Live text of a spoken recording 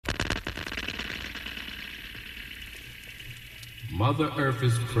Mother Earth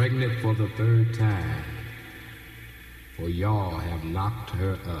is pregnant for the third time, for y'all have knocked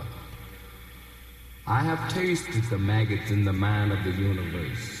her up. I have tasted the maggots in the mind of the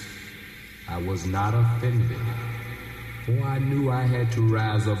universe. I was not offended, for I knew I had to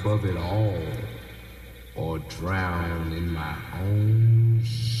rise above it all, or drown in my own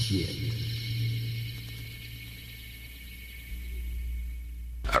shit.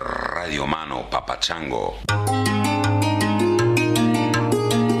 Radio Mano Papachango.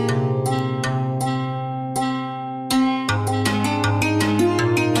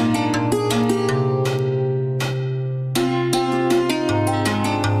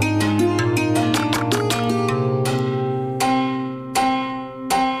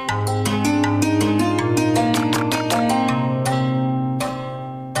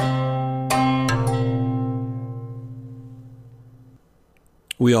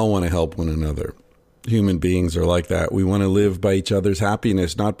 We all want to help one another. Human beings are like that. We want to live by each other's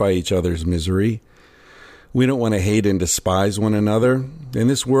happiness, not by each other's misery. We don't want to hate and despise one another. In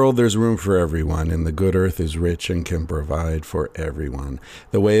this world, there's room for everyone, and the good earth is rich and can provide for everyone.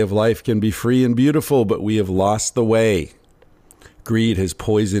 The way of life can be free and beautiful, but we have lost the way. Greed has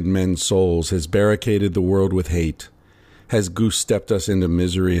poisoned men's souls, has barricaded the world with hate, has goose-stepped us into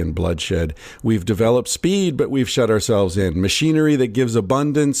misery and bloodshed. We've developed speed, but we've shut ourselves in. Machinery that gives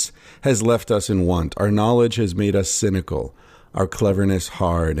abundance has left us in want. Our knowledge has made us cynical, our cleverness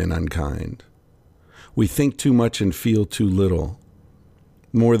hard and unkind. We think too much and feel too little.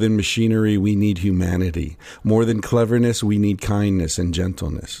 More than machinery, we need humanity. More than cleverness, we need kindness and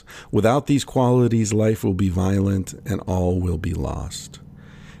gentleness. Without these qualities, life will be violent and all will be lost.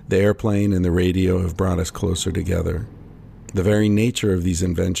 The airplane and the radio have brought us closer together. The very nature of these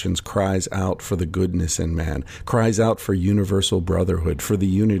inventions cries out for the goodness in man, cries out for universal brotherhood, for the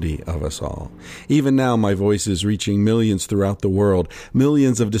unity of us all. Even now, my voice is reaching millions throughout the world,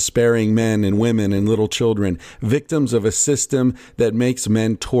 millions of despairing men and women and little children, victims of a system that makes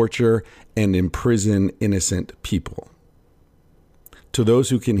men torture and imprison innocent people. To those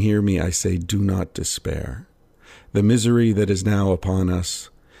who can hear me, I say, do not despair. The misery that is now upon us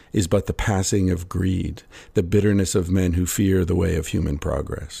is but the passing of greed, the bitterness of men who fear the way of human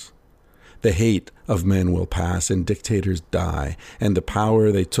progress. The hate of men will pass and dictators die, and the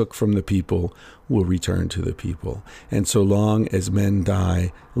power they took from the people will return to the people. And so long as men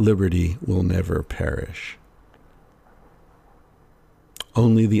die, liberty will never perish.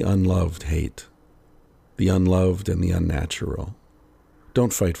 Only the unloved hate, the unloved and the unnatural.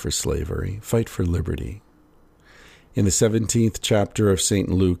 Don't fight for slavery, fight for liberty. In the 17th chapter of St.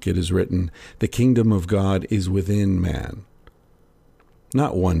 Luke, it is written, "The kingdom of God is within man."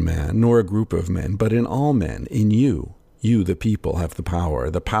 Not one man, nor a group of men, but in all men, in you. You, the people, have the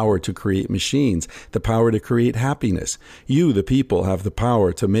power to create machines, the power to create happiness. You, the people, have the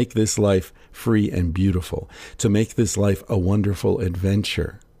power to make this life free and beautiful, to make this life a wonderful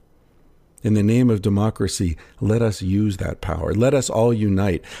adventure. In the name of democracy, let us use that power. Let us all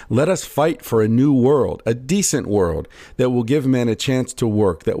unite. Let us fight for a new world, a decent world that will give men a chance to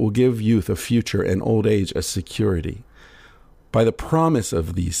work, that will give youth a future and old age a security. By the promise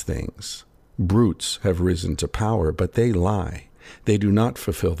of these things, brutes have risen to power, but they lie. They do not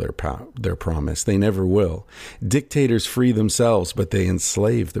fulfill their promise. They never will. Dictators free themselves, but they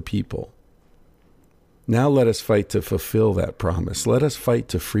enslave the people. Now let us fight to fulfill that promise. Let us fight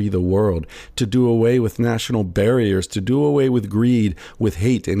to free the world, to do away with national barriers, to do away with greed, with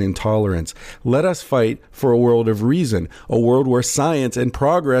hate and intolerance. Let us fight for a world of reason, a world where science and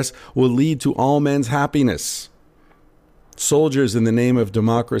progress will lead to all men's happiness. Soldiers, in the name of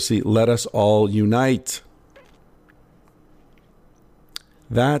democracy, let us all unite.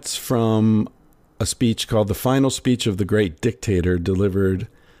 That's from a speech called The Final Speech of the Great Dictator, delivered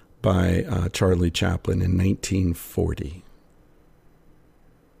by Charlie Chaplin in 1940.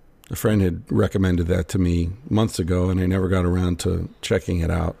 A friend had recommended that to me months ago, and I never got around to checking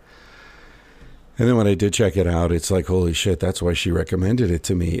it out. And then when I did check it out, it's like, holy shit, that's why she recommended it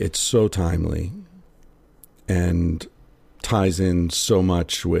to me. It's so timely and ties in so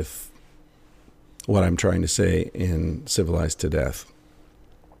much with what I'm trying to say in Civilized to Death.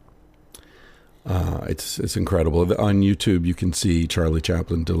 It's incredible. On YouTube, you can see Charlie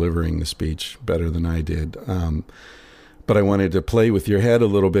Chaplin delivering the speech better than I did. But I wanted to play with your head a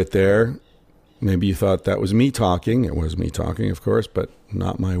little bit there. Maybe you thought that was me talking. It was me talking, of course, but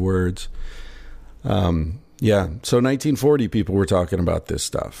not my words. So 1940 people were talking about this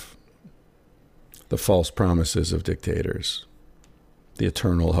stuff. The false promises of dictators. The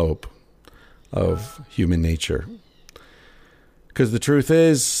eternal hope of human nature. Because the truth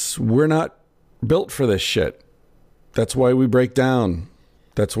is, we're not built for this shit. That's why we break down.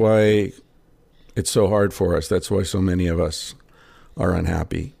 That's why it's so hard for us. That's why so many of us are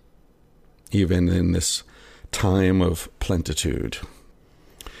unhappy, even in this time of plentitude.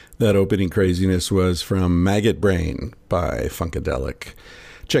 That opening craziness was from Maggot Brain by Funkadelic.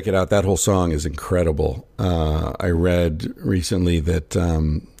 Check it out. That whole song is incredible. I read recently that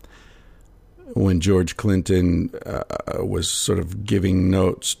when George Clinton was sort of giving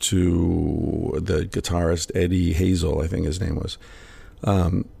notes to the guitarist Eddie Hazel, I think his name was,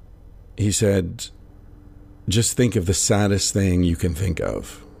 he said, just think of the saddest thing you can think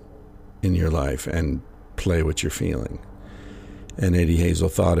of in your life and play what you're feeling. And Eddie Hazel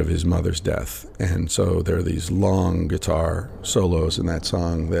thought of his mother's death. And so there are these long guitar solos in that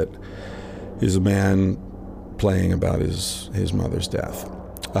song that is a man playing about his mother's death.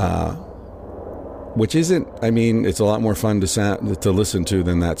 Which isn't, I mean, it's a lot more fun to listen to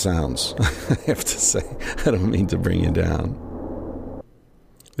than that sounds, I have to say. I don't mean to bring you down.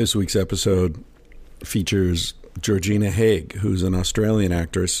 This week's episode features Georgina Haig, who's an Australian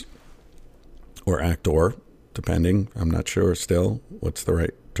actress or actor, depending. I'm not sure still what's the right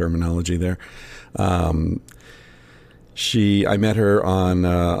terminology there. I met her on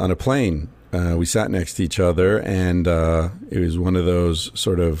a plane. We sat next to each other, and it was one of those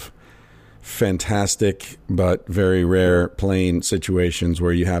sort of fantastic but very rare plane situations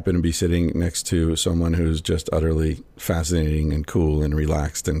where you happen to be sitting next to someone who's just utterly fascinating and cool and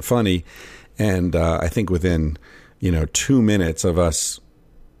relaxed and funny. And I think within 2 minutes of us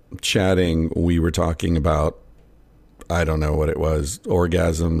chatting, we were talking about, I don't know what it was,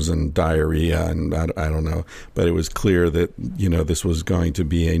 orgasms and diarrhea, and I don't know, but it was clear that this was going to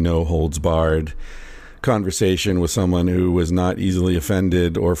be a no holds barred conversation with someone who was not easily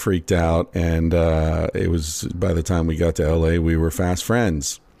offended or freaked out. And it was, by the time we got to LA, we were fast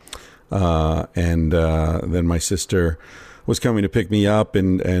friends. And then my sister was coming to pick me up,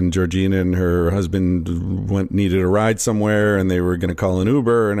 and Georgina and her husband needed a ride somewhere, and they were going to call an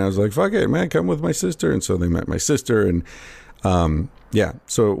Uber, and I was like, fuck it, man, come with my sister. And so they met my sister, and so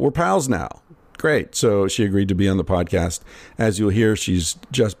we're pals now. Great. So she agreed to be on the podcast. As you'll hear, she's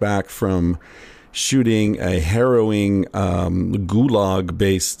just back from shooting a harrowing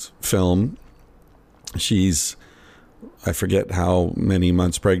gulag-based film. She's, I forget how many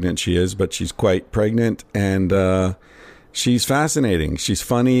months pregnant she is, but she's quite pregnant, and she's fascinating. She's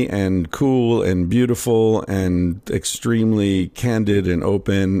funny and cool and beautiful and extremely candid and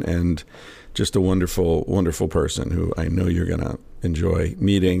open, and just a wonderful, wonderful person who I know you're going to enjoy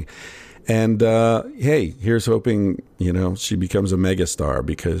meeting. And hey, here's hoping, she becomes a megastar,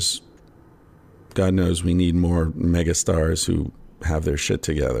 because God knows we need more megastars who have their shit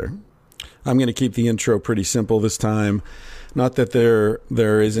together. I'm going to keep the intro pretty simple this time. Not that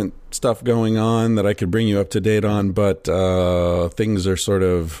there isn't stuff going on that I could bring you up to date on, but things are sort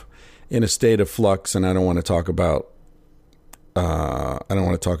of in a state of flux, and I don't want to talk about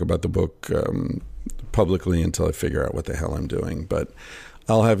the book publicly until I figure out what the hell I'm doing. But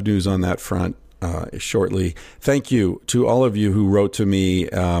I'll have news on that front shortly. Thank you to all of you who wrote to me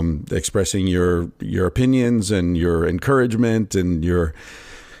expressing your opinions and your encouragement and your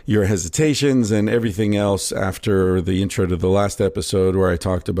hesitations and everything else after the intro to the last episode, where I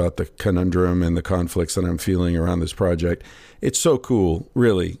talked about the conundrum and the conflicts that I'm feeling around this project. It's so cool,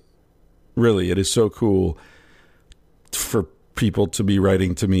 really, really. It is so cool for people to be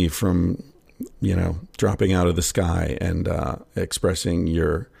writing to me from, dropping out of the sky and expressing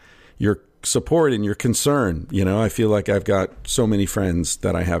your support and your concern. I feel like I've got so many friends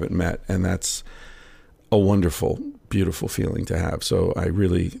that I haven't met, and that's a wonderful, beautiful feeling to have. So I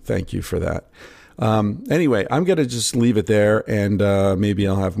really thank you for that. Anyway, I'm going to just leave it there, and maybe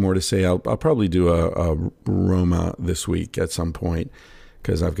I'll have more to say. I'll probably do a Roma this week at some point,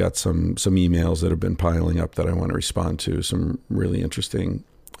 because I've got some emails that have been piling up that I want to respond to, some really interesting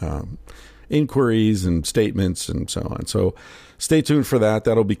inquiries and statements and so on. So stay tuned for that.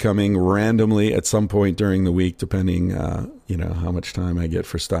 That'll be coming randomly at some point during the week, depending, how much time I get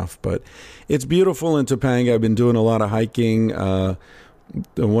for stuff. But it's beautiful in Topanga. I've been doing a lot of hiking. A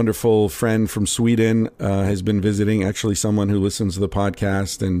wonderful friend from Sweden has been visiting, actually someone who listens to the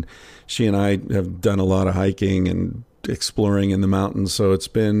podcast, and she and I have done a lot of hiking and exploring in the mountains. So it's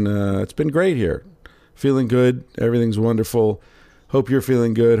been great here. Feeling good. Everything's wonderful. Hope you're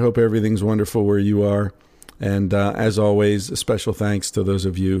feeling good. Hope everything's wonderful where you are. And as always, a special thanks to those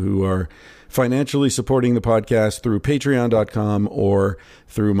of you who are financially supporting the podcast through patreon.com or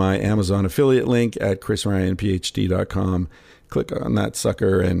through my Amazon affiliate link at chrisryanphd.com. Click on that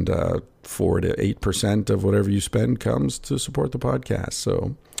sucker, and 4 to 8% of whatever you spend comes to support the podcast.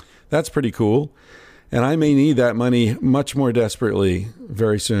 So that's pretty cool. And I may need that money much more desperately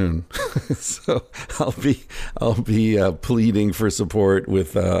very soon. So I'll be pleading for support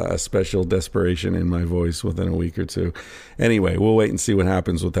with a special desperation in my voice within a week or two. Anyway, we'll wait and see what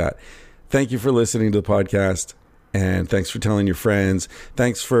happens with that. Thank you for listening to the podcast, and thanks for telling your friends.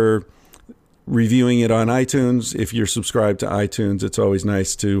 Thanks for reviewing it on iTunes. If you're subscribed to iTunes, it's always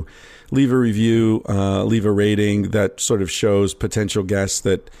nice to leave a review, leave a rating that sort of shows potential guests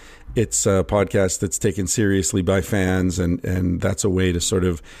that it's a podcast that's taken seriously by fans, and that's a way to sort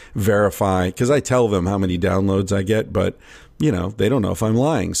of verify, because I tell them how many downloads I get, but they don't know if I'm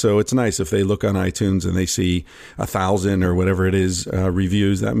lying. So it's nice if they look on iTunes and they see 1,000 or whatever it is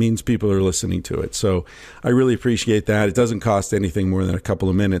reviews. That means people are listening to it. So I really appreciate that. It doesn't cost anything more than a couple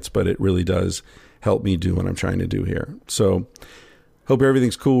of minutes, but it really does help me do what I'm trying to do here. So hope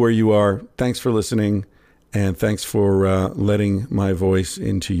everything's cool where you are. Thanks for listening. And thanks for letting my voice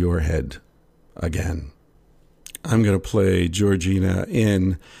into your head again. I'm going to play Georgina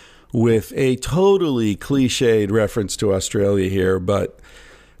in with a totally cliched reference to Australia here, but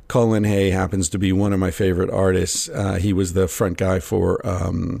Colin Hay happens to be one of my favorite artists. He was the front guy for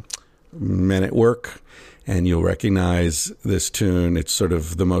Men at Work, and you'll recognize this tune. It's sort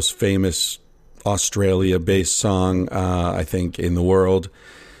of the most famous Australia-based song, I think, in the world.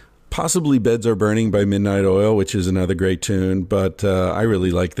 Possibly Beds Are Burning by Midnight Oil, which is another great tune, but I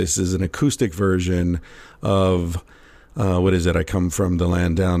really like this as an acoustic version of, I Come From the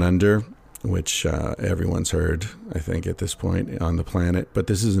Land Down Under, which everyone's heard, I think, at this point on the planet. But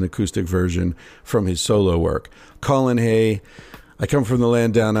this is an acoustic version from his solo work. Colin Hay, I Come From the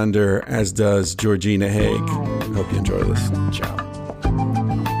Land Down Under, as does Georgina Haig. Hope you enjoy this. Ciao.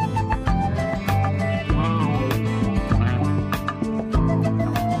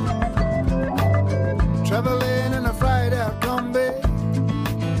 Traveling in a fried out combi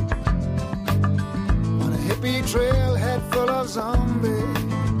on a hippie trailhead full of zombies.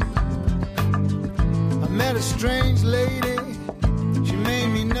 I met a strange lady, she made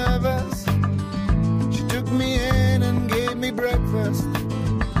me nervous. She took me in and gave me breakfast.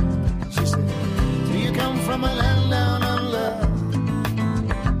 She said, do you come from a land down under?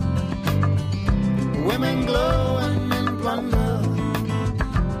 Women glow and men plunder.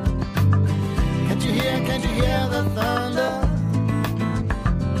 Can't you hear the thunder?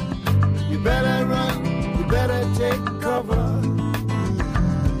 You better run, you better take cover.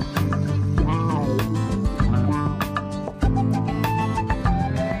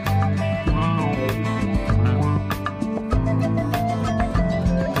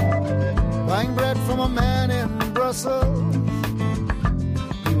 Buying bread from a man in Brussels.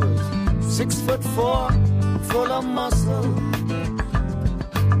 He was 6'4", full of muscle.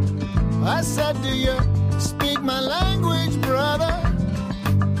 I said, do you speak my language, brother?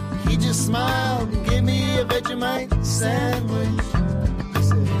 He just smiled and gave me a Vegemite sandwich. He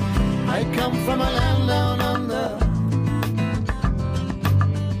said, I come from a land down under.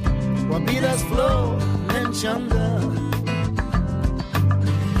 Wabitas flow and chunder.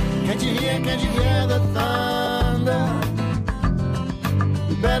 Can't you hear the thunder?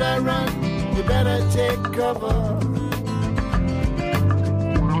 You better run, you better take cover.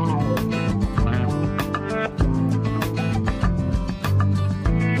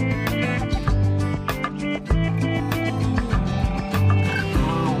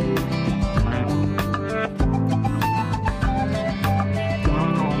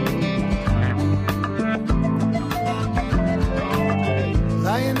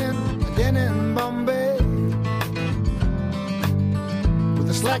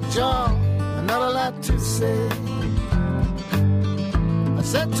 Slack jaw, and not a lot to say. I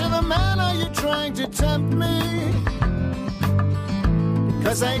said to the man, are you trying to tempt me?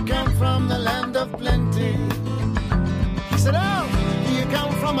 Because I come from the land of plenty. He said, oh, do you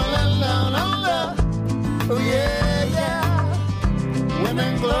come from a land down under? Oh yeah, yeah.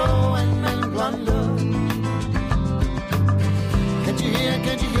 Women glow and men plunder. Can't you hear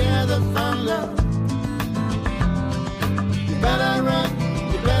the thunder? You better run,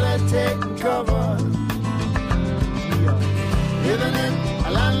 better take cover. We are living in a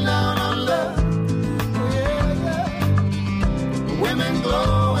land down under. Oh yeah, yeah. Women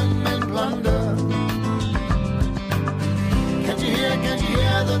glow and men plunder. Can't you hear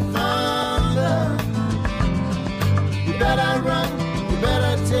the thunder? You better run, you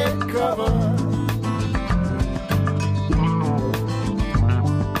better take cover.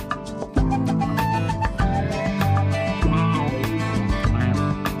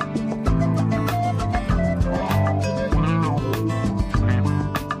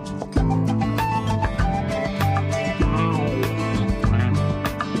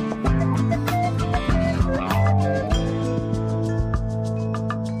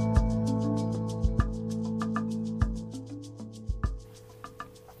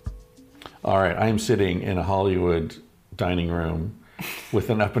 all right, I am sitting in a Hollywood dining room with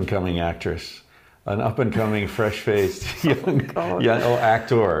an up-and-coming actress, an up-and-coming, fresh-faced young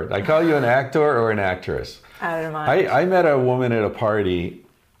actor. I call you an actor or an actress? I don't mind. I met a woman at a party,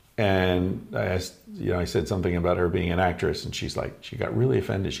 and I asked, I said something about her being an actress, and she got really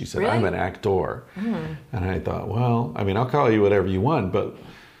offended. She said, really? I'm an actor. And I thought, well, I mean, I'll call you whatever you want, but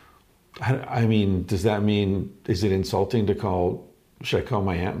I mean, does that mean, is it insulting should I call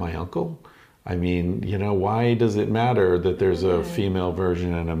my aunt my uncle? I mean, why does it matter that there's a female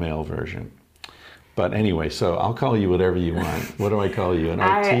version and a male version? But anyway, so I'll call you whatever you want. What do I call you? An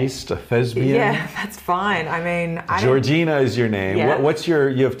artiste? A thespian? Yeah, that's fine. I mean, Georgina is your name. Yeah.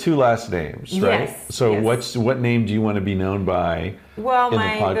 You have 2 last names, right? Yes. So yes. what name do you want to be known by in the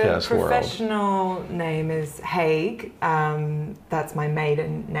podcast the world? professional name is Haig. That's my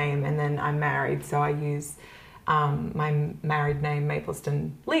maiden name, and then I'm married, so I use my married name,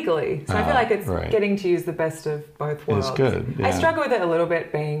 Mapleston, legally. So I feel like it's getting to use the best of both worlds. It's good. Yeah. I struggle with it a little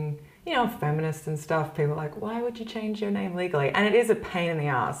bit being, feminist and stuff. People are like, why would you change your name legally? And it is a pain in the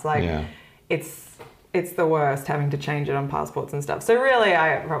ass. It's the worst having to change it on passports and stuff. So really,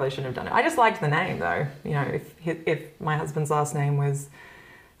 I probably shouldn't have done it. I just liked the name though. If my husband's last name was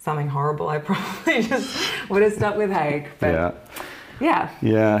something horrible, I probably just would have stuck with Haig. But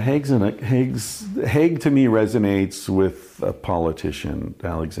yeah. Haig to me resonates with a politician,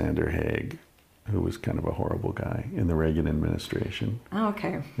 Alexander Haig, who was kind of a horrible guy in the Reagan administration. Oh,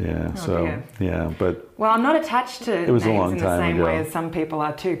 okay. Yeah. But well, I'm not attached to it was names a long in time the same ago. way as some people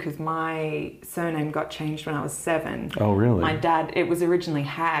are too, because my surname got changed when I was 7. Oh, really? My dad, it was originally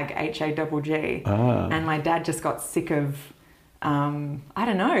Haig, H-A-G-G, and my dad just got sick of, I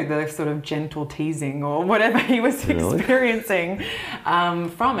don't know, the sort of gentle teasing or whatever he was experiencing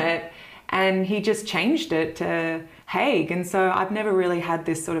from it, and he just changed it to Haig. And so I've never really had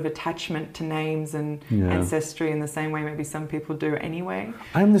this sort of attachment to names and ancestry in the same way maybe some people do anyway.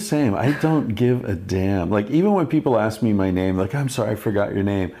 I'm the same. I don't give a damn. Like, even when people ask me my name, like, I'm sorry, I forgot your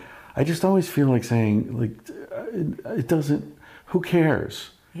name, I just always feel like saying, like, it doesn't, who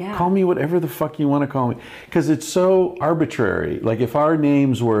cares? Yeah. Call me whatever the fuck you want to call me. Because it's so arbitrary. Like, if our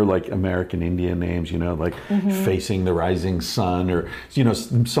names were like American Indian names, like Facing the Rising Sun, or,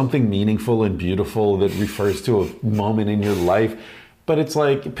 something meaningful and beautiful that refers to a moment in your life. But it's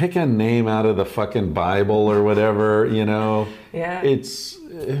like, pick a name out of the fucking Bible or whatever, Yeah. It's,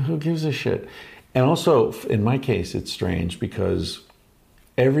 who gives a shit? And also, in my case, it's strange because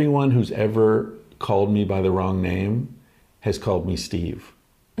everyone who's ever called me by the wrong name has called me Steve.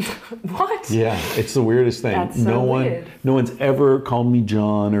 What? Yeah, it's the weirdest thing. That's so weird. No one's ever called me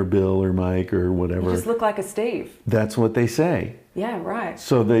John or Bill or Mike or whatever. You just look like a Steve. That's what they say. Yeah, right.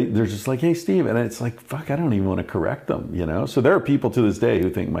 So they're just like, hey, Steve. And it's like, fuck, I don't even want to correct them, So there are people to this day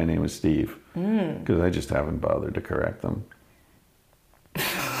who think my name is Steve because I just haven't bothered to correct them.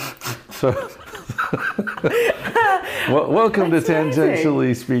 So... Well, welcome to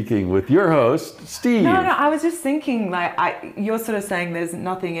Tangentially Speaking with your host, Steve. No, I was just thinking, you're sort of saying there's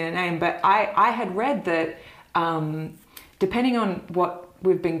nothing in a name, but I had read that depending on what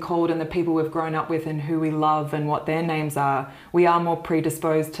we've been called and the people we've grown up with and who we love and what their names are, we are more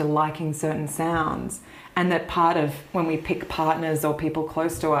predisposed to liking certain sounds. And that part of when we pick partners or people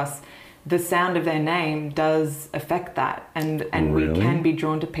close to us, the sound of their name does affect that. And Really? We can be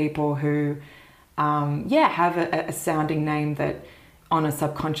drawn to people who... have a sounding name that on a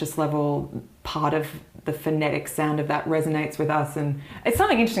subconscious level, part of the phonetic sound of that resonates with us. And it's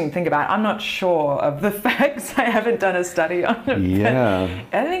something interesting to think about. I'm not sure of the facts. I haven't done a study on it. Yeah.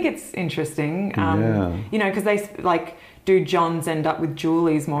 I think it's interesting. Because they do Johns end up with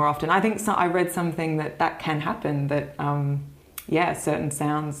Julies more often? I think I read something that can happen, that, certain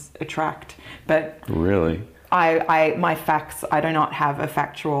sounds attract. But Really? My facts, I do not have a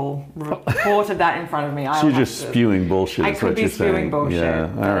factual report of that in front of me. So you're just spewing bullshit. I could be spewing bullshit. Yeah,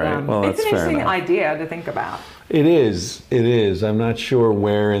 all right. Well, it's that's an fair interesting enough. idea to think about. It is. I'm not sure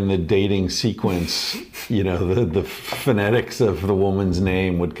where in the dating sequence, the phonetics of the woman's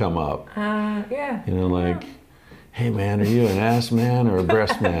name would come up. Yeah. Hey man, are you an ass man or a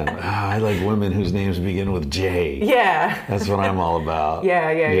breast man? I like women whose names begin with J. Yeah. That's what I'm all about.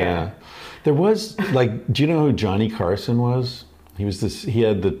 Yeah. There was, do you know who Johnny Carson was? He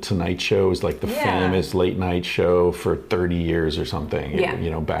had the Tonight Show. It was like the famous late night show for 30 years or something,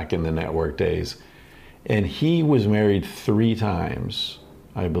 back in the network days. And he was married 3 times,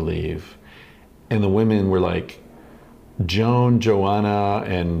 I believe. And the women were like Joan, Joanna,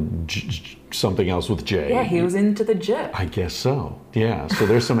 and something else with J. Yeah, he was into the J. I guess so. Yeah. So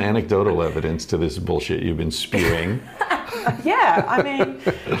there's some anecdotal evidence to this bullshit you've been spewing. Yeah, I mean,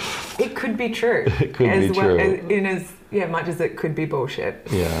 it could be true. It could be true. Much as it could be bullshit.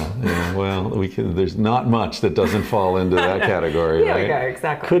 Yeah. Well, there's not much that doesn't fall into that category, Here right? we go,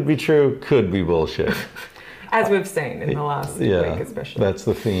 exactly. Could be true, could be bullshit. As we've seen in the last week especially. That's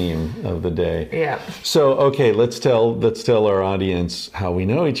the theme of the day. Yeah. So, okay, let's tell our audience how we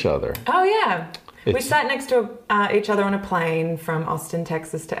know each other. Oh, yeah. We sat next to each other on a plane from Austin,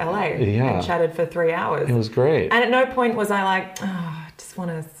 Texas to LA and chatted for 3 hours. It was great. And at no point was I like, I just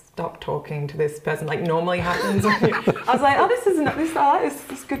want to stop talking to this person like normally happens. I was like, this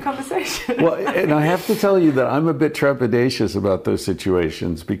is good conversation. Well, and I have to tell you that I'm a bit trepidatious about those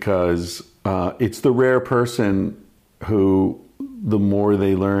situations because it's the rare person who, the more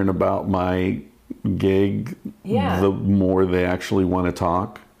they learn about my gig, the more they actually want to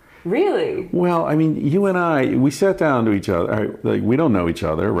talk. Really? Well, I mean, you and I, we sat down to each other. Like, we don't know each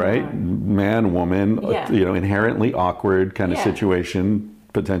other, right? No. Man, woman, inherently awkward kind of situation,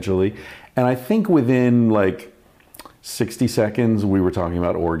 potentially. And I think within like 60 seconds, we were talking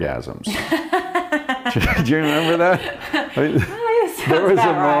about orgasms. Do you remember that? I mean, there was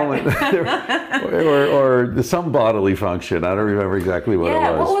a moment, or some bodily function. I don't remember exactly what it was.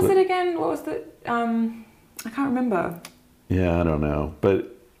 Yeah, what was it again? What was the, I can't remember. Yeah, I don't know.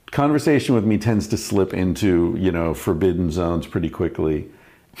 But conversation with me tends to slip into, forbidden zones pretty quickly.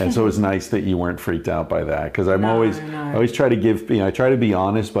 And so it's nice that you weren't freaked out by that, because I always try to give, I try to be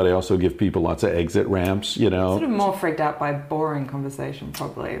honest, but I also give people lots of exit ramps, Sort of more freaked out by boring conversation,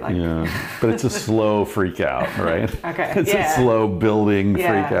 probably. But it's a slow freak out, right? Okay. It's a slow building freak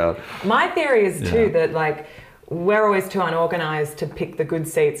out. My theory is too that we're always too unorganized to pick the good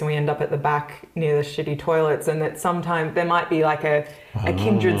seats, and we end up at the back near the shitty toilets, and that sometimes there might be like a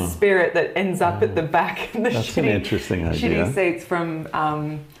kindred spirit that ends up at the back in the That's an interesting idea. Shitty seats from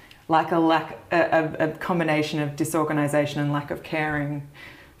a combination of disorganization and lack of caring.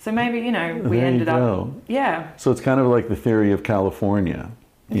 So maybe, we ended up... Yeah. So it's kind of like the theory of California.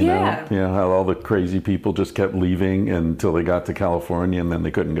 You know? How all the crazy people just kept leaving until they got to California and then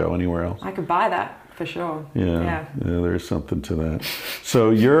they couldn't go anywhere else. I could buy that. For sure. Yeah, there's something to that.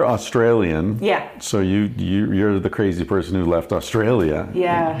 So you're Australian. Yeah. So you're the crazy person who left Australia.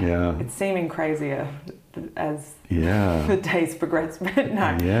 Yeah. It's seeming crazier as the days progress, but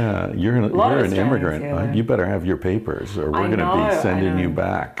no. Yeah, you're an immigrant. Right? You better have your papers, or we're going to be sending you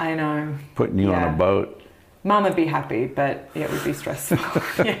back. I know. Putting you on a boat. Mum would be happy, but it would be stressful.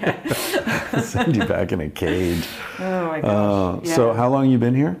 Send you back in a cage. Oh my gosh. So how long have you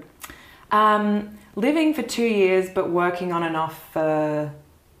been here? Living for 2 years, but working on and off for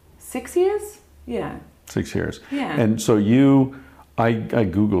 6 years. Yeah. 6 years. Yeah. And so I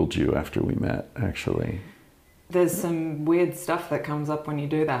Googled you after we met, actually. There's some weird stuff that comes up when you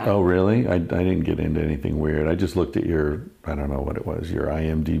do that. Oh, really? I didn't get into anything weird. I just looked at your, I don't know what it was, your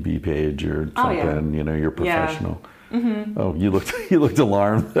IMDb page or something, you're professional. Yeah. Mm-hmm. Oh, you looked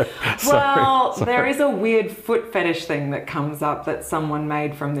alarmed there. Well, there is a weird foot fetish thing that comes up that someone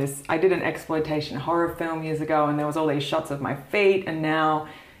made from this. I did an exploitation horror film years ago, and there was all these shots of my feet, and now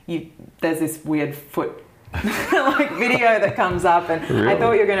there's this weird foot video that comes up, and really? I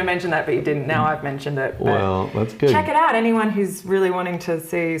thought you were going to mention that, but you didn't. Now I've mentioned it. Well, that's good. Check it out. Anyone who's really wanting to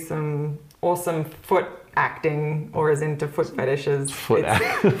see some awesome foot acting or is into foot fetishes,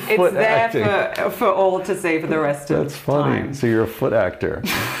 it's there for all to see for the rest of the time. That's funny. So you're a foot actor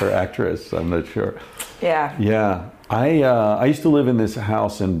or actress, I'm not sure. Yeah. I used to live in this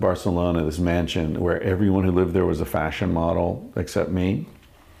house in Barcelona, this mansion, where everyone who lived there was a fashion model except me.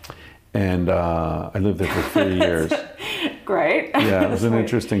 And I lived there for 3 years. Great. Yeah, it was an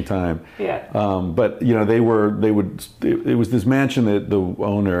interesting time. Yeah. But it was this mansion that the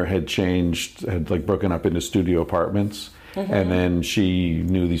owner had broken up into studio apartments. Mm-hmm. And then she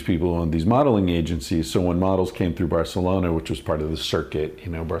knew these people who owned these modeling agencies. So when models came through Barcelona, which was part of the circuit,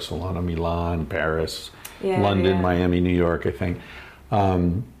 Barcelona, Milan, Paris, London, Miami, New York, I think.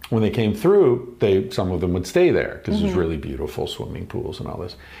 When they came through, some of them would stay there because it was really beautiful, swimming pools and all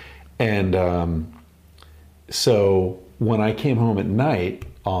this. And so when I came home at night,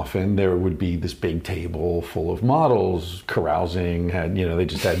 often there would be this big table full of models carousing, they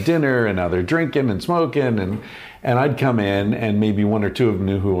just had dinner and now they're drinking and smoking, and I'd come in and maybe one or two of them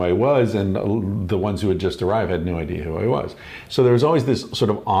knew who I was, and the ones who had just arrived had no idea who I was. So there was always this sort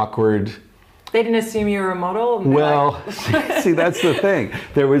of awkward... They didn't assume you were a model? Well, see, that's the thing.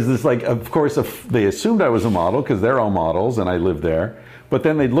 There was this of course, they assumed I was a model because they're all models and I lived there. But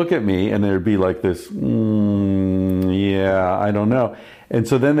then they'd look at me and there'd be like this, I don't know. And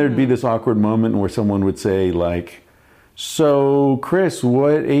so then there'd be this awkward moment where someone would say like, so Chris,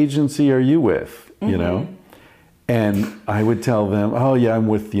 what agency are you with? And I would tell them, oh yeah, I'm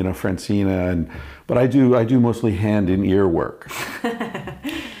with, Francina, but I do mostly hand and ear work.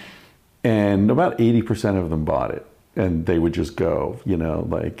 And about 80% of them bought it. And they would just go,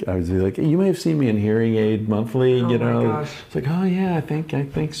 like I would be like, you may have seen me in Hearing Aid Monthly, my gosh. It's like, oh yeah, I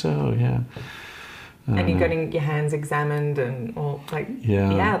think so, yeah. And you're getting your hands examined and all like,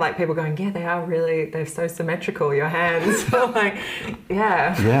 like people going, yeah, they're so symmetrical, your hands. Like,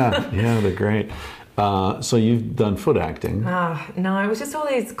 Yeah, they're great. So you've done foot acting. No, it was just all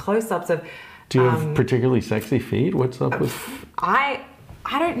these close-ups of... Do you have particularly sexy feet? What's up with... I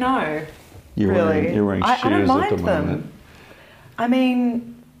don't know. You're wearing shoes I don't mind at the them. moment. I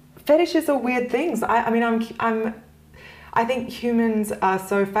mean, fetishes are weird things. I think humans are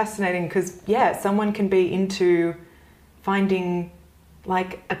so fascinating because, someone can be into finding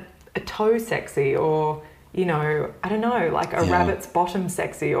like a toe sexy or, I don't know, like a rabbit's bottom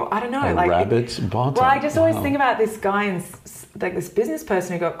sexy or I don't know. A rabbit's bottom? Well, I just always think about this guy and like this business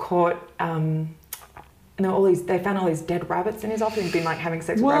person who got caught and they found all these dead rabbits in his office. He'd been like having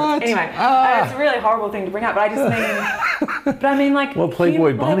sex with rabbits. Anyway, it's a really horrible thing to bring up, but I mean, like... Well,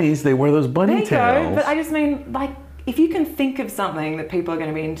 Playboy bunnies, they wear those bunny tails. There you go, but I just mean, like, if you can think of something that people are going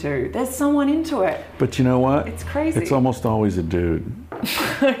to be into, there's someone into it. But you know what? It's crazy. It's almost always a dude.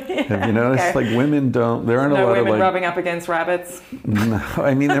 Have you noticed? Okay. Like women don't... There aren't a lot of women rubbing up against rabbits. No,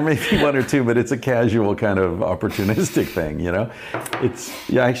 I mean there may be one or two, but it's a casual kind of opportunistic thing. I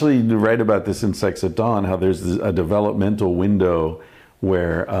actually write about this in Sex at Dawn. How there's a developmental window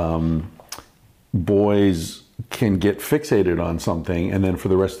where boys can get fixated on something, and then for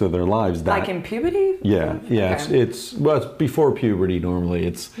the rest of their lives, like in puberty. Yeah. Okay. It's before puberty normally.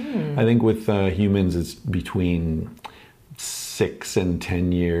 It's I think with humans it's between 6 and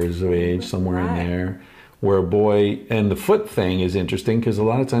 10 years of age, somewhere in there. Where a boy, and the foot thing is interesting because a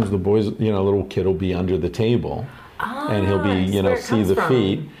lot of times the boys, a little kid will be under the table, and he'll be, see the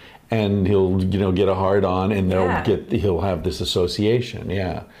feet, and he'll, get a hard on, and he'll have this association,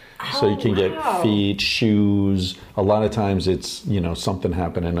 So you can get feet, shoes. A lot of times it's, something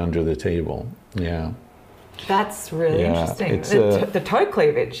happening under the table. Yeah. That's really interesting. The toe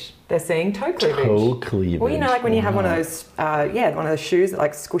cleavage. They're seeing toe cleavage. Toe cleavage. Well, like when you have one of those, one of those shoes that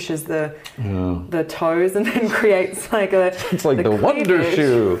like squishes the toes and then creates like a... It's like the wonder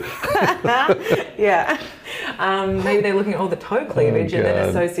shoe. Yeah. Maybe they're looking at all the toe cleavage and then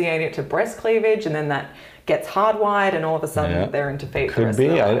associating it to breast cleavage, and then that gets hardwired, and all of a sudden they're into feet. Could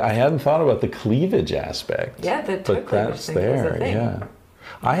be. I hadn't thought about the cleavage aspect. Yeah, the toe cleavage thing is a thing. Yeah.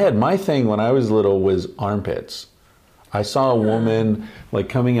 I had my thing when I was little was armpits. I saw a woman like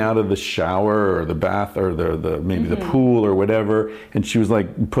coming out of the shower or the bath or the pool or whatever, and she was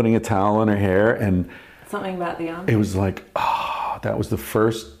like putting a towel on her hair, and something about the armpits. It was like, that was the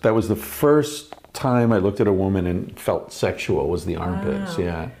first time I looked at a woman and felt sexual was the armpits. Wow.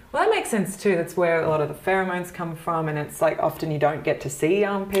 Yeah. Well, that makes sense too. That's where a lot of the pheromones come from, and it's like often you don't get to see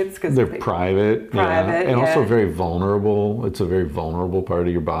armpits because they're private, and also very vulnerable. It's a very vulnerable part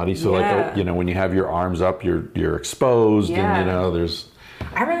of your body. So, like when you have your arms up, you're exposed, and there's.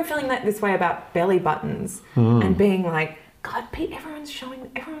 I remember feeling this way about belly buttons and being like, God, Pete, everyone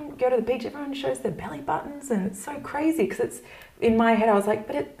go to the beach, everyone shows their belly buttons, and it's so crazy because it's in my head. I was like,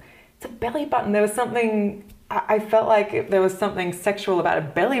 but it's a belly button. There was something. I felt like there was something sexual about a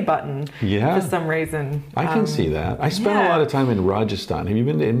belly button for some reason. I can see that. I spent a lot of time in Rajasthan. Have you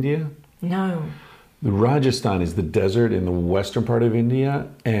been to India? No. Rajasthan is the desert in the western part of India,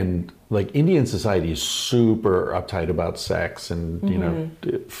 and like Indian society is super uptight about sex and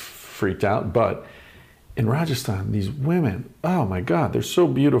freaked out. But in Rajasthan, these women, oh my God, they're so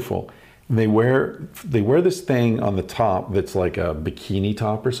beautiful. They wear this thing on the top that's like a bikini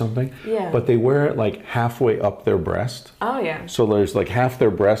top or something. Yeah. But they wear it like halfway up their breast. Oh yeah. So there's like half their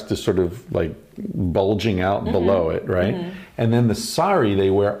breast is sort of like bulging out below it, right? Mm-hmm. And then the sari they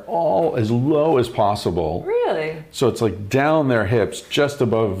wear all as low as possible. Really? So it's like down their hips, just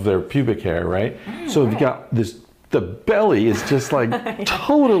above their pubic hair, right? Oh, so they've got the belly is just like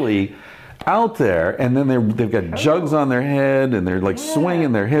totally out there, and then they've got jugs on their head, and they're like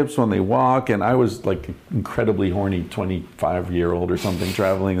swinging their hips when they walk. And I was like incredibly horny 25-year-old or something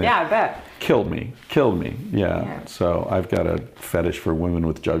traveling. Yeah, I bet. Killed me. Yeah. So I've got a fetish for women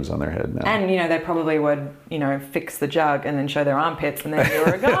with jugs on their head now. And they probably would fix the jug and then show their armpits, and then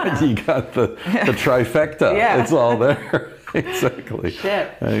you're a goner. You got the trifecta. Yeah. It's all there. Exactly.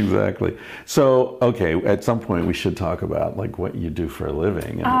 Shit. Exactly. So, okay, at some point we should talk about like what you do for a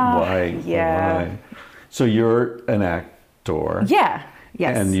living and why. Yeah. So you're an actor. Yeah.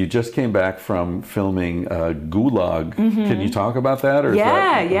 Yes. And you just came back from filming Gulag. Can you talk about that? Or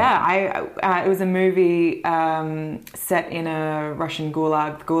It was a movie set in a Russian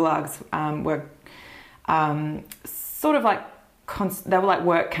gulag. Gulags were sort of like they were like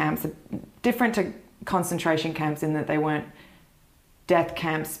work camps, different to concentration camps in that they weren't death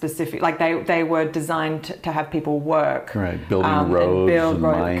camps specific. Like they were designed to have people work, right? Building roads, and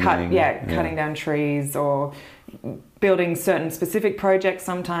mining, cutting down trees, or building certain specific projects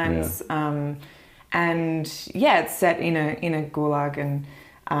sometimes. And it's set in a gulag, and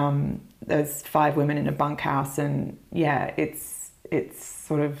there's 5 women in a bunkhouse, and it's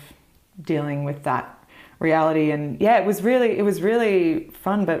sort of dealing with that reality. And it was really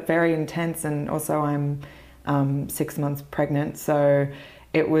fun but very intense. And also I'm 6 months pregnant, so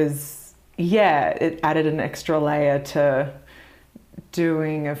it added an extra layer to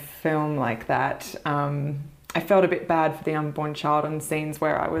doing a film like that. I felt a bit bad for the unborn child in scenes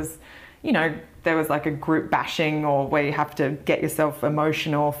where I was, there was like a group bashing, or where you have to get yourself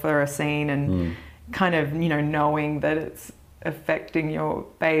emotional for a scene, and kind of, knowing that it's affecting your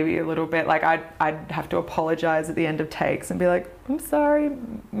baby a little bit. Like I'd have to apologize at the end of takes and be like, I'm sorry,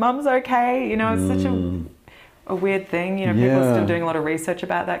 Mum's okay. It's such a weird thing. People are still doing a lot of research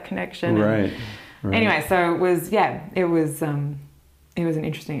about that connection. Right. Anyway, so it was an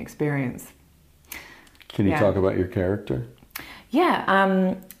interesting experience. Can you talk about your character?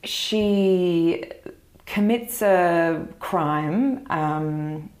 Yeah, she commits a crime,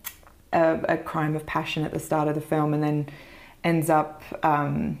 a crime of passion at the start of the film, and then ends up,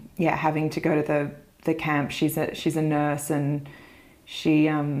 having to go to the camp. She's a nurse, and she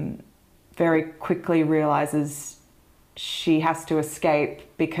very quickly realizes she has to escape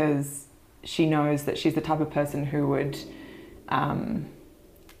because she knows that she's the type of person who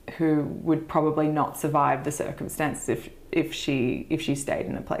would probably not survive the circumstances if she stayed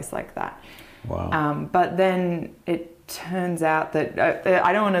in a place like that. Wow. But then it turns out that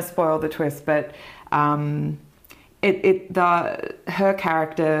I don't want to spoil the twist, but her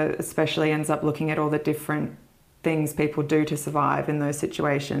character especially ends up looking at all the different things people do to survive in those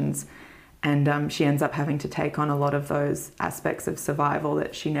situations, and she ends up having to take on a lot of those aspects of survival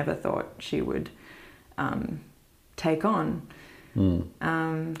that she never thought she would take on.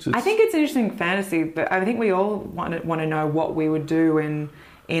 I think it's an interesting fantasy, but I think we all want to know what we would do in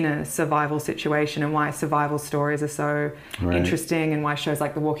a survival situation, and why survival stories are so interesting, and why shows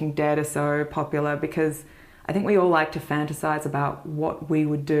like The Walking Dead are so popular, because I think we all like to fantasize about what we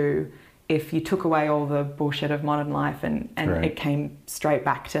would do if you took away all the bullshit of modern life and it came straight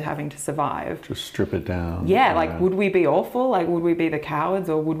back to having to survive. Just strip it down. Yeah, like would we be awful? Like would we be the cowards,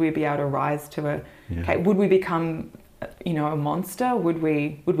 or would we be able to rise to would we become a monster? Would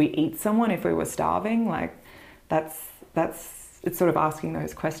we eat someone if we were starving? Like that's it's sort of asking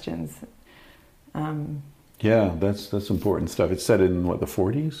those questions. That's important stuff. It's set in the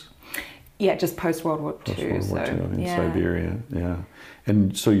 40s? Yeah, just post World War II. In Siberia. Yeah.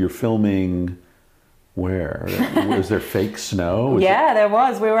 And so you're filming where? Was there fake snow? There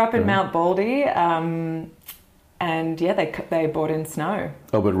was. We were up in Mount Baldy. And they brought in snow.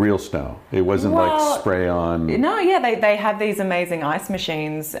 Oh, but real snow. It wasn't like spray on. No, they have these amazing ice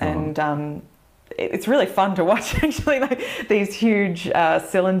machines, and it's really fun to watch actually. Like these huge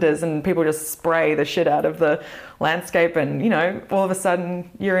cylinders, and people just spray the shit out of the landscape, and all of a sudden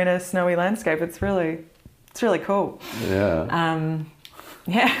you're in a snowy landscape. It's really cool. Yeah.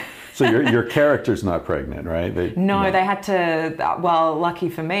 Yeah. So your character's not pregnant, right? They had to. Well, lucky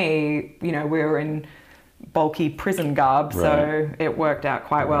for me, we were in bulky prison garb, so it worked out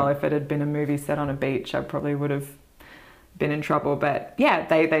quite well. If it had been a movie set on a beach, I probably would have been in trouble. But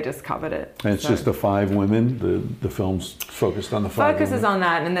they just covered it. And it's just the 5 women. The film's focused on the 5 focuses on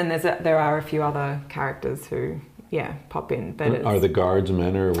that, and then there are a few other characters who pop in. But are the guards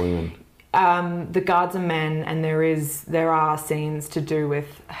men or women? The guards are men, and there are scenes to do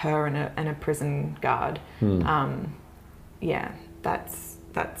with her and a prison guard.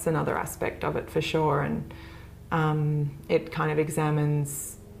 That's another aspect of it for sure, and it kind of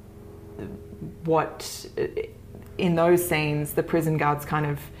examines what in those scenes the prison guard's kind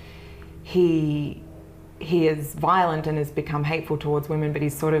of he is violent and has become hateful towards women, but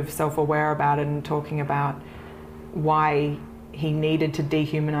he's sort of self-aware about it and talking about why he needed to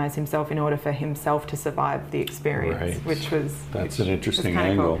dehumanize himself in order for himself to survive the experience, which was an interesting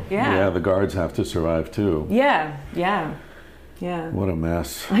angle. Cool. Yeah, the guards have to survive too. Yeah. What a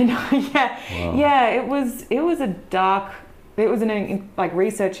mess. I know. Yeah. Wow. Yeah. It was a dark. It was like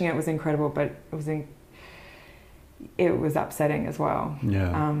researching it was incredible, but it was upsetting as well.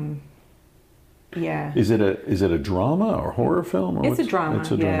 Yeah. Yeah. Is it a drama or horror film? Or It's a drama.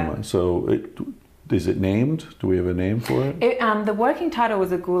 It's a drama. So is it named? Do we have a name for it? The working title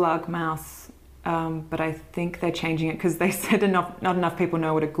was A Gulag Mouse, but I think they're changing it because they said not enough people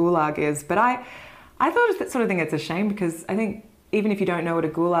know what a gulag is. But I sort of think it's a shame, because I think even if you don't know what a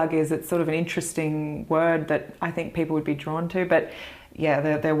gulag is, it's sort of an interesting word that I think people would be drawn to. But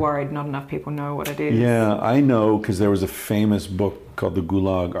yeah, they're worried not enough people know what it is. Yeah, I know, because there was a famous book called The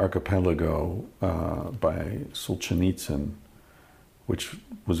Gulag Archipelago by Solzhenitsyn, which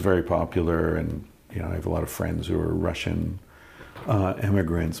was very popular, and I have a lot of friends who are Russian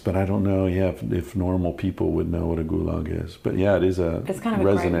immigrants, but I don't know if normal people would know what a gulag is. But yeah, it's kind of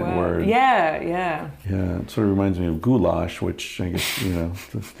resonant a great word. Yeah. It sort of reminds me of goulash, which I guess,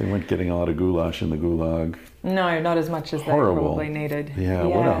 they weren't getting a lot of goulash in the gulag. No, not as much as they probably needed. Yeah,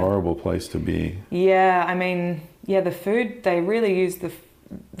 what a horrible place to be. Yeah, I mean, the food, they really used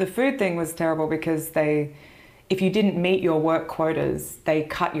the food thing was terrible, because if you didn't meet your work quotas, they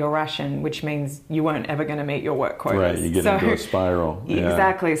cut your ration, which means you weren't ever going to meet your work quotas. Right, you get into a spiral. Yeah.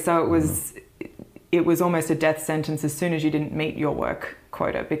 Exactly. So it was almost a death sentence as soon as you didn't meet your work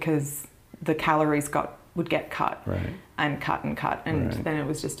quota, because the calories would get cut. Right. And cut, and then it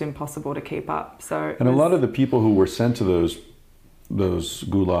was just impossible to keep up. So a lot of the people who were sent to those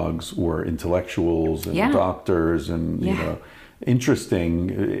gulags were intellectuals and doctors and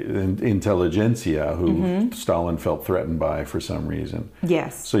interesting intelligentsia who Stalin felt threatened by for some reason.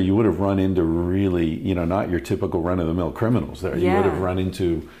 Yes. So you would have run into really, not your typical run-of-the-mill criminals there. You would have run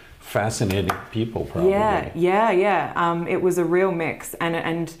into fascinating people, probably. Yeah. It was a real mix,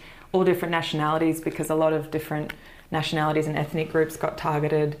 and all different nationalities, because a lot of different nationalities and ethnic groups got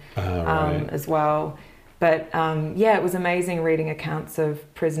targeted as well. But it was amazing reading accounts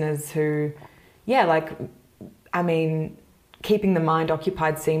of prisoners who, keeping the mind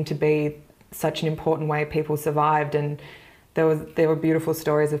occupied seemed to be such an important way people survived. And there were beautiful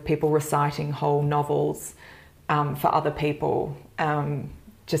stories of people reciting whole novels for other people,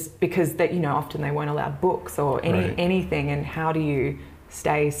 just because often they weren't allowed books or anything. And how do you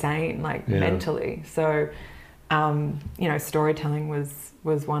stay sane, mentally? So, storytelling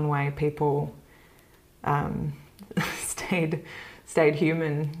was one way people stayed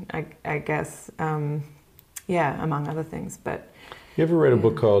human, I guess. Among other things. But you ever read a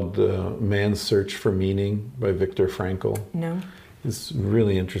book called Man's Search for Meaning by Viktor Frankl? No. It's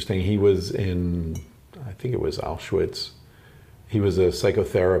really interesting. He was in, I think it was Auschwitz. He was a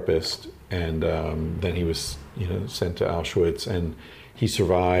psychotherapist, and then he was sent to Auschwitz, and he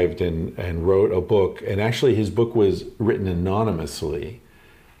survived and wrote a book. And actually his book was written anonymously,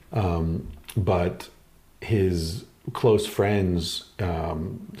 but his close friends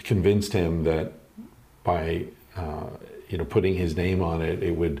convinced him that by putting his name on it,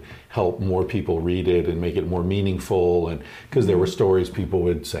 it would help more people read it and make it more meaningful. And because there were stories people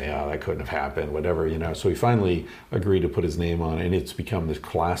would say, that couldn't have happened, whatever, So he finally agreed to put his name on it, and it's become this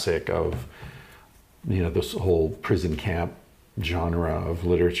classic of this whole prison camp genre of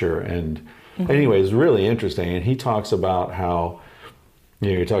literature. And anyway, it's really interesting. And he talks about how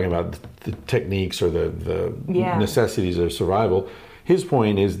you're talking about the techniques or the necessities of survival. His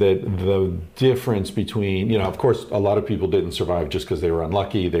point is that the difference between, of course, a lot of people didn't survive just because they were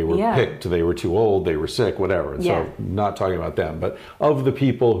unlucky, they were picked, they were too old, they were sick, whatever. And so not talking about them, but of the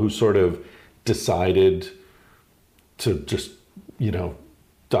people who sort of decided to just,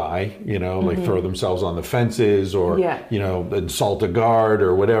 die, like throw themselves on the fences or, insult a guard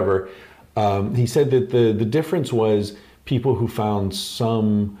or whatever. He said that the difference was people who found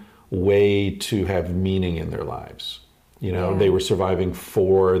some way to have meaning in their lives. They were surviving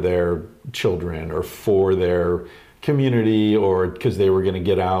for their children or for their community, or because they were going to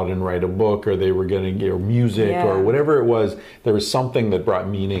get out and write a book, or they were going to get music or whatever it was. There was something that brought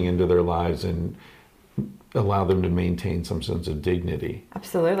meaning into their lives and allowed them to maintain some sense of dignity.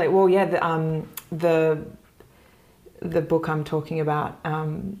 Absolutely. Well, the book I'm talking about,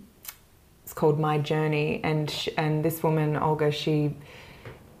 it's called My Journey, and this woman, Olga, she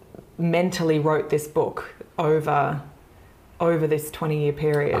mentally wrote this book over this 20-year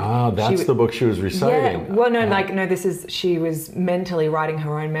period. That's the book she was reciting. Yeah. Well, she was mentally writing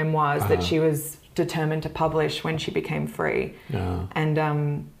her own memoirs that she was determined to publish when she became free.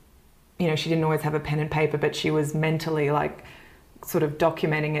 And, she didn't always have a pen and paper, but she was mentally sort of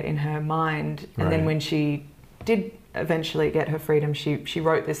documenting it in her mind. And then when she did eventually get her freedom, she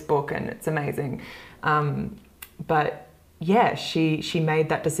wrote this book, and it's amazing. But yeah, she made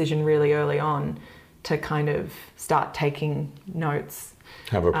that decision really early on to kind of start taking notes.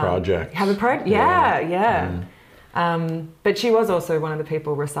 Have a project. Yeah. But she was also one of the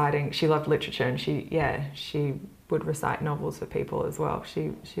people reciting. She loved literature, and she would recite novels for people as well.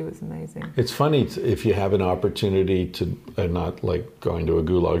 She was amazing. It's funny if you have an opportunity to, and not like going to a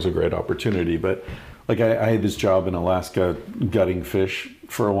gulag's a great opportunity, but like I had this job in Alaska gutting fish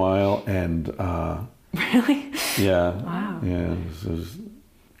for a while, and Really? yeah, Wow. yeah, it was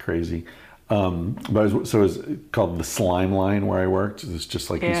crazy. But it was called the slime line where I worked. It's just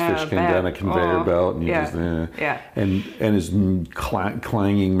like these fish came down a conveyor belt, and you just and there's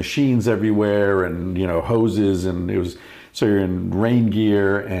clanging machines everywhere, and hoses, and it was so you're in rain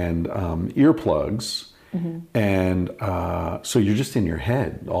gear and earplugs, and so you're just in your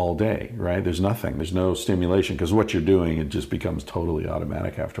head all day, right? There's no stimulation, because what you're doing, it just becomes totally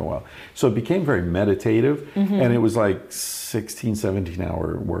automatic after a while. So it became very meditative, and it was like 16,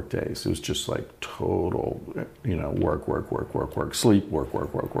 17-hour work days. It was just like total, work, sleep,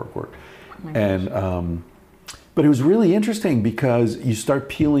 work. And but it was really interesting because you start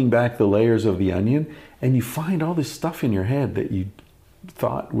peeling back the layers of the onion, and you find all this stuff in your head that you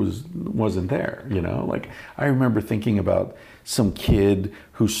thought wasn't there. Like I remember thinking about some kid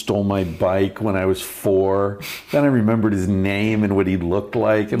who stole my bike when I was 4. Then I remembered his name and what he looked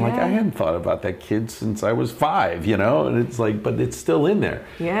like, and like I hadn't thought about that kid since I was 5. And it's like, but it's still in there.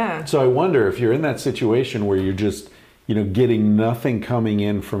 Yeah. So I wonder if you're in that situation where you're just getting nothing coming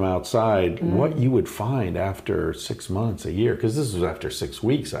in from outside, what you would find after 6 months, a year, because this was after 6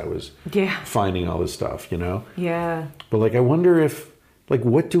 weeks I was finding all this stuff. Yeah. But like I wonder if, like,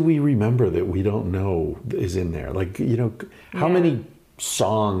 what do we remember that we don't know is in there? Like, how many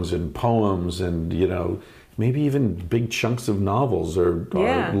songs and poems and, maybe even big chunks of novels are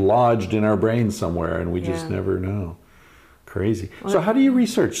lodged in our brains somewhere, and we just never know. Crazy. So how do you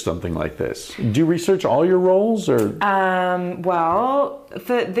research something like this? Do you research all your roles, or? Well,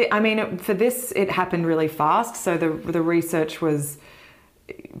 for this, it happened really fast. So the research was,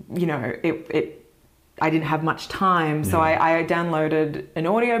 I didn't have much time, so I downloaded an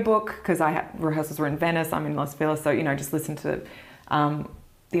audiobook because rehearsals were in Venice. I'm in Los Feliz, so just listened to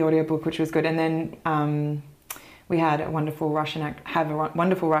the audiobook, which was good. And then we had a wonderful Russian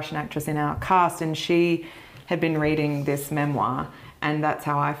actress in our cast, and she had been reading this memoir, and that's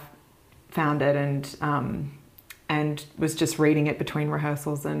how I found it, and was just reading it between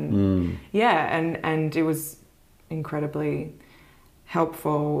rehearsals, and and it was incredibly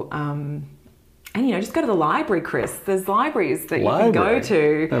helpful. And just go to the library, Chris. There's libraries that you can go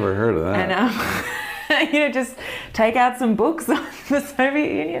to. Never heard of that. And just take out some books on the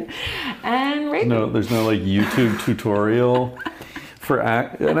Soviet Union and read them. There's no like YouTube tutorial for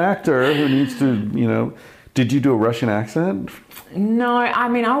an actor who needs to, Did you do a Russian accent? No, I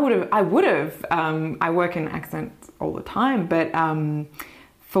would have. I work in accents all the time, but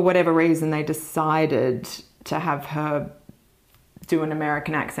for whatever reason, they decided to have her do an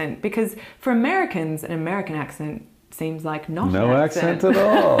American accent, because for Americans, an American accent seems like no accent at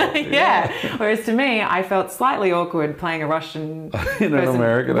all. Whereas to me, I felt slightly awkward playing a Russian in an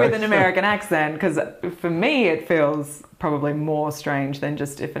American with an American accent, because for me it feels probably more strange than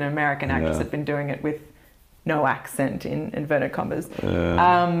just if an American actress had been doing it with no accent in inverted commas.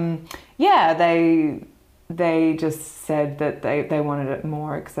 They just said that they wanted it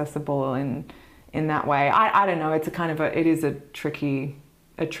more accessible in that way. I don't know. It's it is a tricky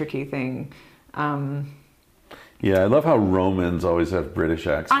thing. I love how Romans always have British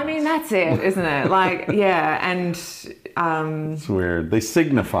accents. That's it, isn't it? Like, and it's weird. They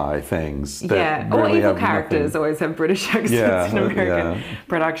signify things that or really evil have characters nothing. always have British accents in American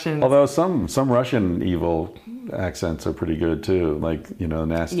productions. Although some Russian evil accents are pretty good too, like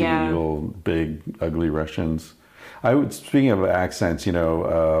nasty, evil, big, ugly Russians. Speaking of accents,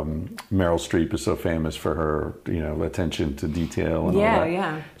 Meryl Streep is so famous for her, attention to detail and all that.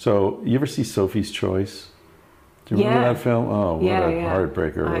 Yeah. So you ever see Sophie's Choice? Do you remember that film? Oh, what a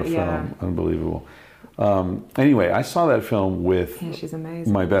heartbreaker of a film. Unbelievable. Anyway, I saw that film with she's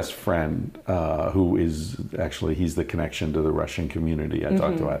amazing. My best friend, who is actually, he's the connection to the Russian community I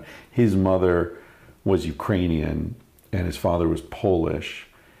talked about. His mother was Ukrainian and his father was Polish.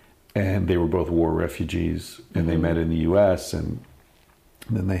 And they were both war refugees, and they met in the U.S., and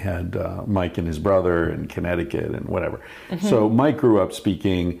then they had Mike and his brother in Connecticut and whatever. So Mike grew up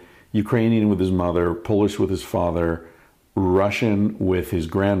speaking Ukrainian with his mother, Polish with his father, Russian with his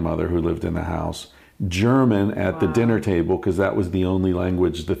grandmother who lived in the house, German at the dinner table, because that was the only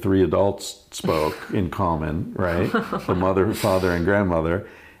language the 3 adults spoke in common, right? The mother, father, and grandmother.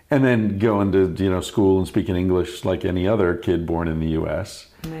 And then going to school and speaking English like any other kid born in the U.S.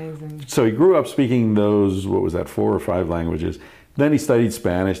 Amazing. So he grew up speaking those, 4 or 5 languages. Then he studied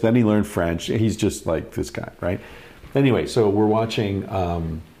Spanish. Then he learned French. He's just like this guy, right? Anyway, so we're watching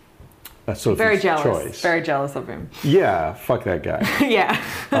Sophie's Very jealous. Choice. Very jealous of him. Yeah, fuck that guy. Yeah.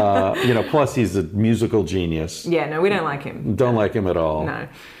 Plus he's a musical genius. Yeah, no, we don't like him. Don't like him at all. No.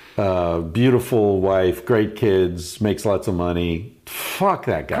 Beautiful wife, great kids, makes lots of money. Fuck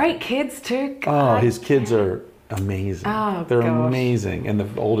that guy. Great kids too. God. Oh, his kids are amazing. Oh, They're gosh. amazing. And the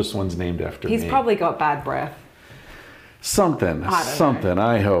oldest one's named after me. He's probably got bad breath. Something.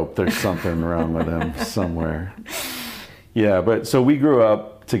 I hope there's something wrong with him somewhere. Yeah, but so we grew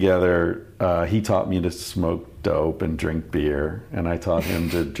up together. He taught me to smoke dope and drink beer, and I taught him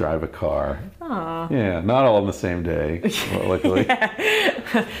to drive a car. Aww. Yeah, not all on the same day, luckily.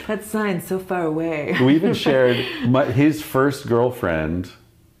 Yeah. That sign's so far away. We even shared his first girlfriend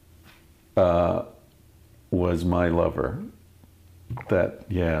was my lover.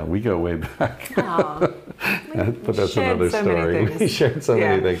 We go way back. But that's another story. We shared so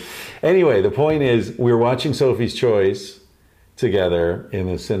many things. Anyway, the point is, we were watching Sophie's Choice together in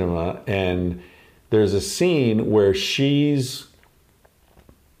the cinema, and there's a scene where she's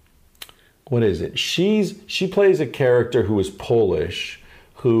she plays a character who is Polish,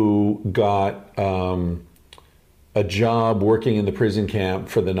 who got a job working in the prison camp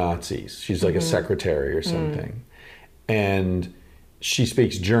for the Nazis. She's like a secretary or something. And she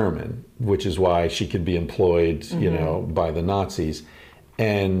speaks German, which is why she could be employed, by the Nazis.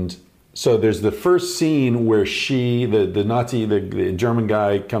 And so there's the first scene where the German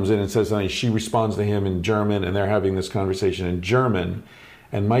guy comes in and says something. She responds to him in German, and they're having this conversation in German.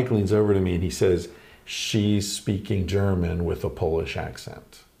 And Mike leans over to me and he says, she's speaking German with a Polish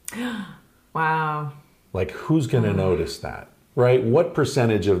accent. Wow. Like, who's going to notice that? Right? What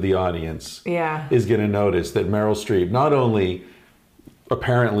percentage of the audience is going to notice that Meryl Streep not only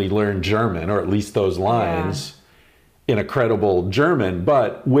apparently learned German, or at least those lines, in a credible German,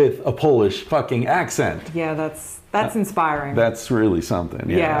 but with a Polish fucking accent? Yeah, that's inspiring. That's really something.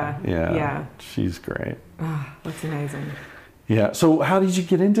 Yeah. She's great. Oh, that's amazing. Yeah. So how did you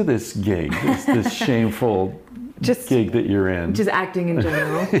get into this gig, this shameful gig that you're in? Just acting in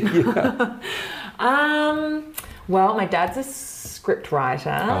general. Well, my dad's a script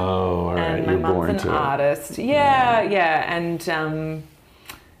writer. Oh, all right. And my mum's an artist. And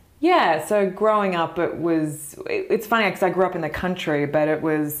so growing up, it's funny because I grew up in the country, but it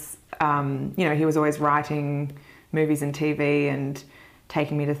was, he was always writing movies and TV and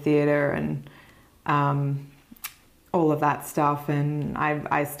taking me to theatre and all of that stuff. And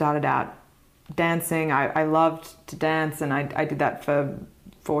I started out dancing. I loved to dance, and I did that for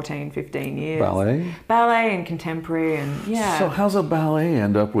 14, 15 years. Ballet and contemporary, and So how's a ballet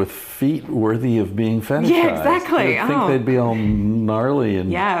end up with feet worthy of being fetishized? Yeah, exactly. I think they'd be all gnarly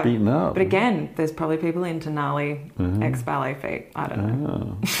and beaten up. But again, there's probably people into gnarly ex-ballet feet. I don't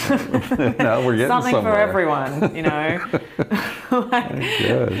know. Now we're getting something somewhere. For everyone, I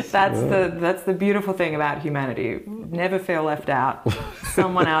guess. That's the beautiful thing about humanity. Never feel left out.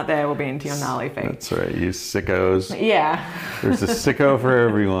 Someone out there will be into your gnarly feet. That's right, you sickos. Yeah. There's a sicko for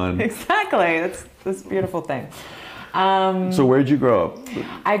everyone. Exactly. That's this beautiful thing. So where'd you grow up?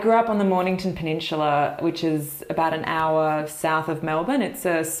 I grew up on the Mornington Peninsula, which is about an hour south of Melbourne. It's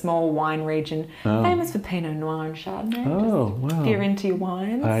a small wine region, famous for Pinot Noir and Chardonnay. Oh, wow. If you're into your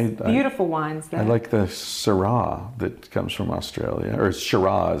wines. Beautiful wines there. I like the Syrah that comes from Australia, or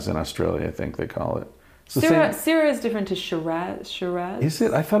Shiraz in Australia, I think they call it. Syrah is different to Shiraz. Is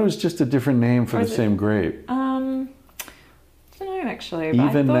it? I thought it was just a different name for the same grape. I don't know, actually.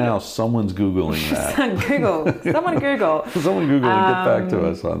 Even now, someone's Googling that. Someone Google. Someone Google and get back to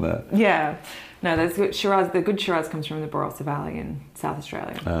us on that. Yeah. No, that's good. Shiraz. The good Shiraz comes from the Barossa Valley in South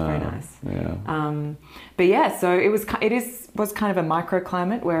Australia. It's very nice. Yeah. But yeah, so it was kind of a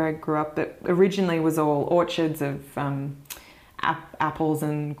microclimate where I grew up. That originally was all orchards of apples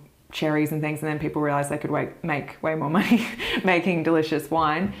and cherries and things, and then people realized they could make way more money making delicious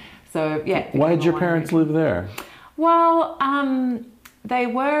wine. So yeah. Why did your parents live there? Well, they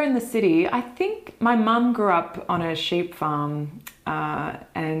were in the city. I think my mum grew up on a sheep farm,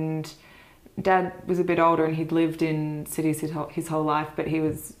 and Dad was a bit older, and he'd lived in cities his whole life, but he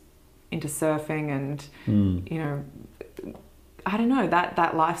was into surfing, and I don't know,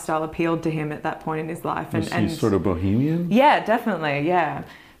 that lifestyle appealed to him at that point in his life. Was he sort of bohemian? Yeah, definitely, yeah.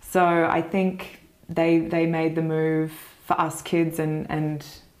 So I think they made the move for us kids and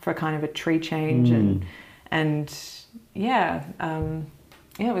for kind of a tree change and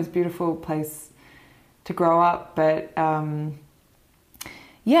it was a beautiful place to grow up. But so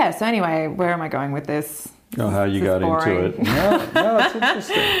anyway, where am I going with this? Oh, how you got into it? No, it's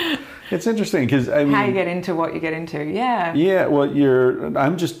interesting. It's interesting because I mean, how you get into what you get into, yeah. Yeah, well,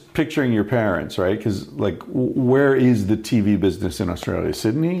 I'm just picturing your parents, right? Because like, where is the TV business in Australia?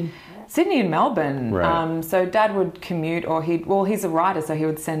 Sydney and Melbourne. Right. So Dad would commute, or he's a writer, so he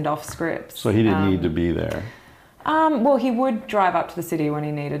would send off scripts. So he didn't need to be there. Well, he would drive up to the city when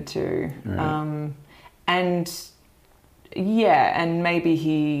he needed to, Right. and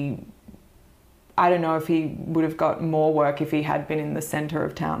maybe I don't know if he would have got more work if he had been in the centre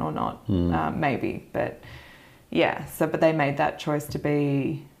of town or not. Maybe, but yeah. But they made that choice to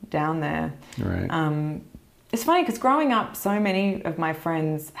be down there. Right. It's funny because growing up, so many of my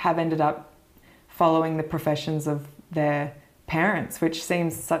friends have ended up following the professions of their parents, which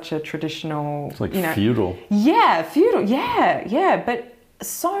seems such a traditional... It's like feudal. Yeah, feudal. Yeah. But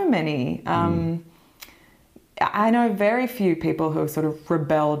so many... I know very few people who have sort of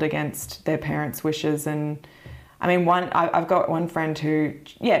rebelled against their parents' wishes. And I mean, I've got one friend who,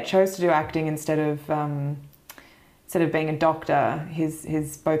 chose to do acting instead of being a doctor.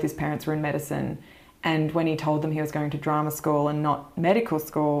 Both his parents were in medicine. And when he told them he was going to drama school and not medical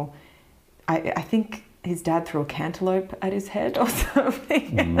school, I think his dad threw a cantaloupe at his head or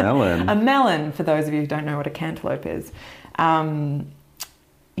something. A melon. A melon, for those of you who don't know what a cantaloupe is. But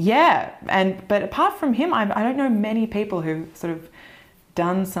apart from him, I don't know many people who've sort of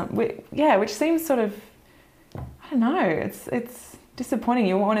done something, which seems sort of, I don't know, it's disappointing.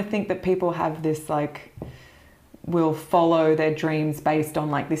 You want to think that people have this, like, will follow their dreams based on,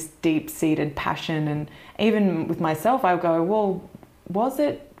 like, this deep-seated passion. And even with myself, I'll go, well, was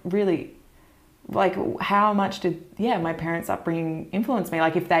it really, like, how much did, my parents' upbringing influence me?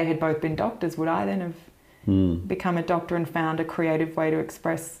 Like, if they had both been doctors, would I then have become a doctor and found a creative way to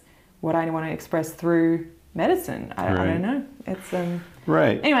express what I want to express through medicine? I don't know. It's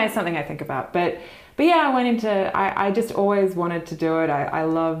right. Anyway, it's something I think about. But yeah, I just always wanted to do it. I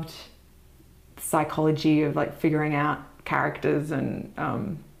loved psychology of, like, figuring out characters and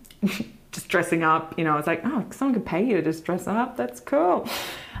just dressing up. You know, it's like, oh, someone could pay you to just dress up. That's cool.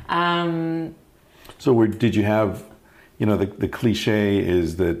 So did you have, the cliche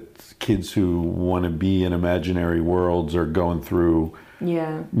is that kids who want to be in imaginary worlds are going through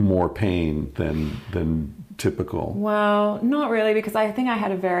more pain than typical. Well, not really, because I think I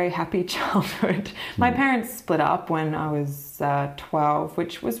had a very happy childhood. My parents split up when I was 12,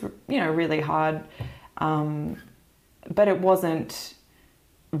 which was, really hard. But it wasn't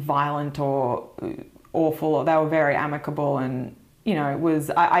violent or awful. They were very amicable, and, it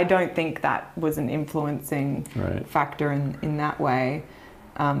was, I don't think that was an influencing factor in that way.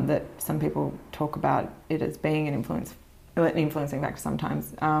 That some people talk about it as being an influencing factor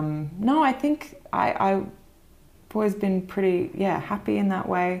sometimes. No, I think I've always been pretty, happy in that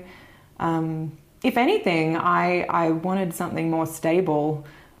way. If anything, I wanted something more stable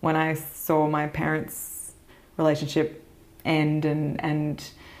when I saw my parents' relationship end, and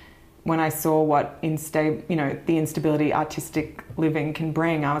when I saw what the instability artistic living can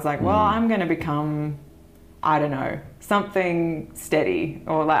bring, I was like, well, I'm going to become, I don't know, something steady.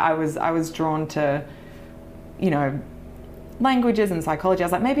 Or like I was drawn to, languages and psychology. I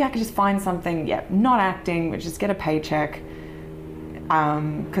was like, maybe I could just find something, not acting, but just get a paycheck.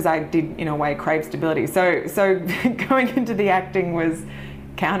 Because I did, in a way, crave stability. So going into the acting was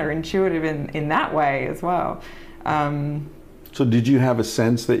counterintuitive in that way as well. So did you have a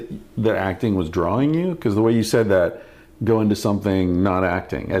sense that acting was drawing you? Because the way you said that, go into something not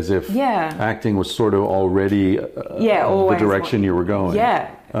acting, as if acting was sort of already the direction you were going.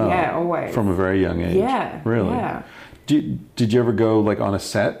 Always. From a very young age. Yeah. Really? Yeah. Did you ever go, like, on a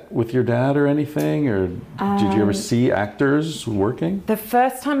set with your dad or anything? Or did you ever see actors working? The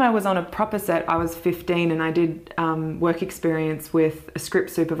first time I was on a proper set, I was 15, and I did work experience with a script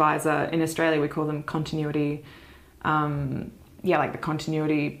supervisor. In Australia, we call them continuity. Like the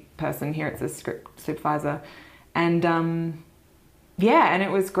continuity person. Here it's a script supervisor. And and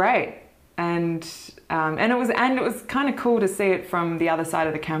it was great. And it was kind of cool to see it from the other side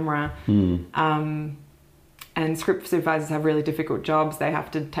of the camera. And script supervisors have really difficult jobs. They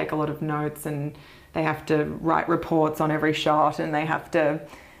have to take a lot of notes, and they have to write reports on every shot, and they have to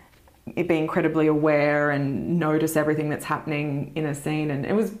be incredibly aware and notice everything that's happening in a scene. And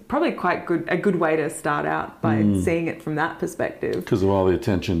it was probably a good way to start out by seeing it from that perspective. Because of all the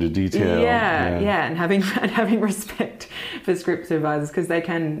attention to detail. And having respect for script supervisors, because they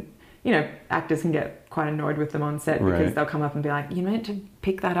can, actors can get quite annoyed with them on set because they'll come up and be like, you meant to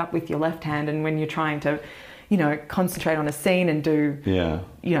pick that up with your left hand, and when you're trying to, concentrate on a scene and do,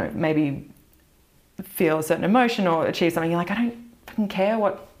 maybe feel a certain emotion or achieve something, you're like, fucking care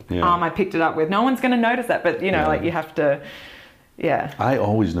what arm I picked it up with. No one's going to notice that, but you know, like you have to, I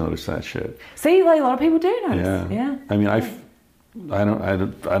always notice that shit. See, like a lot of people do notice. Yeah. I mean, I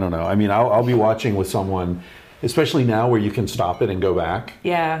don't know. I mean, I'll be watching with someone, especially now where you can stop it and go back.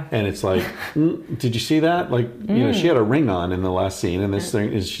 Yeah. And it's like, did you see that? Like, you know, she had a ring on in the last scene, and this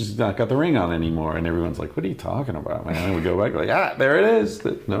thing is, she's not got the ring on anymore. And everyone's like, what are you talking about, man? And we go back, like, there it is.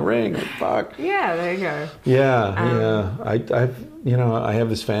 No ring. Like, fuck. Yeah, there you go. Yeah. I have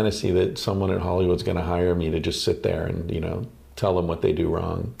this fantasy that someone at Hollywood's going to hire me to just sit there and, you know, tell them what they do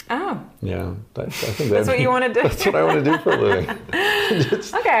wrong. Oh. Yeah. I think that's what you want to do? That's what I want to do for a living.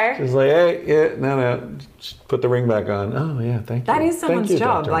 Just like, hey, no, just put the ring back on. Oh, yeah, thank you. That is someone's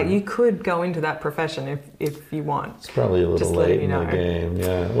job. Like, you could go into that profession if you want. It's probably a little late in the game,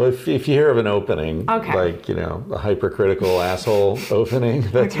 yeah. Well, if you hear of an opening, like, you know, a hypercritical asshole opening,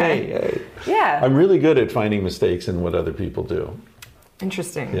 that's me. Hey. Yeah. I'm really good at finding mistakes in what other people do.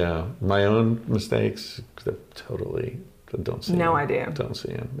 Interesting. Yeah. My own mistakes, they're totally... Don't see no him. idea. Don't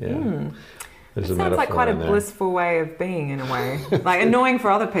see him. Yeah. It sounds like quite a blissful way of being in a way. Like annoying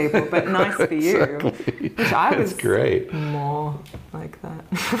for other people, but nice for you. Which I was great. More like that.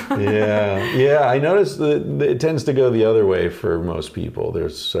 Yeah. I noticed that it tends to go the other way for most people. They're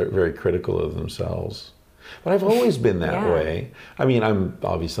very critical of themselves. But I've always been that way. I mean, I'm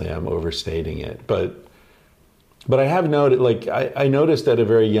overstating it, but I have noted, like, I noticed at a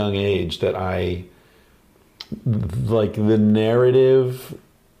very young age that like the narrative,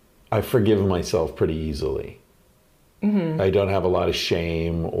 I forgive myself pretty easily. Mm-hmm. I don't have a lot of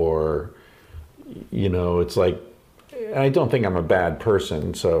shame, or, you know, it's like, I don't think I'm a bad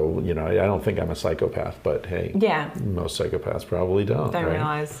person, so, you know, I don't think I'm a psychopath, but hey, most psychopaths probably don't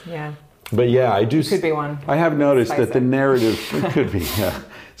realize, But yeah, I do. Could be one. I have noticed that the narrative, it could be,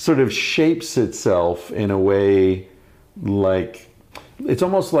 sort of shapes itself in a way, like, it's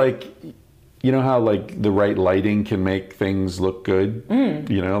almost like, you know how, like, the right lighting can make things look good?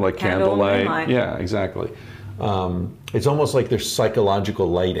 You know, like candlelight. Yeah, exactly. It's almost like there's psychological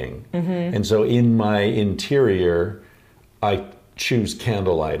lighting. Mm-hmm. And so in my interior, I choose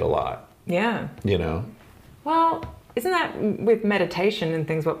candlelight a lot. Yeah. You know? Well, isn't that with meditation and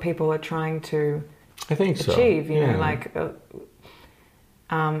things what people are trying to achieve? You know, like,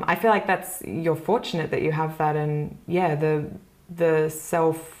 I feel like you're fortunate that you have that, and the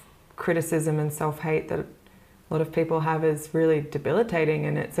self-criticism and self-hate that a lot of people have is really debilitating,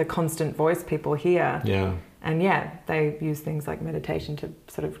 and it's a constant voice people hear. Yeah. And they use things like meditation to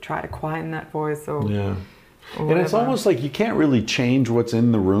sort of try to quieten that voice or and it's almost like you can't really change what's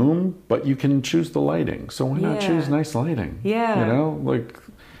in the room, but you can choose the lighting. So why not choose nice lighting? Yeah. You know, like,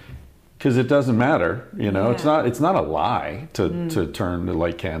 because it doesn't matter, you know. It's not a lie to turn the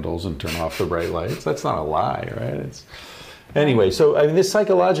light candles and turn off the bright lights. That's not a lie, right? Anyway, so I mean, this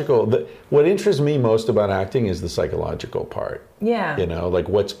psychological, what interests me most about acting is the psychological part. Yeah. You know, like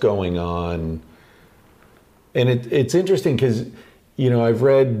what's going on. And it's interesting because, you know, I've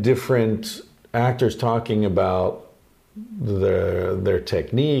read different actors talking about their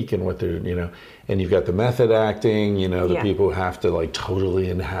technique and what they're, you know, and you've got the method acting, you know, the people who have to like totally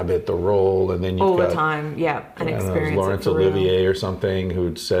inhabit the role, and then you've got all the time, and experience Laurence Olivier or something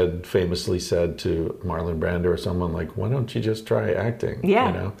who famously said to Marlon Brando or someone like, "Why don't you just try acting?" Yeah,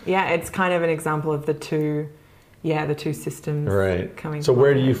 you know? It's kind of an example of the two systems coming. So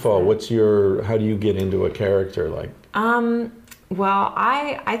where do you fall? How do you get into a character like? Well,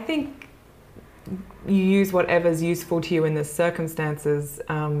 I think you use whatever's useful to you in the circumstances,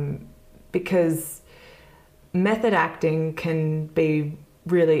 because method acting can be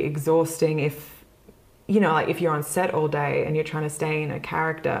really exhausting if, you know, like if you're on set all day and you're trying to stay in a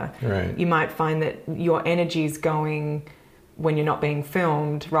character, you might find that your energy's going when you're not being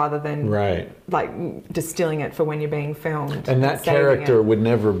filmed rather than like distilling it for when you're being filmed. And that character would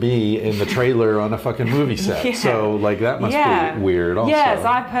never be in the trailer on a fucking movie set. So like that must be weird also. Yeah, so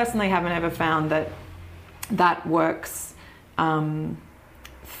I personally haven't ever found that works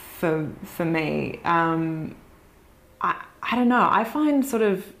for me. I don't know. I find sort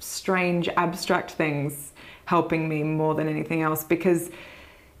of strange, abstract things helping me more than anything else, because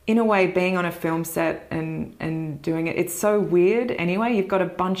in a way, being on a film set and doing it's so weird anyway. You've got a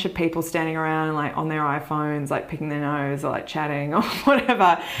bunch of people standing around like on their iPhones, like picking their nose or like chatting or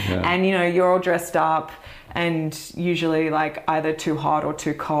whatever. Yeah. And, you know, you're all dressed up and usually like either too hot or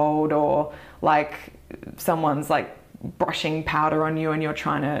too cold, or like someone's like brushing powder on you and you're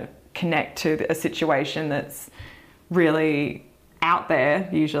trying to connect to a situation that's really out there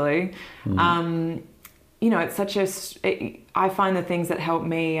usually. You know, it's such I find the things that help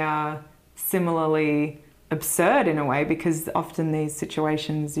me are similarly absurd in a way, because often these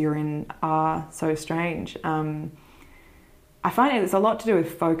situations you're in are so strange. I find it's a lot to do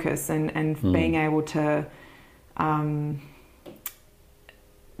with focus and being able to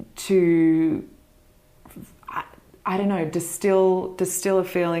I don't know, distill a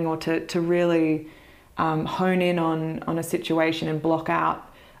feeling, or to really hone in on a situation and block out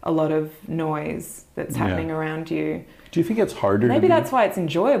a lot of noise that's happening around you. Do you think it's harder? Maybe that's why it's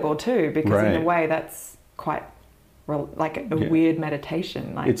enjoyable too, because in a way that's quite like a weird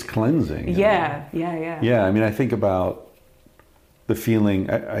meditation. Like it's cleansing. Yeah. Yeah, I mean, I think about the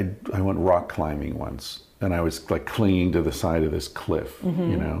feeling. I went rock climbing once, and I was like clinging to the side of this cliff,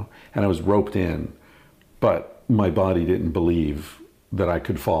 you know, and I was roped in, but my body didn't believe that I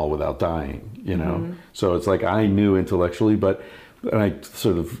could fall without dying, you know. So it's like I knew intellectually, but it's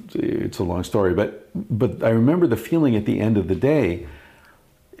a long story, but I remember the feeling at the end of the day.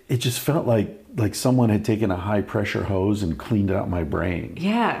 It just felt like someone had taken a high pressure hose and cleaned out my brain.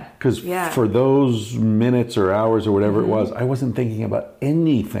 Yeah. Because for those minutes or hours or whatever it was, I wasn't thinking about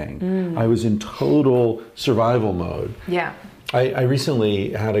anything. I was in total survival mode. Yeah. I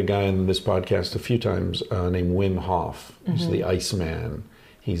recently had a guy on this podcast a few times named Wim Hof. He's the Iceman.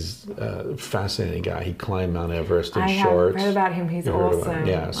 He's a fascinating guy. He climbed Mount Everest in shorts. I heard about him. He's awesome.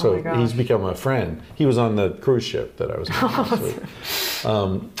 Yeah, so he's become a friend. He was on the cruise ship that I was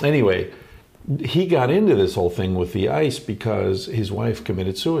on. Anyway, he got into this whole thing with the ice because his wife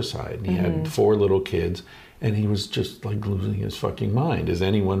committed suicide. And he had 4 little kids, and he was just like losing his fucking mind, as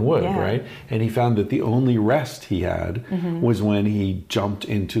anyone would, right? And he found that the only rest he had was when he jumped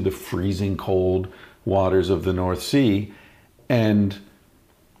into the freezing cold waters of the North Sea, and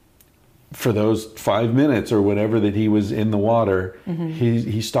for those 5 minutes or whatever that he was in the water,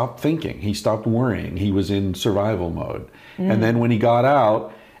 he stopped thinking. He stopped worrying. He was in survival mode. And then when he got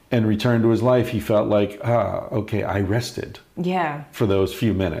out and returned to his life, he felt like, okay, I rested for those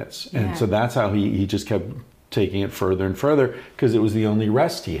few minutes. And so that's how he just kept taking it further and further, because it was the only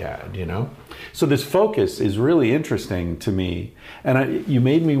rest he had, you know? So this focus is really interesting to me. And you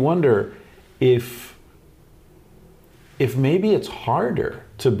made me wonder if maybe it's harder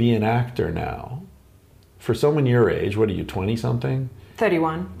to be an actor now. For someone your age, what are you, 20-something?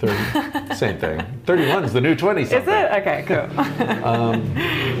 31. 30, same thing. 31 is the new 20-something. Is it? Okay, cool.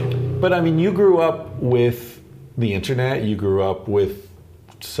 But I mean, you grew up with the internet, you grew up with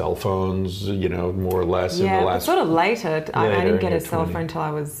cell phones, you know, more or less in the last... sort of later. I didn't get a cell phone until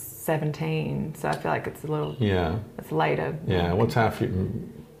I was 17, so I feel like it's a little... Yeah. It's later. Yeah, what's half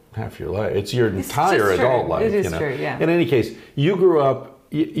your life? It's your entire adult life. It is true, yeah. In any case, you grew up,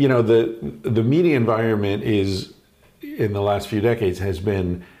 you know, the media environment is, in the last few decades, has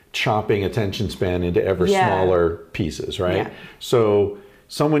been chopping attention span into ever smaller pieces, right? Yeah. So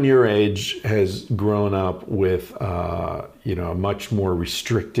someone your age has grown up with, you know, a much more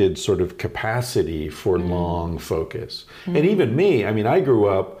restricted sort of capacity for long focus. And even me, I mean, I grew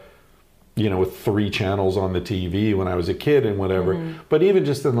up, you know, with 3 channels on the TV when I was a kid and whatever. But even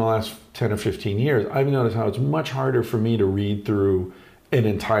just in the last 10 or 15 years, I've noticed how it's much harder for me to read through an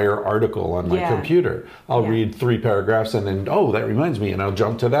entire article on my computer. I'll read 3 paragraphs and then, oh, that reminds me, and I'll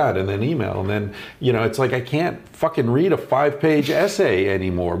jump to that and then email. And then, you know, it's like I can't fucking read a 5-page essay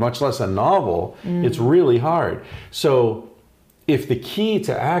anymore, much less a novel. It's really hard. So if the key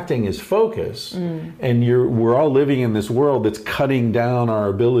to acting is focus, and we're all living in this world that's cutting down our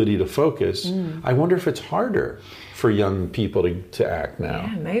ability to focus, I wonder if it's harder for young people to act now.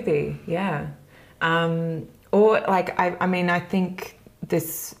 Yeah, maybe, or like, I mean, I think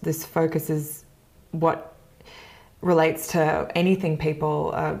this focus is what relates to anything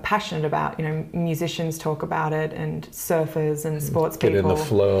people are passionate about. You know, musicians talk about it, and surfers and sports people. Get in the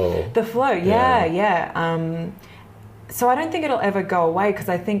flow. The flow, so I don't think it'll ever go away, because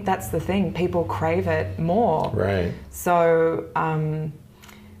I think that's the thing. People crave it more. Right. So, I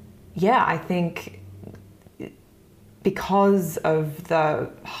think because of the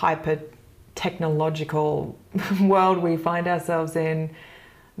hyper-technological world we find ourselves in,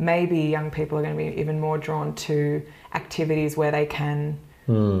 maybe young people are going to be even more drawn to activities where they can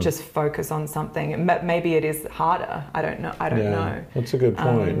just focus on something. Maybe it is harder. I don't know. know. That's a good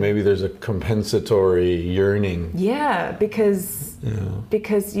point. Maybe there's a compensatory yearning. Yeah, because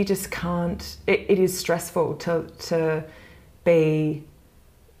you just can't. It is stressful to be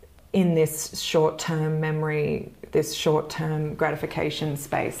in this short-term memory, this short-term gratification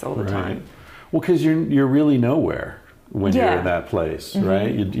space all the time. Well, because you're really nowhere when you're in that place,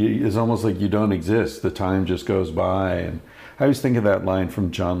 right? It's almost like you don't exist. The time just goes by. And I always think of that line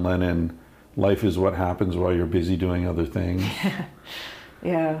from John Lennon, "Life is what happens while you're busy doing other things."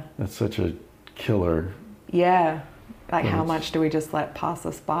 Yeah. That's such a killer Yeah. Like how much do we just let pass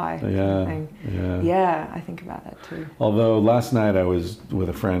us by? Yeah, I think about that too. Although last night I was with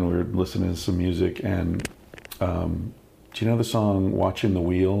a friend, we were listening to some music, and do you know the song Watching the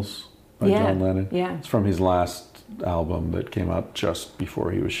Wheels by John Lennon? Yeah. It's from his last album that came out just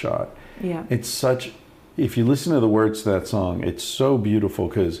before he was shot. Yeah. It's such, if you listen to the words to that song, it's so beautiful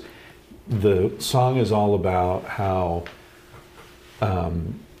because the song is all about how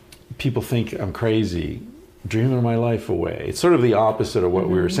people think I'm crazy, dreaming my life away. It's sort of the opposite of what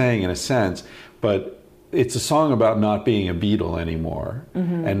we were saying in a sense, but it's a song about not being a Beatle anymore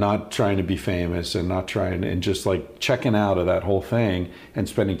and not trying to be famous and not trying, and just like checking out of that whole thing and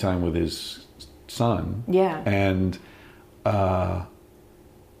spending time with his son. Yeah. And I'm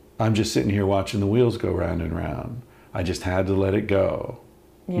just sitting here watching the wheels go round and round. I just had to let it go.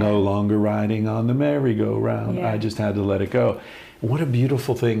 Yeah. No longer riding on the merry-go-round. Yeah. I just had to let it go. What a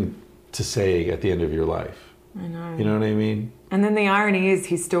beautiful thing to say at the end of your life. I know. You know what I mean? And then the irony is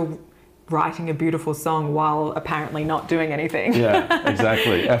he's still writing a beautiful song while apparently not doing anything. Yeah,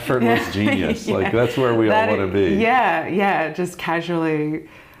 exactly. Effortless genius. Yeah. Like that's where we all want to be. Yeah. Just casually,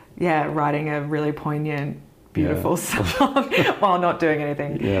 writing a really poignant, beautiful song while not doing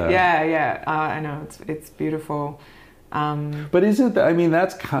anything. Yeah. I know, it's beautiful. But isn't that, I mean,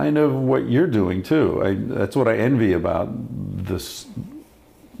 that's kind of what you're doing too. That's what I envy about this,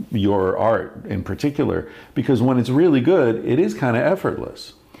 your art in particular, because when it's really good, it is kind of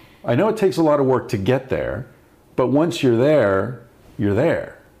effortless. I know it takes a lot of work to get there, but once you're there,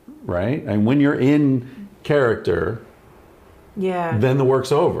 right? And when you're in character, then the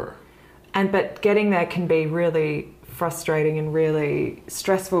work's over. But getting there can be really frustrating and really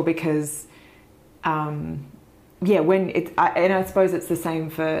stressful because, when and I suppose it's the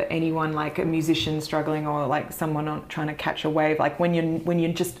same for anyone, like a musician struggling or like someone trying to catch a wave. Like when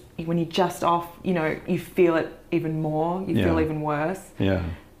you're just off, you feel it even more. You feel even worse. Yeah.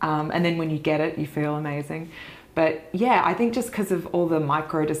 And then when you get it, you feel amazing. But I think just because of all the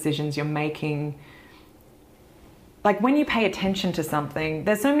micro decisions you're making, like when you pay attention to something,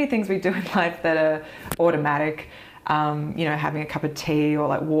 there's so many things we do in life that are automatic, having a cup of tea or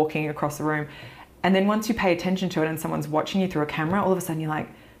like walking across the room. And then once you pay attention to it and someone's watching you through a camera, all of a sudden you're like,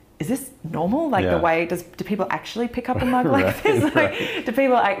 is this normal? Like the way, do people actually pick up a mug like this? Like, do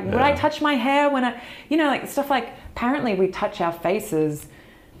people would I touch my hair when I, like stuff like, apparently we touch our faces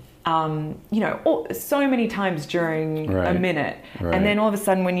so many times during a minute. Right. And then all of a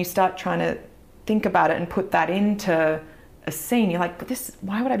sudden when you start trying to think about it and put that into a scene, you're like, but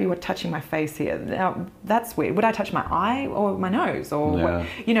why would I be touching my face here? Now, that's weird. Would I touch my eye or my nose? Or,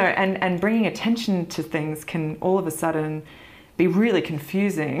 and bringing attention to things can all of a sudden be really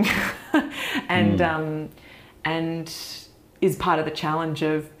confusing and is part of the challenge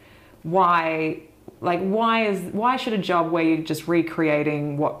of why should a job where you're just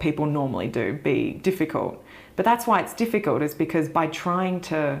recreating what people normally do be difficult? But that's why it's difficult, is because by trying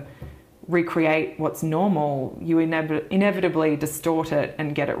to recreate what's normal, you inevitably distort it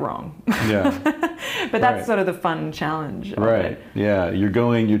and get it wrong. Yeah. But that's sort of the fun challenge of it. Yeah. You're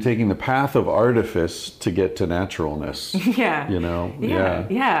taking the path of artifice to get to naturalness. Yeah.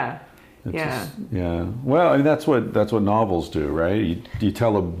 Yeah. Well, I mean, that's what novels do, right? You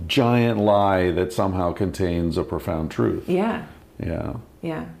tell a giant lie that somehow contains a profound truth. Yeah. Yeah.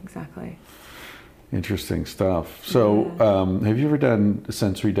 Yeah, exactly. Interesting stuff. So, have you ever done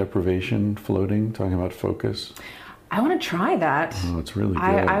sensory deprivation floating, talking about focus? I want to try that. Oh, it's really good.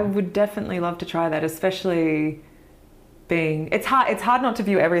 I would definitely love to try that, especially it's hard not to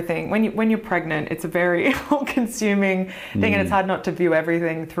view everything. When you're pregnant, it's a very all-consuming thing, and it's hard not to view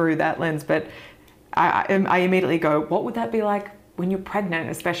everything through that lens. But I immediately go, what would that be like when you're pregnant,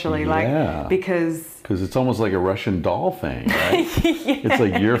 especially? Because it's almost like a Russian doll thing, right? It's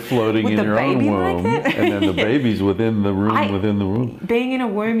like you're floating in your own womb, and then the baby's within the room. Being in a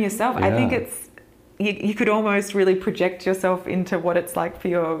womb yourself, I think it's you could almost really project yourself into what it's like for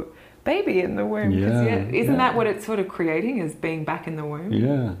your baby in the womb. Isn't that what it's sort of creating, is being back in the womb?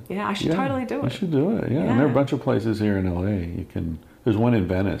 Yeah, I should totally do it. You should do it. Yeah, and there are a bunch of places here in LA you can. There's one in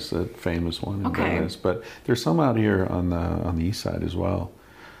Venice, a famous one in Venice, but there's some out here on the east side as well.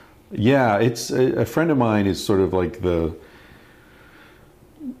 Yeah, it's a friend of mine is sort of like the.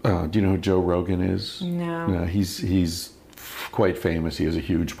 Do you know who Joe Rogan is? No. He's quite famous. He has a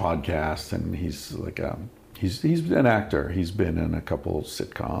huge podcast, and he's like he's an actor. He's been in a couple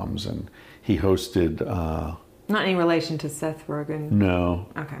sitcoms, and he hosted. Not any relation to Seth Rogen. No.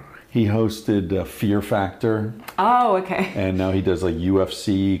 Okay. He hosted Fear Factor. Oh, okay. And now he does like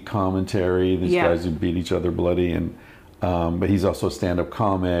UFC commentary. These guys who beat each other bloody, and But he's also a stand-up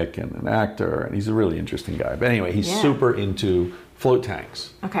comic and an actor, and he's a really interesting guy. But anyway, he's super into float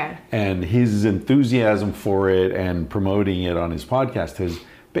tanks. Okay. And his enthusiasm for it and promoting it on his podcast has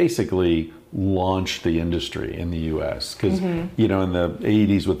basically launched the industry in the U.S. Because, you know, in the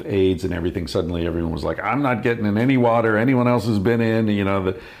 80s with AIDS and everything, suddenly everyone was like, I'm not getting in any water anyone else has been in, you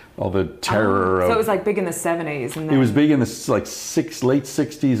know, all the terror. So it was like big in the 70s. And then... It was big in the late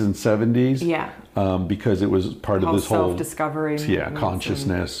 60s and 70s. Yeah. Because it was part of this whole self-discovery. Yeah,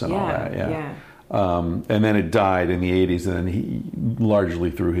 consciousness and all that. Yeah. And then it died in the 80s, and then he, largely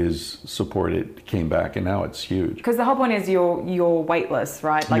through his support, it came back, and now it's huge. Because the whole point is you're weightless,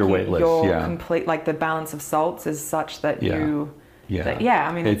 right? Like you're weightless, you're complete, like the balance of salts is such that you... Yeah.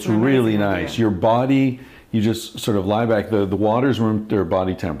 I mean, it's really nice. Your body, you just sort of lie back. The water's room their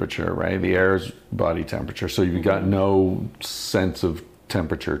body temperature, right? The air's body temperature. So you've got no sense of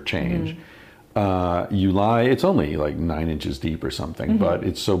temperature change. You lie, it's only like 9 inches deep or something, but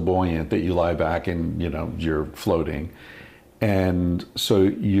it's so buoyant that you lie back and, you know, you're floating. And so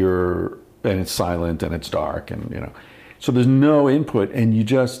and it's silent and it's dark and, you know, so there's no input and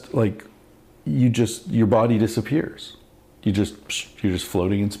your body disappears. You're just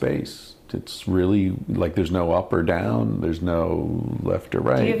floating in space. It's really like there's no up or down. There's no left or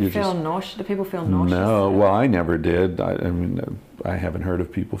right. Do you feel nauseous? Do people feel nauseous? No. Well, I never did. I mean, I haven't heard of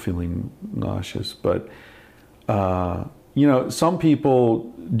people feeling nauseous. But, you know, some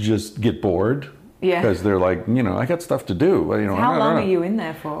people just get bored. Yeah. Because they're like, you know, I got stuff to do. You know, how long are you in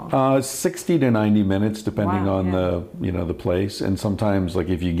there for? 60 to 90 minutes, depending on the place. And sometimes, like,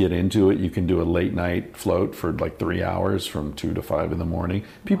 if you get into it, you can do a late night float for like 3 hours from 2 to 5 in the morning.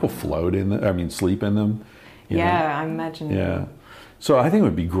 People float sleep in them. You know? I imagine. Yeah. So I think it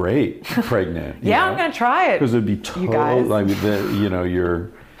would be great pregnant. I'm going to try it. Because it would be total, I mean,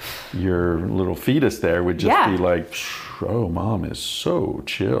 your little fetus there would just be like, oh, mom is so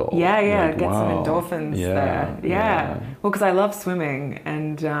chill. Yeah, like, get some endorphins there. Yeah. Well, because I love swimming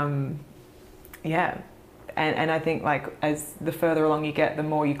and, and I think like as the further along you get, the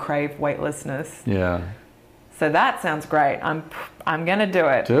more you crave weightlessness. Yeah. So that sounds great. I'm going to do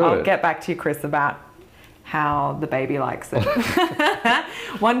it. I'll get back to you, Chris, about how the baby likes it.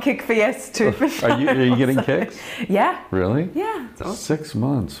 One kick for yes, two for no. Are you getting kicks? Yeah. Really? Yeah. It's awesome. 6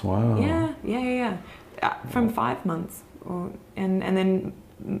 months. Wow. Yeah. From 5 months, and then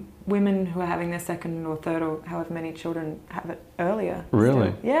women who are having their second or third or however many children have it earlier.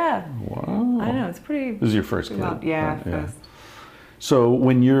 Really? Still. Yeah. Wow. I know, it's pretty. This is your first kid. First. So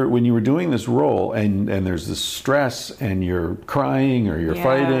when you were doing this role and there's this stress and you're crying or you're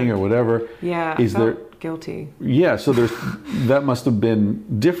fighting or whatever. Yeah. Is there guilty? Yeah. So that must have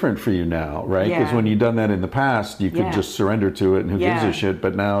been different for you now, right? Because when you'd done that in the past, you could just surrender to it and who gives a shit.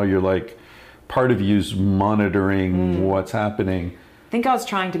 But now you're like, part of you's monitoring what's happening. I think I was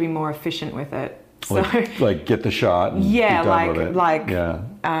trying to be more efficient with it. So, like get the shot. And be done with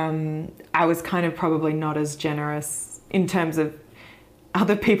it. I was kind of probably not as generous in terms of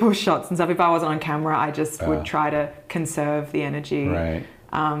other people's shots and stuff. If I wasn't on camera, I just would try to conserve the energy. Right.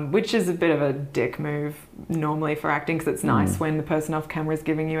 Which is a bit of a dick move normally for acting because it's nice when the person off camera is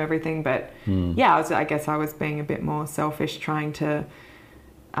giving you everything. But I guess I was being a bit more selfish, trying to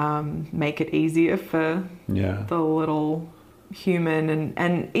make it easier for the little human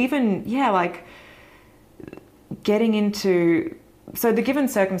and even like getting into. So the given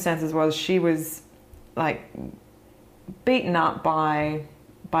circumstances was she was like beaten up by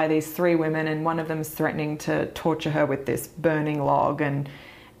these 3 women, and one of them's threatening to torture her with this burning log, and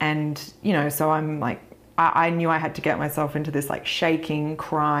you know, so I'm like, I knew I had to get myself into this like shaking,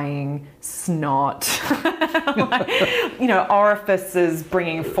 crying, snot, you know, orifices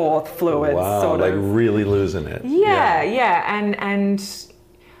bringing forth fluids. Wow, sort like of really losing it. Yeah. And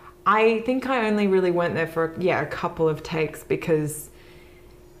I think I only really went there for a couple of takes because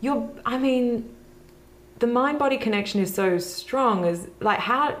the mind-body connection is so strong. Is like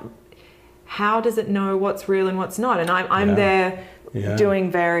how does it know what's real and what's not? And I'm there doing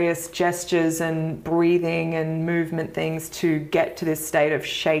various gestures and breathing and movement things to get to this state of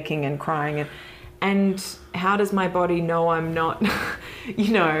shaking and crying. And how does my body know I'm not,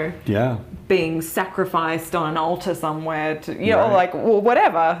 you know, being sacrificed on an altar somewhere to, you know, like, well,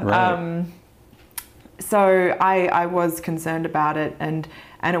 whatever. Right. So I was concerned about it, and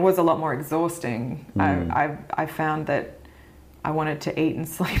it was a lot more exhausting. I found that I wanted to eat and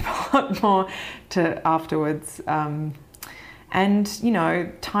sleep a lot more afterwards. And, you know,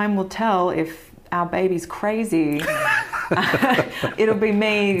 time will tell if our baby's crazy. It'll be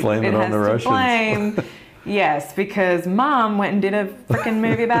me. Blame it on the Russians. Blame. Yes, because Mom went and did a freaking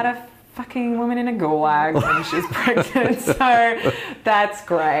movie about a fucking woman in a gulag when she's pregnant. So that's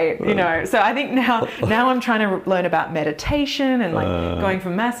great, you know. So I think now I'm trying to learn about meditation and like going for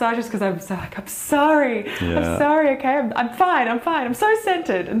massages because I'm so like, I'm sorry, okay, I'm fine, I'm so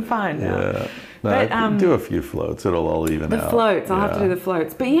centered and fine now. Yeah. No, but, I do a few floats, it'll all even out. The floats, I'll have to do the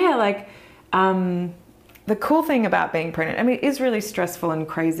floats. But yeah, like the cool thing about being pregnant, I mean, it is really stressful and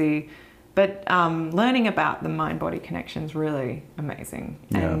crazy, but learning about the mind-body connection is really amazing.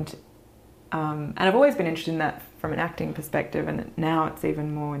 Yeah. And I've always been interested in that from an acting perspective, and now it's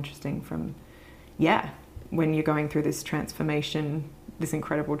even more interesting from, when you're going through this transformation, this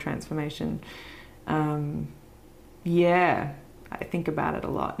incredible transformation. I think about it a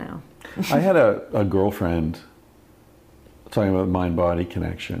lot now. I had a girlfriend, talking about mind-body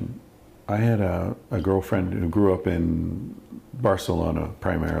connection, I had a girlfriend who grew up in Barcelona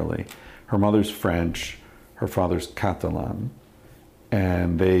primarily. Her mother's French, her father's Catalan.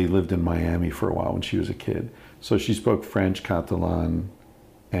 And they lived in Miami for a while when she was a kid. So she spoke French, Catalan,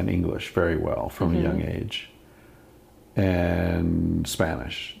 and English very well from a young age. And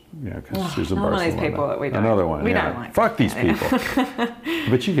Spanish, because she was in Barcelona. One of these people that we don't. Another one, we don't like. Fuck these people.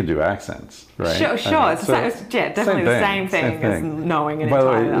 But you can do accents, right? Sure. It's definitely the same thing as knowing an entire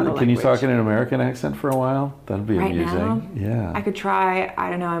other language. By the way, can you talk in an American accent for a while? That'd be amusing. Now? Yeah. I could try. I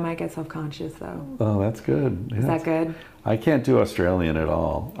don't know. I might get self-conscious though. Oh, that's good. Yeah. Is that good? I can't do Australian at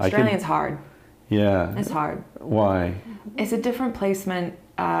all. Australian's hard. Yeah. It's hard. Why? It's a different placement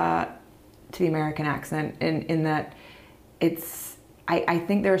to the American accent in that it's, I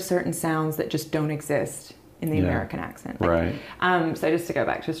think there are certain sounds that just don't exist in the American accent. Right. So just to go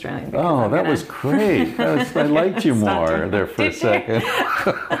back to Australian. Oh, that was great. I liked you more there for a second.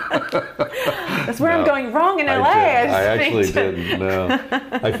 That's where I'm going wrong in LA. I actually didn't. No.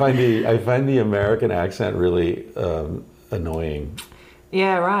 I find the American accent really annoying.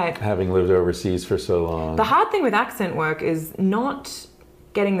 Yeah, right. Having lived overseas for so long. The hard thing with accent work is not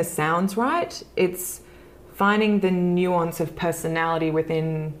getting the sounds right. It's finding the nuance of personality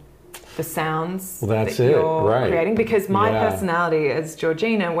within the sounds that you're creating. Because my personality as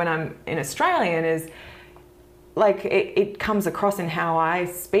Georgina, when I'm in Australian, is like it comes across in how I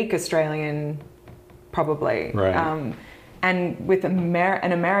speak Australian, probably. Right. And with an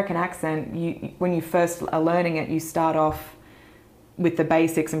American accent, when you first are learning it, you start off with the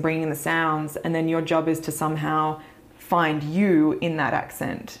basics and bringing in the sounds, and then your job is to somehow find you in that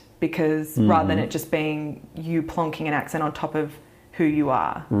accent, because rather than it just being you plonking an accent on top of who you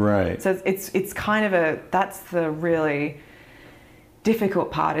are. Right. So it's kind of that's the really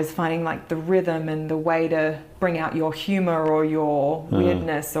difficult part, is finding like the rhythm and the way to bring out your humor or your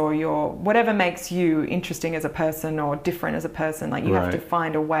weirdness or your whatever makes you interesting as a person or different as a person. Like you have to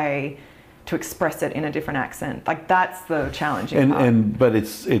find a way to express it in a different accent. Like that's the challenging part. But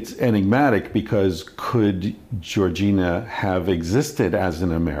it's enigmatic, because could Georgina have existed as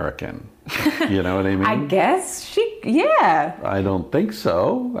an American? You know what I mean? I guess I don't think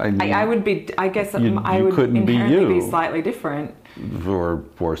so. I mean, I would be. I guess you I would couldn't inherently be slightly different,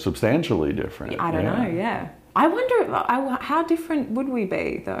 or substantially different. I don't know. Yeah, I wonder how different would we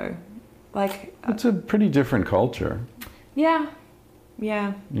be though? Like it's a pretty different culture. Yeah.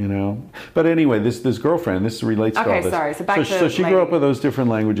 Yeah. You know, but anyway, this girlfriend, this relates to all this. Sorry. So back to so she grew up with those different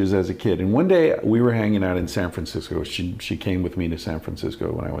languages as a kid, and one day we were hanging out in San Francisco. She came with me to San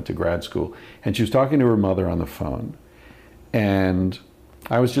Francisco when I went to grad school, and she was talking to her mother on the phone, and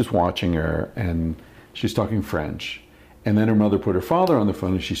I was just watching her, and she's talking French, and then her mother put her father on the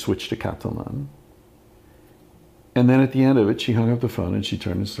phone, and she switched to Catalan, and then at the end of it, she hung up the phone and she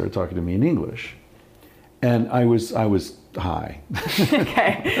turned and started talking to me in English, and I was high.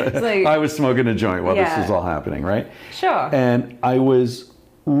 Okay. So I was smoking a joint while this was all happening, right? Sure. And I was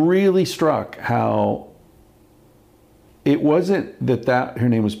really struck how it wasn't that her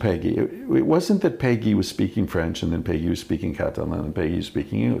name was Peggy. It wasn't that Peggy was speaking French and then Peggy was speaking Catalan and Peggy was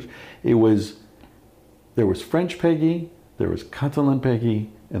speaking English. There was French Peggy, there was Catalan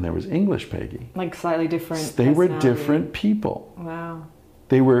Peggy, and there was English Peggy. Like slightly different. They were different people. Wow.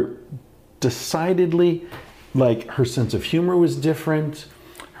 They were decidedly, like, her sense of humor was different,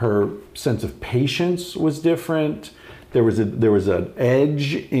 her sense of patience was different. There was an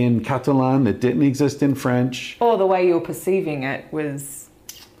edge in Catalan that didn't exist in French. Or the way you're perceiving it was,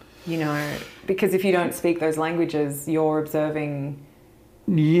 because if you don't speak those languages, you're observing.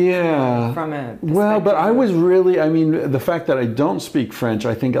 Yeah. From a perspective. Well, but I was really, the fact that I don't speak French,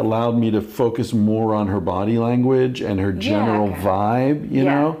 I think allowed me to focus more on her body language and her general vibe, you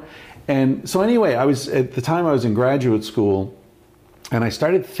know? And so anyway, at the time I was in graduate school, and I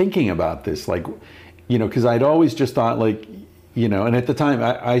started thinking about this, like, because I'd always just thought, like, and at the time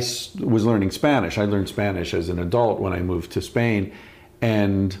I was learning Spanish. I learned Spanish as an adult when I moved to Spain,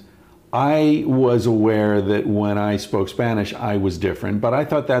 and I was aware that when I spoke Spanish, I was different, but I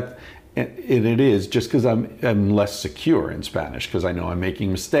thought that, and it is just because I'm less secure in Spanish, because I know I'm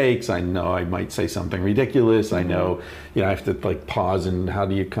making mistakes. I know I might say something ridiculous. I know, I have to like pause and how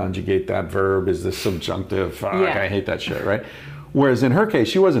do you conjugate that verb? Is this subjunctive? Fuck, I hate that shit, right? Whereas in her case,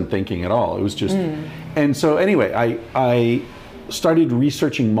 she wasn't thinking at all. It was just, and so anyway, I started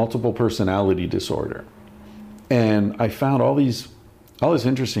researching multiple personality disorder, and I found all this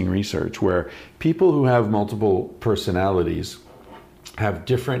interesting research where people who have multiple personalities have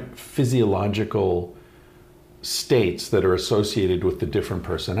different physiological states that are associated with the different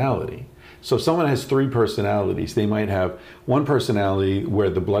personality. So if someone has 3 personalities, they might have one personality where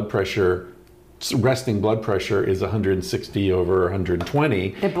the resting blood pressure is 160 over 120.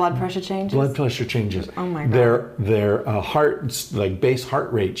 Their blood pressure changes? Blood pressure changes. Oh my God. Their heart, like base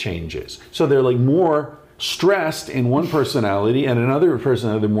heart rate changes. So they're like more stressed in one personality, and another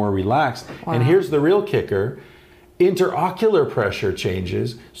personality they're more relaxed. Wow. And here's the real kicker. Interocular pressure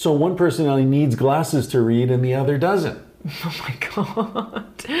changes, so one personality needs glasses to read and the other doesn't. Oh my God.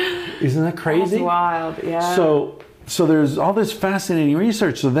 Isn't that crazy? That's wild, yeah. So there's all this fascinating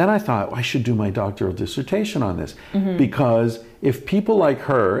research. So then I thought, I should do my doctoral dissertation on this. Because if people like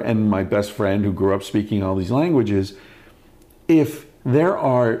her and my best friend who grew up speaking all these languages, if there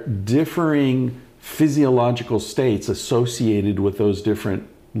are differing physiological states associated with those different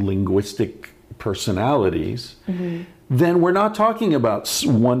linguistic personalities, then we're not talking about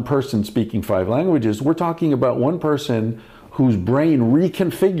one person speaking 5 languages. We're talking about one person whose brain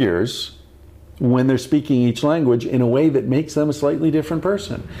reconfigures when they're speaking each language in a way that makes them a slightly different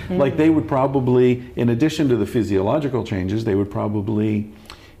person. Like they would probably, in addition to the physiological changes, they would probably,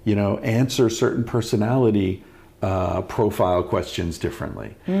 answer certain personality profile questions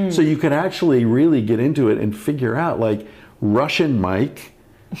differently. So you could actually really get into it and figure out, like, Russian Mike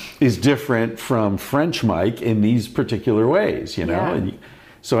is different from French Mike in these particular ways, Yeah. And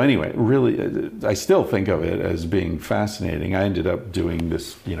so anyway, really, I still think of it as being fascinating. I ended up doing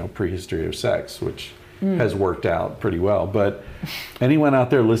this, prehistory of sex, which has worked out pretty well. But anyone out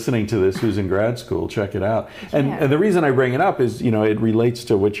there listening to this who's in grad school, check it out. And the reason I bring it up is, it relates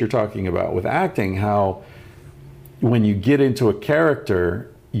to what you're talking about with acting, how when you get into a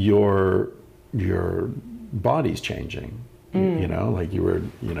character, your body's changing. Like you were,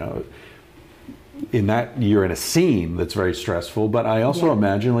 in that you're in a scene that's very stressful. But I also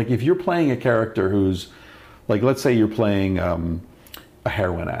imagine, like, if you're playing a character who's, like, let's say you're playing a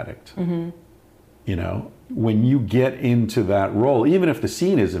heroin addict, when you get into that role, even if the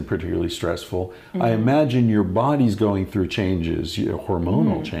scene isn't particularly stressful, I imagine your body's going through changes,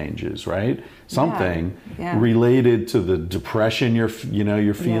 hormonal changes, right? Something related to the depression you're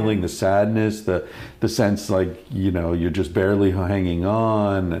feeling, the sadness, the sense like, you're just barely hanging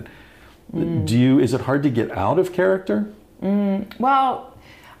on. Is it hard to get out of character? Well,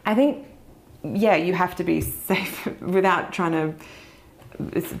 I think, you have to be safe without trying to,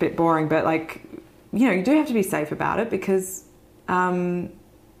 it's a bit boring, but like, you do have to be safe about it, because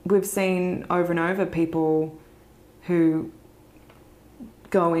we've seen over and over people who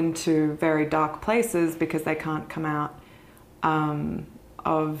go into very dark places because they can't come out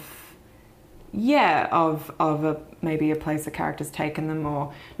of maybe a place the character's taken them,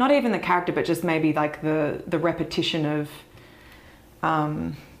 or not even the character, but just maybe like the repetition of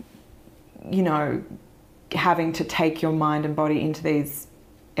having to take your mind and body into these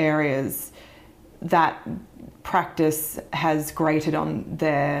areas. That practice has grated on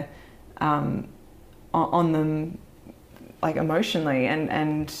their on them, like, emotionally,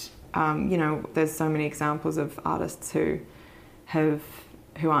 and there's so many examples of artists who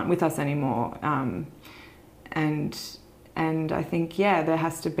aren't with us anymore, and I think you have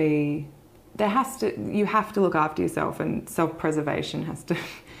to look after yourself, and self-preservation has to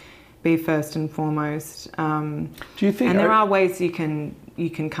be first and foremost. Do you think? And there are ways you can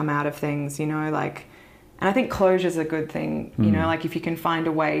come out of things, like, and I think closure's a good thing, like if you can find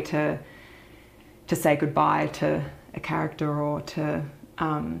a way to say goodbye to a character, or to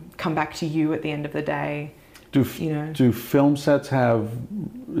come back to you at the end of the day. Do film sets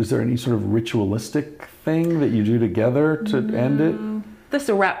is there any sort of ritualistic thing that you do together to end it? There's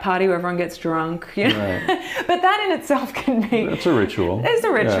a rap party where everyone gets drunk, Right. But that in itself can be... That's a ritual. It's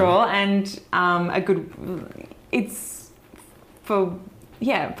a ritual, and it's for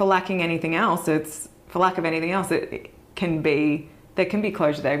lacking anything else, there can be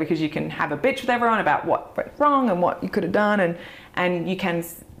closure there, because you can have a bitch with everyone about what went wrong and what you could have done, and you can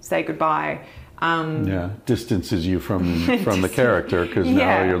say goodbye. distances you from the character, because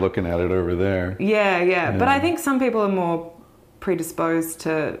now you're looking at it over there. Yeah. But I think some people are more predisposed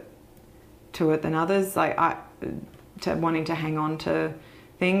to it than others, like to wanting to hang on to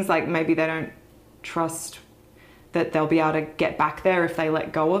things. Like maybe they don't trust that they'll be able to get back there if they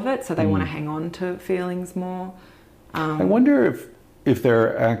let go of it, so they want to hang on to feelings more. I wonder if there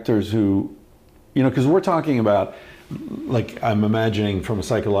are actors who, because we're talking about, like, I'm imagining from a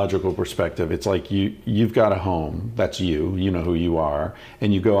psychological perspective, it's like you've got a home, that's you know who you are,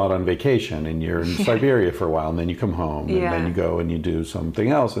 and you go out on vacation and you're in Siberia for a while, and then you come home, and then you go and you do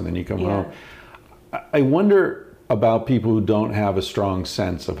something else, and then you come home. I wonder about people who don't have a strong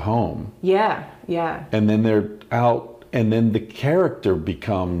sense of home. Yeah. And then they're out, and then the character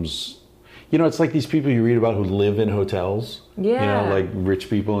becomes, it's like these people you read about who live in hotels. Yeah. Like rich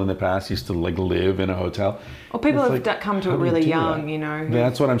people in the past used to like live in a hotel. Or people have come to it really young,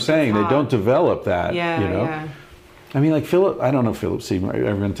 That's what I'm saying. They don't develop that, Yeah. I mean, like I don't know Philip Seymour.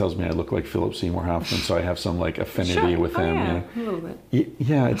 Everyone tells me I look like Philip Seymour Hoffman, so I have some like affinity with him. A little bit.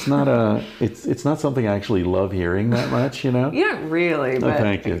 Yeah, it's not something I actually love hearing that much. You don't really. But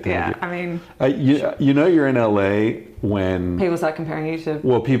thank you. I mean, you're in LA when people start comparing you to.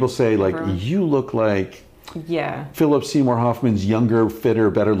 Well, people say like everyone. You look like. Philip Seymour Hoffman's younger, fitter,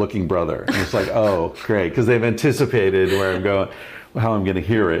 better-looking brother. And it's like, oh, great, because they've anticipated where I'm going, how I'm going to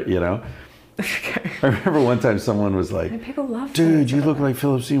hear it. Okay. I remember one time someone was like, and people love dude, you look like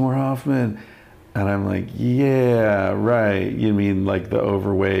Philip Seymour Hoffman. And I'm like, yeah, right. You mean like the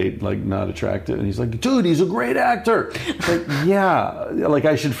overweight, like not attractive? And he's like, dude, he's a great actor. It's like, yeah, like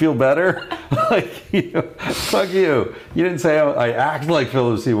I should feel better. Like, fuck you. You didn't say I act like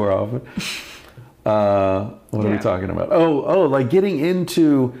Philip Seymour Hoffman. What are we talking about? Oh, like getting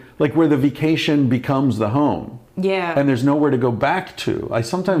into like where the vacation becomes the home. Yeah. And there's nowhere to go back to. I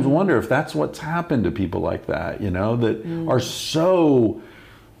sometimes wonder if that's what's happened to people like that, that are so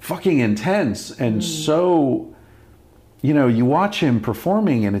fucking intense and so, you watch him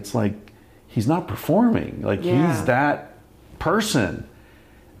performing and it's like, he's not performing. Like he's that person.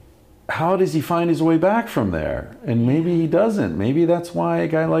 How does he find his way back from there? And maybe he doesn't. Maybe that's why a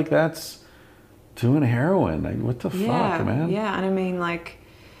guy like that's doing heroin. Like, what the fuck, man? Yeah, and I mean, like,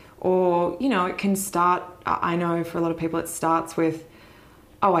 or, it can start, I know for a lot of people it starts with,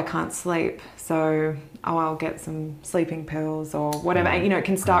 I can't sleep, so, I'll get some sleeping pills or whatever. It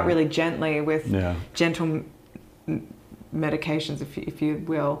can start really gently with gentle medications, if you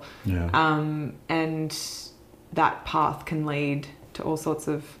will. Yeah. And that path can lead to all sorts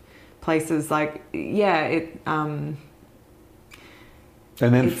of places like, and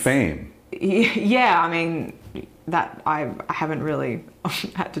then fame. Yeah, I mean, that I haven't really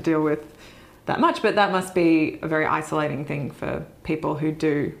had to deal with that much, but that must be a very isolating thing for people who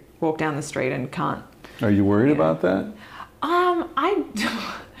do walk down the street and can't. Are you worried about that?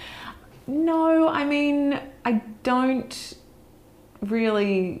 No, I mean, I don't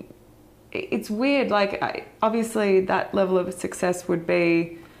really. It's weird. Like, obviously, that level of success would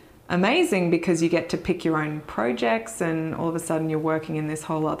be amazing because you get to pick your own projects, and all of a sudden you're working in this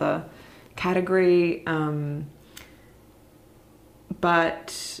whole other category.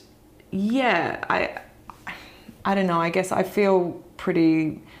 But yeah, I don't know. I guess I feel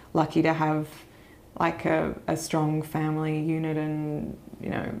pretty lucky to have like a strong family unit and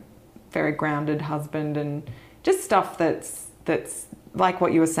very grounded husband and just stuff that's like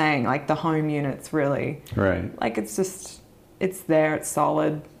what you were saying, like the home unit's really right. Like it's there, it's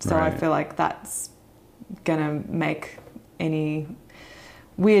solid. So right. I feel like that's gonna make any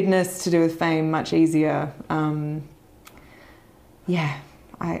weirdness to do with fame much easier.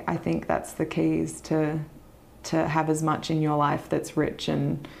 I think that's the key, is to have as much in your life that's rich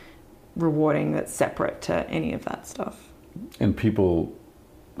and rewarding that's separate to any of that stuff. And people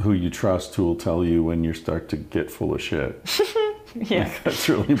who you trust who will tell you when you start to get full of shit. Yeah. Like, that's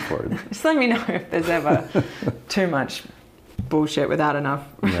really important. Just let me know if there's ever too much bullshit without enough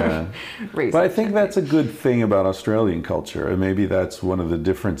research. But I think that's a good thing about Australian culture, and maybe that's one of the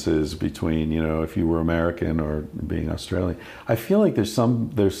differences between, if you were American or being Australian. I feel like there's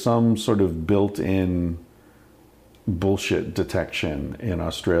some sort of built-in bullshit detection in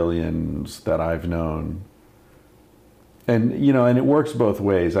Australians that I've known. And, and it works both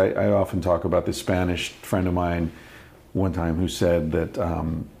ways. I often talk about this Spanish friend of mine one time who said that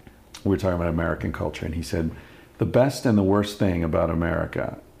we were talking about American culture, and he said, the best and the worst thing about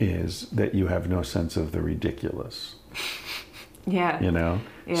America is that you have no sense of the ridiculous. Yeah.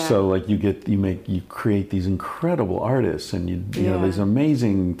 Yeah. So like you create these incredible artists, and you know these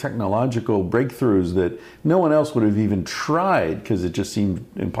amazing technological breakthroughs that no one else would have even tried because it just seemed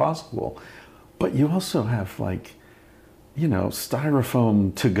impossible. But you also have like, you know,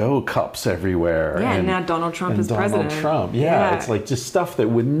 styrofoam to-go cups everywhere. Yeah, and now Donald Trump is president. Donald Trump, yeah. It's like just stuff that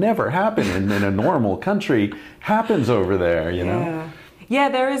would never happen in a normal country happens over there, you know? Yeah,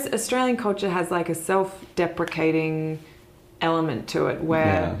 there is, Australian culture has like a self-deprecating element to it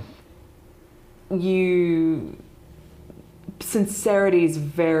where sincerity is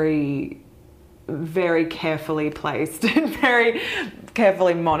very, very carefully placed and very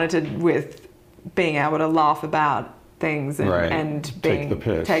carefully monitored with being able to laugh about things and being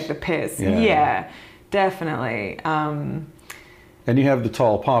take the piss. Yeah, definitely. And you have the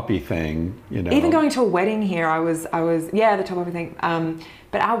tall poppy thing, you know. Even going to a wedding here, I was the tall poppy thing.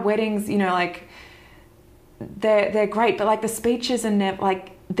 But our weddings, you know, like they're great, but like the speeches are never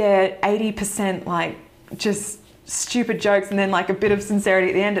like they're 80% like just stupid jokes and then like a bit of sincerity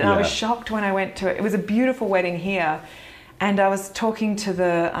at the end. And I was shocked when I went to it. It was a beautiful wedding here, and I was talking to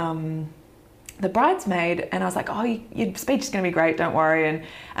the bridesmaid, and I was like, oh, your speech is going to be great, don't worry. And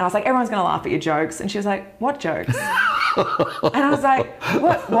I was like, everyone's going to laugh at your jokes. And she was like, what jokes? And I was like,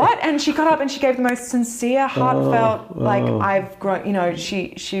 what? And she got up and she gave the most sincere, heartfelt, like I've grown, you know,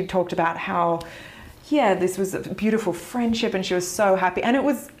 she talked about how, this was a beautiful friendship and she was so happy. And it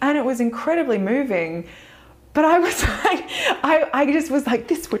was incredibly moving. But I was like, I just was like,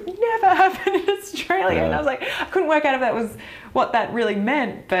 this would never happen in Australia. And I was like, I couldn't work out if that was what that really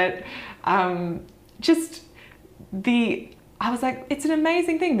meant. But I was like, it's an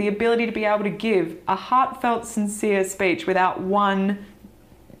amazing thing, the ability to be able to give a heartfelt, sincere speech without one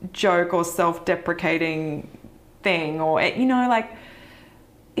joke or self-deprecating thing, or, you know, like,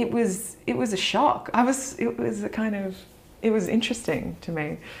 it was a shock. It was interesting to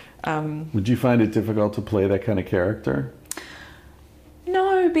me. Would you find it difficult to play that kind of character?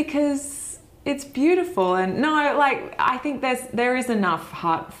 No, because it's beautiful, and no, like, I think there is enough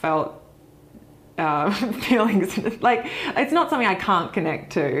heartfelt feelings. Like, it's not something I can't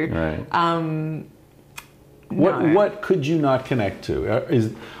connect to. Right. What could you not connect to?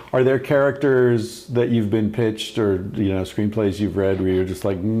 Are there characters that you've been pitched, or, you know, screenplays you've read where you're just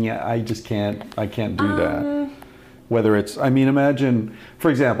like, yeah, I can't do that? Whether it's, I mean, imagine, for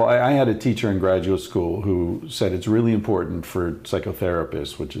example, I had a teacher in graduate school who said it's really important for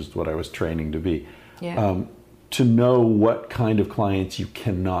psychotherapists, which is what I was training to be, to know what kind of clients you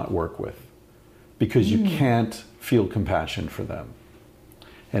cannot work with, because you can't feel compassion for them.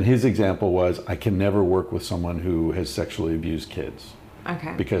 And his example was, I can never work with someone who has sexually abused kids.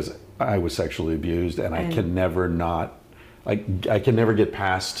 Okay. Because I was sexually abused, and I can never I can never get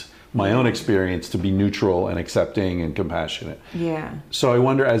past my own experience to be neutral and accepting and compassionate. Yeah. So I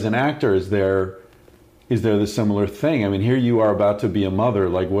wonder, as an actor, is there the similar thing? I mean, here you are about to be a mother.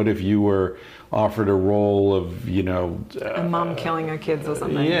 Like, what if you were offered a role of, you know, a mom killing her kids or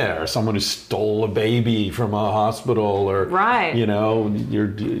something? Yeah, or someone who stole a baby from a hospital, or you know, I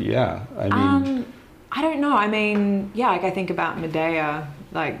mean, I don't know. I mean, like, I think about Medea,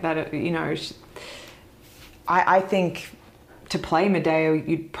 like that. You know, I think to play Medea,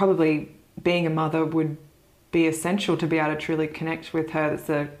 you'd probably, being a mother would be essential to be able to truly connect with her. It's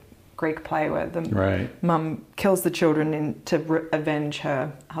a Greek play where the mum kills the children to avenge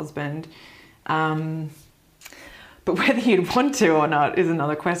her husband. But whether you'd want to or not is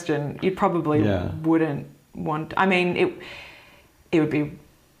another question. You probably wouldn't want. I mean, it'd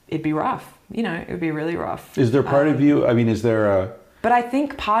be rough. You know, it would be really rough. Is there part of you? I mean, is there a? But I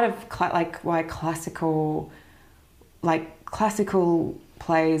think part of why classical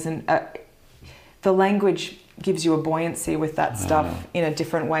plays and the language gives you a buoyancy with that stuff in a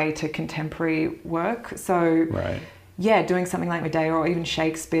different way to contemporary work. So doing something like Medea or even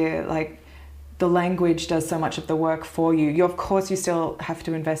Shakespeare, like, the language does so much of the work for you. Of course you still have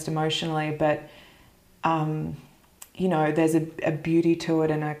to invest emotionally, but you know, there's a beauty to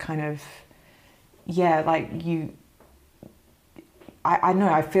it and a kind of I know,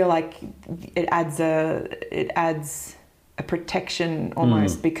 I feel like it adds a protection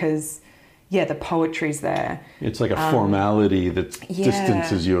almost, because the poetry's there. It's like a formality that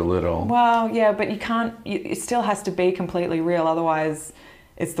distances you a little. Well, but you can't. It still has to be completely real. Otherwise,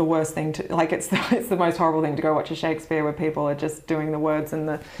 it's the worst thing to like. It's the most horrible thing to go watch a Shakespeare where people are just doing the words and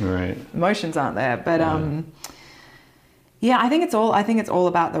the emotions aren't there. But I think it's all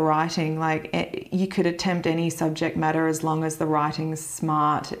about the writing. Like, you could attempt any subject matter as long as the writing's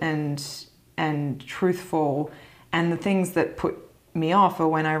smart and truthful. And the things that put me off are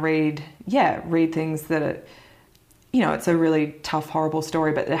when I read things that are, you know, it's a really tough, horrible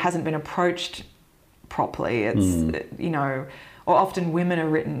story, but it hasn't been approached properly. It's, you know, or often women are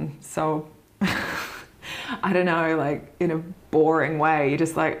written so, I don't know, like, in a boring way. You're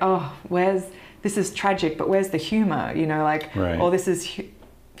just like, oh, where's this is tragic, but where's the humor? You know, like, or this is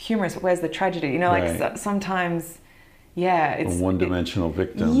humorous, but where's the tragedy? You know, like sometimes, it's a one-dimensional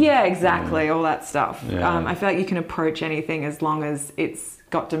victim. Yeah, exactly, all that stuff. Yeah. I feel like you can approach anything as long as it's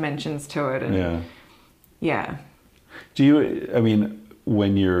got dimensions to it. And do you? I mean,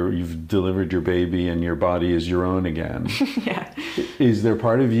 when you've delivered your baby and your body is your own again, is there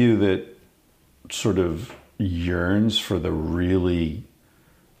part of you that sort of yearns for the really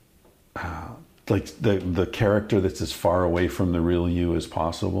like the character that's as far away from the real you as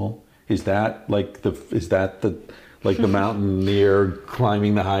possible? Is that the mountaineer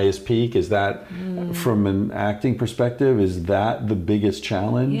climbing the highest peak? Is that from an acting perspective, is that the biggest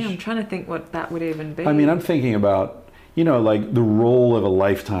challenge? Yeah, I'm trying to think what that would even be. I mean, I'm thinking about, you know, like the role of a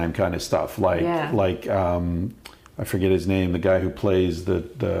lifetime kind of stuff. Like I forget his name, the guy who plays the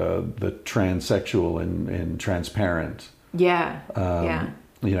transsexual in Transparent.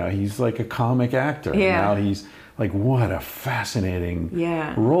 You know, he's like a comic actor. Yeah. And now he's like, what a fascinating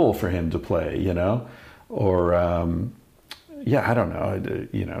role for him to play, you know? Or, I don't know.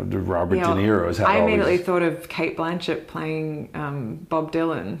 You know, Robert De Niro's had I immediately thought of Cate Blanchett playing Bob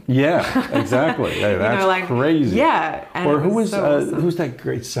Dylan. Yeah, exactly. Hey, that's crazy. Yeah. And or who's that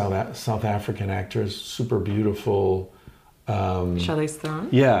great South African actress, super beautiful? Charlize Theron.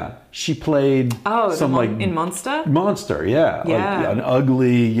 Yeah, she played in Monster. Monster, yeah. Like an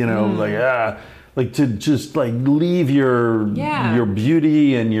ugly, you know, like to just like leave your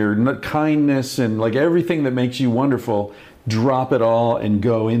beauty and your kindness and like everything that makes you wonderful, drop it all and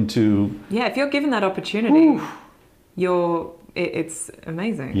go into. Yeah, if you're given that opportunity, it's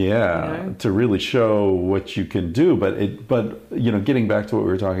amazing. Yeah, you know? To really show what you can do, but you know, getting back to what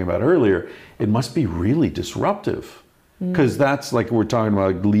we were talking about earlier, it must be really disruptive. Because that's like we're talking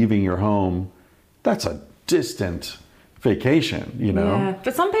about leaving your home. That's a distant vacation, you know. Yeah,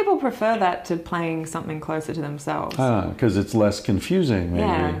 but some people prefer that to playing something closer to themselves. Because it's less confusing,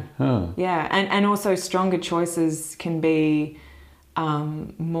 maybe. Yeah, and also stronger choices can be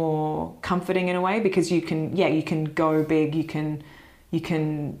more comforting in a way because you can go big, you can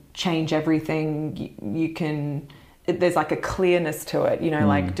change everything, you can. There's like a clearness to it, you know,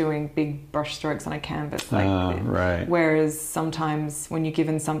 like doing big brush strokes on a canvas. Like, whereas sometimes when you're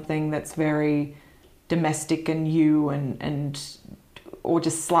given something that's very domestic and or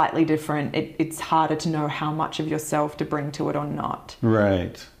just slightly different, it's harder to know how much of yourself to bring to it or not.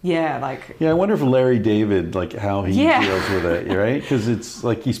 Right. Yeah, like. Yeah, I wonder if Larry David, like how he deals with it, right? Because it's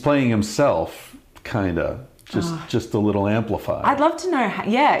like he's playing himself, kind of. Just a little amplified. I'd love to know how,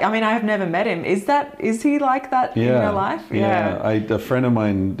 I mean, I have never met him. Is he like that in your life? Yeah. A friend of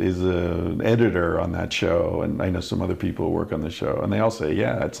mine is an editor on that show, and I know some other people who work on the show, and they all say,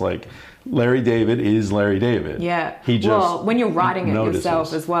 it's like Larry David is Larry David. Yeah. He just when you're writing it notices.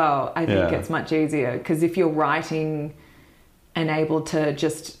 yourself as well, I think it's much easier, because if you're writing and able to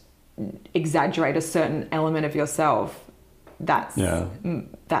just exaggerate a certain element of yourself, that's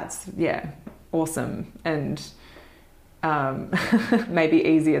awesome, and maybe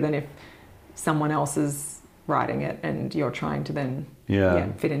easier than if someone else is writing it and you're trying to then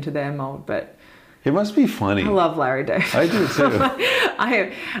fit into their mold. But it must be funny. I love Larry David. I do too.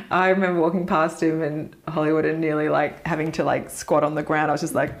 I remember walking past him in Hollywood and nearly like having to like squat on the ground. I was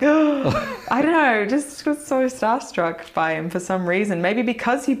just like, I don't know, just was so starstruck by him for some reason. Maybe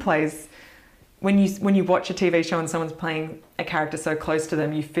because he plays. When you watch a TV show and someone's playing a character so close to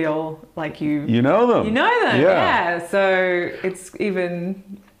them, you feel like you know them. You know them, yeah. So it's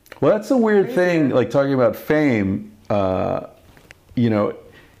even. Well, that's a weird thing. Like talking about fame, you know,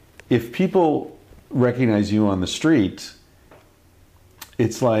 if people recognize you on the street,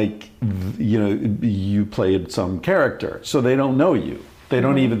 it's like, you know, you played some character, so they don't know you. They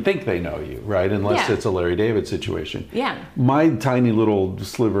don't even think they know you, right? Unless it's a Larry David situation. Yeah. My tiny little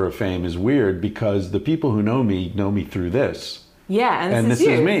sliver of fame is weird because the people who know me through this. Yeah, and this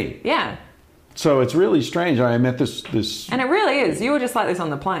is me. Yeah. So it's really strange. I met this. And it really is. You were just like this on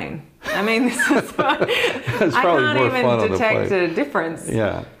the plane. I mean, this is. I can't even detect a difference.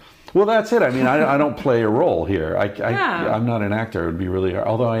 Yeah. Well, that's it. I mean, I don't play a role here. I'm not an actor. It would be really hard.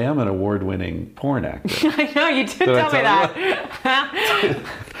 Although I am an award-winning porn actor. I know, you did tell me that.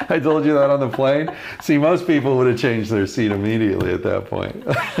 I told you that on the plane? See, most people would have changed their seat immediately at that point.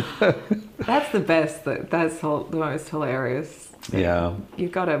 That's the best. That's the most hilarious. Yeah.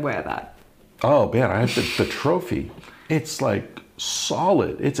 You've got to wear that. Oh, man, I have the trophy. It's like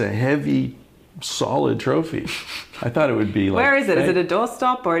solid. It's a heavy solid trophy. I thought it would be like... Where is it? Is it a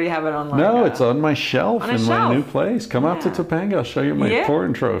doorstop or do you have it on like No, it's on my shelf in my new place. Come out to Yeah. Topanga. I'll show you my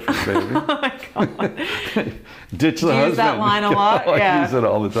important trophy, baby. Oh my God. Ditch the Do you husband. use that line a lot? I Yeah. use it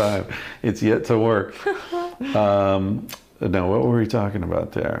all the time. It's yet to work. No, what were we talking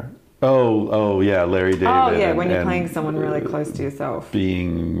about there? Oh, yeah, Larry David. Oh yeah, when you're and playing someone really close to yourself.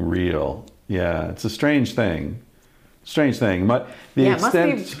 being real. Yeah, it's a strange thing. Strange thing. But the Yeah, extent,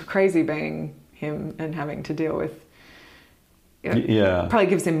 it must be crazy being him and having to deal with. Yeah. Probably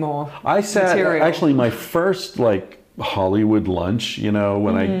gives him more. I sat material. actually my first like Hollywood lunch, when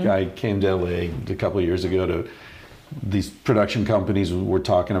Mm-hmm. I came to LA a couple of years ago to these production companies were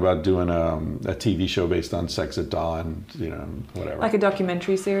talking about doing a TV show based on Sex at Dawn, whatever. Like a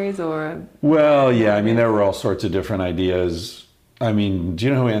documentary series or Well, yeah, I mean, there were all sorts of different ideas. I mean, do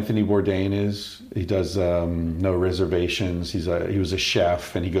you know who Anthony Bourdain is? He does No Reservations. He was a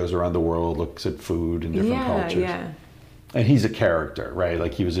chef, and he goes around the world, looks at food and different cultures. Yeah. And he's a character, right?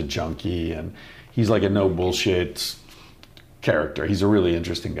 Like he was a junkie, and he's like a no bullshit character. He's a really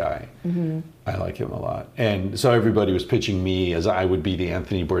interesting guy. Mm-hmm. I like him a lot. And so everybody was pitching me as I would be the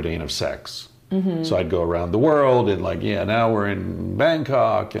Anthony Bourdain of sex. Mm-hmm. So I'd go around the world and now we're in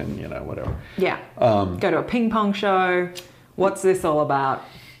Bangkok and whatever. Yeah. Go to a ping pong show. What's this all about?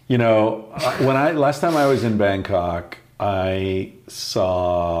 Last time I was in Bangkok, I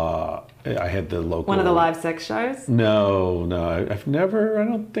had the local... One of the live sex shows? No, I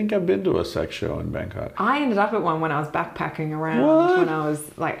don't think I've been to a sex show in Bangkok. I ended up at one when I was backpacking around when I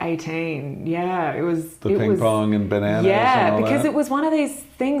was like 18. Yeah, it was... Ping pong and bananas Yeah, and all because that? it was one of these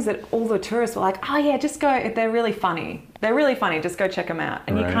things that all the tourists were like, oh yeah, just go, they're really funny. They're really funny, just go check them out.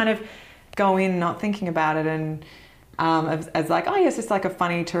 And Right. you kind of go in not thinking about it and as like, oh yeah, it's just like a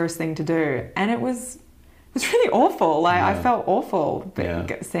funny tourist thing to do. And it was really awful. I felt awful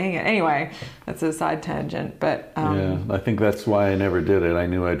seeing it. Anyway, that's a side tangent. But I think that's why I never did it. I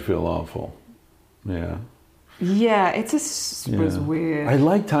knew I'd feel awful. Yeah. Yeah, it just was weird. I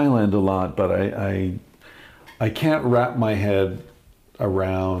like Thailand a lot, but I can't wrap my head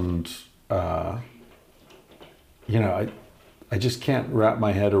around. I just can't wrap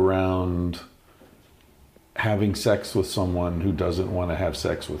my head around having sex with someone who doesn't want to have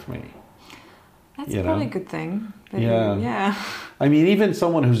sex with me. That's probably a good thing. Yeah. I mean, even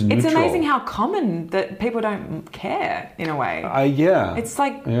someone who's neutral. It's amazing how common that people don't care in a way. It's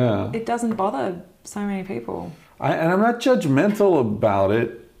like it doesn't bother so many people. And I'm not judgmental about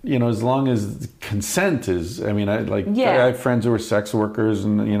it, as long as consent is. I mean, I have friends who are sex workers,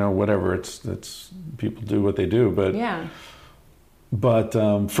 and whatever. It's people do what they do, but But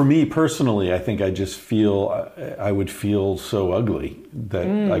for me personally, I think I just I would feel so ugly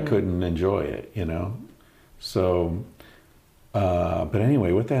that I couldn't enjoy it, So, but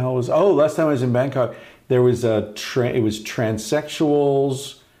anyway, what the hell was? Oh, last time I was in Bangkok, there was it was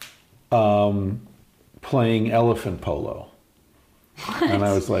transsexuals playing elephant polo. What? And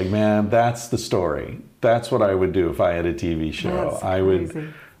I was like, man, that's the story. That's what I would do if I had a TV show. That's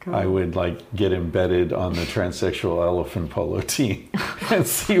crazy. Cool. I would get embedded on the transsexual elephant polo team and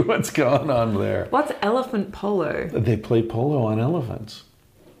see what's going on there. What's elephant polo? They play polo on elephants.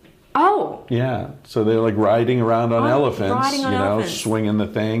 Oh. Yeah. So they're riding around on elephants, elephants. swinging the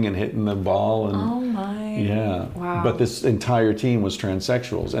thing and hitting the ball. And, oh my. Yeah. Wow. But this entire team was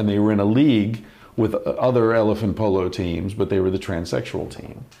transsexuals, and they were in a league with other elephant polo teams, but they were the transsexual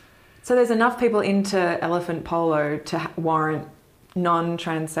team. So there's enough people into elephant polo to warrant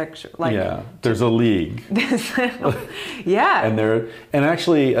non-transsexual, there's a league. Yeah. And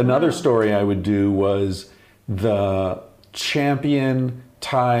actually another story I would do was the champion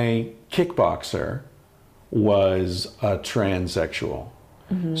Thai kickboxer was a transsexual.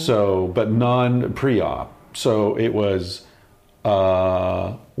 Mm-hmm. So, but non-pre-op. So it was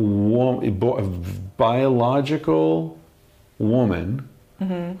a biological woman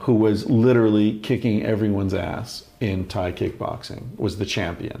who was literally kicking everyone's ass in Thai kickboxing, was the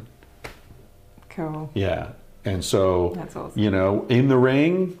champion. Cool. Yeah. And so, that's awesome. In the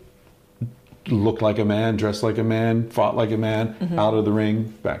ring, looked like a man, dressed like a man, fought like a man, out of the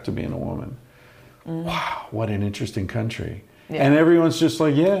ring, back to being a woman. Wow, what an interesting country. Yeah. And everyone's just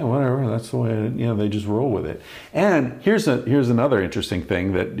like, yeah, whatever, that's the way, they just roll with it. And here's another interesting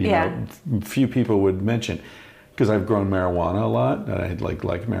thing that, few people would mention. Because I've grown marijuana a lot, and I like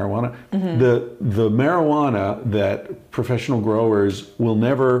marijuana. Mm-hmm. The marijuana that professional growers will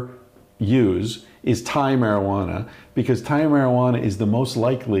never use is Thai marijuana, because Thai marijuana is the most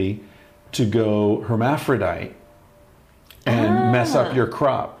likely to go hermaphrodite and mess up your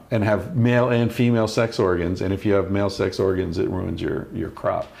crop and have male and female sex organs. And if you have male sex organs, it ruins your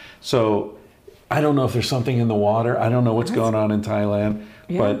crop. So I don't know if there's something in the water. I don't know what's going on in Thailand.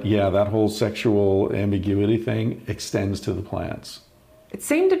 Yeah. But yeah, that whole sexual ambiguity thing extends to the plants. It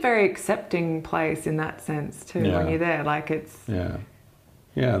seemed a very accepting place in that sense too. Yeah. When you're there, like it's Yeah,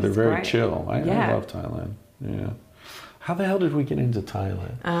 they're It's very great. chill. I Yeah. love Thailand. Yeah. How the hell did we get into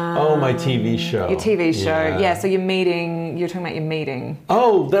Thailand? My TV show. your TV show. Yeah. So you're talking about your meeting.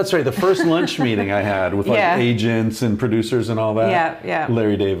 Oh, that's right. The first lunch meeting I had with Yeah. agents and producers and all that. Yeah.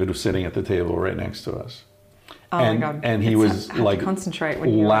 Larry David was sitting at the table right next to us. Oh and, my God. And he It's was hard to like concentrate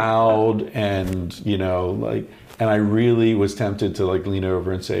when you're loud and, and I really was tempted to like lean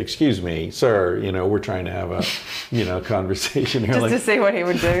over and say, "Excuse me, sir, we're trying to have a, conversation here." just like, to see what he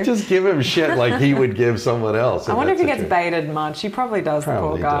would do. just give him shit like he would give someone else. I in wonder if that he gets situation. baited much. He probably does, the poor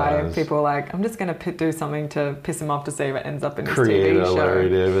Probably guy. does. People are like, I'm just going to do something to piss him off to see if it ends up in his Create TV a show. Larry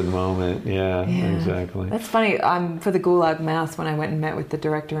David moment. Yeah, Yeah. exactly. That's funny. For the Gulag Mouse, when I went and met with the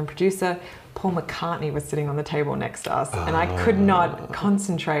director and producer, Paul McCartney was sitting on the table next to us, and I could not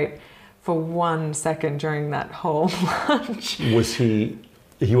concentrate for 1 second during that whole lunch. Was he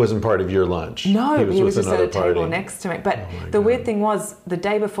wasn't part of your lunch? No, he was with just at another a table party. next to me. But my the God. weird thing was, the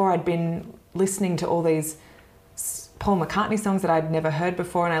day before I'd been listening to all these Paul McCartney songs that I'd never heard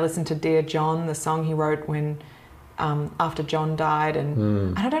before, and I listened to Dear John, the song he wrote when after John died,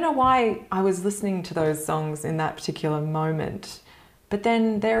 and I don't know why I was listening to those songs in that particular moment. But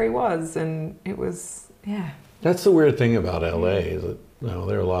then there he was, and it was, yeah. That's the weird thing about LA is that there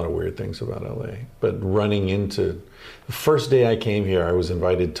are a lot of weird things about LA. But running into the first day I came here, I was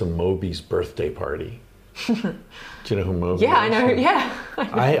invited to Moby's birthday party. Do you know who Moby Yeah, is? I know, yeah.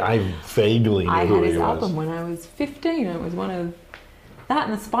 I vaguely knew I who had he his was. album when I was 15. It was one of that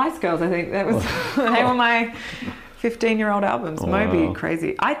and the Spice Girls, I think. That was they were my 15-year-old albums. Moby,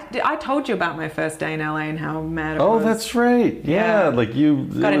 crazy. I told you about my first day in LA and how mad it was. Oh, that's right. Yeah, like you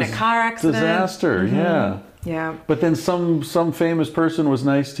got in a car accident. Disaster. Yeah. Yeah. But then some famous person was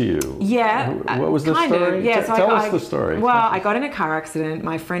nice to you. Yeah. What was the kind story? of, yeah. So Tell us the story. Well, I got in a car accident.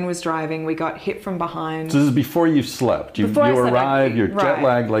 My friend was driving. We got hit from behind. So this is before you slept. You Before I slept, arrived, you're right. jet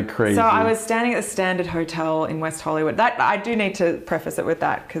lagged like crazy. So I was standing at the Standard Hotel in West Hollywood. That I do need to preface it with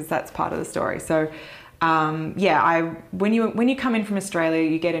that because that's part of the story. So, when you come in from Australia,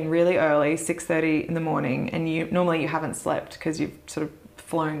 you get in really early, 6:30 in the morning, and normally you haven't slept because you've sort of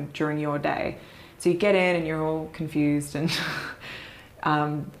flown during your day. So you get in and you're all confused and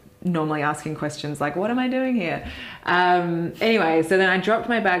normally asking questions like, what am I doing here? Anyway, so then I dropped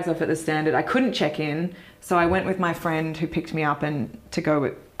my bags off at the Standard. I couldn't check in, so I went with my friend who picked me up and to go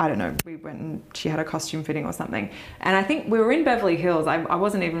with, I don't know, we went and she had a costume fitting or something. And I think we were in Beverly Hills. I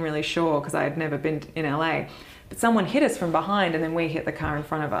wasn't even really sure because I had never been in LA. But someone hit us from behind and then we hit the car in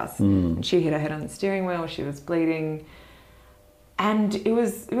front of us. And she hit her head on the steering wheel. She was bleeding. And it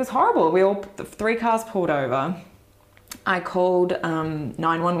was horrible. The 3 cars pulled over. I called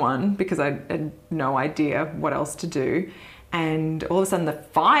 911 because I had no idea what else to do. And all of a sudden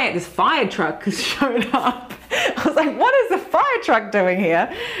this fire truck showed up. I was like, what is the fire truck doing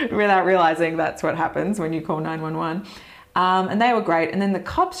here? Without realizing that's what happens when you call 911. And they were great. And then the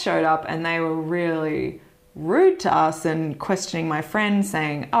cops showed up and they were really rude to us and questioning my friend,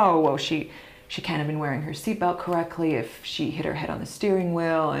 saying, oh, well, she can't have been wearing her seatbelt correctly if she hit her head on the steering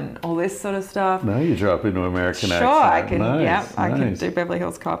wheel and all this sort of stuff. Now you drop into American accent. Sure, I can. Nice, Yeah, I can do Beverly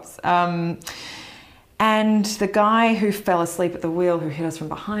Hills Cops. And the guy who fell asleep at the wheel, who hit us from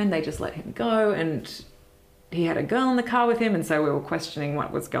behind, they just let him go. And he had a girl in the car with him, and so we were questioning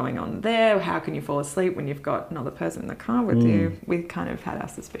what was going on there. How can you fall asleep when you've got another person in the car with you? We kind of had our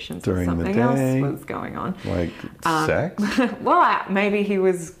suspicions During that the something day. else was going on. Like sex? Well, maybe he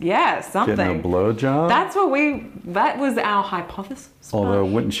was, something. Getting a blowjob? That was our hypothesis. Although,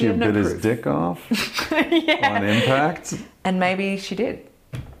 wouldn't she We have have bit no his proof. dick off Yeah. on impact? And maybe she did.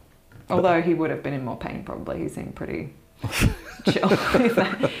 Although he would have been in more pain probably. He seemed pretty chill with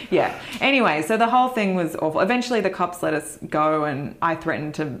that. Yeah. Anyway, so the whole thing was awful. Eventually the cops let us go and I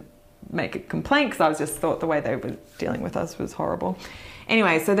threatened to make a complaint because I was just thought the way they were dealing with us was horrible.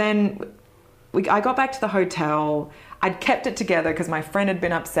 Anyway, so then I got back to the hotel. I'd kept it together because my friend had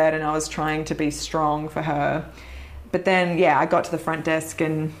been upset and I was trying to be strong for her. But then, I got to the front desk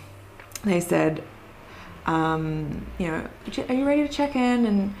and they said, are you ready to check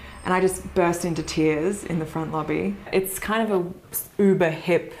in? And I just burst into tears in the front lobby. It's kind of a uber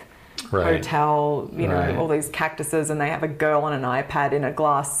hip hotel, all these cactuses, and they have a girl on an iPad in a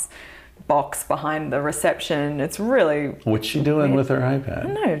glass box behind the reception. It's really... What's she doing with her iPad? I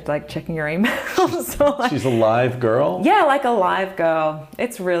don't know, like checking your emails. Or She's a live girl? Yeah, like a live girl.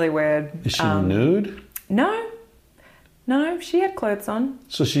 It's really weird. Is she nude? No, No, she had clothes on.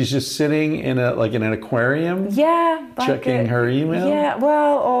 So she's just sitting in an aquarium? Yeah. Checking her email? Yeah,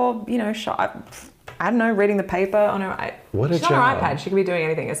 well, or, I don't know, reading the paper on her... What a she's job. on her iPad. She could be doing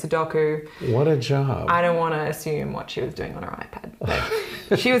anything. A Sudoku. What a job. I don't want to assume what she was doing on her iPad.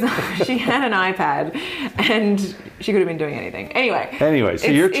 But she had an iPad and she could have been doing anything. Anyway, so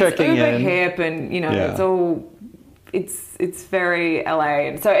you're checking in. It's Uber hip and, it's all... It's very LA.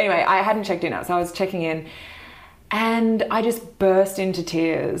 And so anyway, I hadn't checked in yet. So I was checking in and I just burst into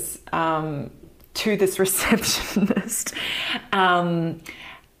tears to this receptionist.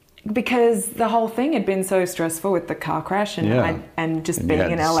 Because the whole thing had been so stressful with the car crash and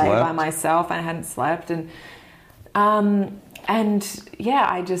being in LA by myself. I hadn't slept I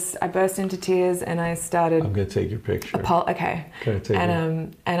burst into tears and I started. I'm gonna take your picture. Okay.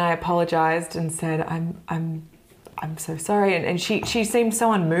 And I apologized and said I'm so sorry. And she seemed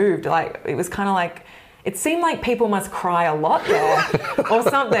so unmoved. Like it was kind of like. It seemed like people must cry a lot there or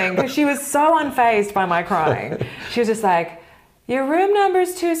something because she was so unfazed by my crying. She was just like. Your room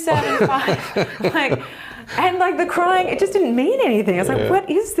number's 275. And the crying, it just didn't mean anything. I was like, what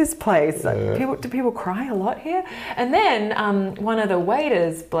is this place? Do people cry a lot here? And then one of the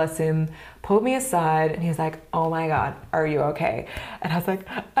waiters, bless him, pulled me aside and he was like, oh my God, are you okay? And I was like,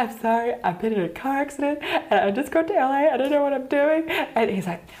 I'm sorry, I've been in a car accident and I just got to LA. I don't know what I'm doing. And he's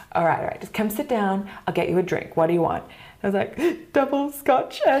like, all right, just come sit down. I'll get you a drink. What do you want? I was like, double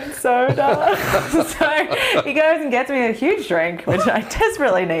scotch and soda. So he goes and gets me a huge drink, which I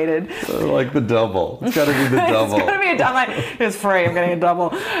desperately needed. Like the double. It's got to be the double. It's got to be a double. It was free. I'm getting a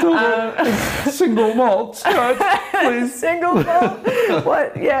double. Single malt scotch, please. Single malt.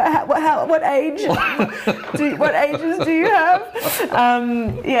 What? Yeah. What age? What ages do you have?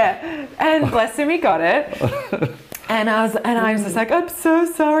 And bless him, he got it. And I was just like, I'm so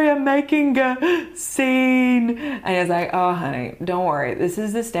sorry, I'm making a scene. And he was like, oh, honey, don't worry. This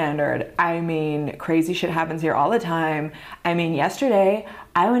is the standard. I mean, crazy shit happens here all the time. I mean, yesterday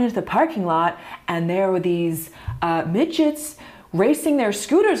I went into the parking lot and there were these midgets racing their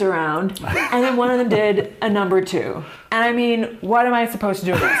scooters around, and then one of them did a number 2. And I mean, what am I supposed to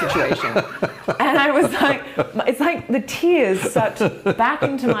do in that situation? And I was like, it's like the tears sucked back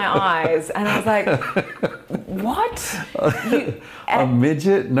into my eyes, and I was like, what? A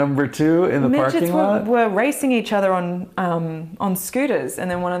midget number 2 in the parking lot? Midgets were racing each other on scooters,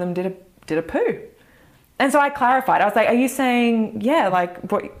 and then one of them did a poo. And so I clarified. I was like, are you saying,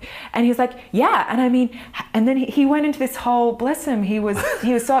 what? And he was like, yeah. And I mean, and then he went into this whole, bless him, he was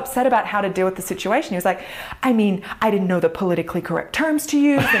so upset about how to deal with the situation. He was like, I mean, I didn't know the politically correct terms to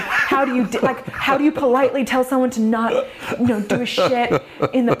use. And how do you politely tell someone to not, do a shit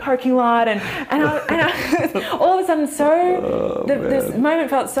in the parking lot? And I all of a sudden, this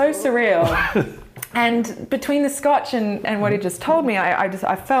moment felt so surreal. And between the scotch and what he just told me,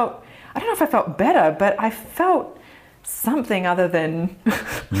 I felt, I don't know if I felt better, but I felt something other than...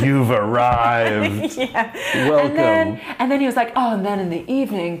 You've arrived. Yeah. Welcome. And then he was like, oh, and then in the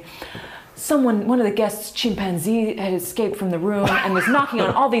evening, one of the guests' chimpanzee had escaped from the room and was knocking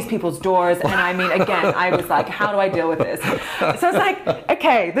on all these people's doors. And I mean, again, I was like, how do I deal with this? So it's like,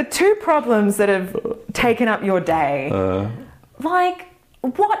 okay, the 2 problems that have taken up your day,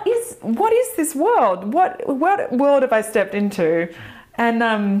 what is this world? What world have I stepped into?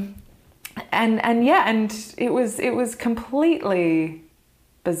 And it was completely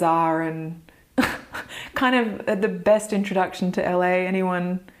bizarre and kind of the best introduction to LA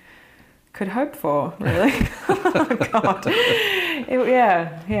anyone could hope for, really. Oh, God.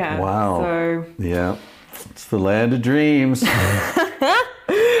 Yeah. Wow. So yeah, it's the land of dreams. Here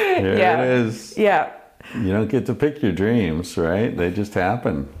it is. Yeah. You don't get to pick your dreams, right? They just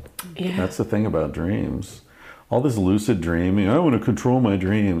happen. Yeah. That's the thing about dreams. All this lucid dreaming, I want to control my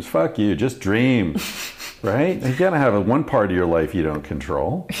dreams. Fuck you, just dream, right? You gotta have one part of your life you don't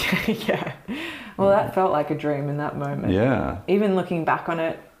control. Yeah. Well, that felt like a dream in that moment. Yeah. Even looking back on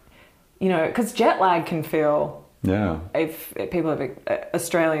it, because jet lag can feel... Yeah. If people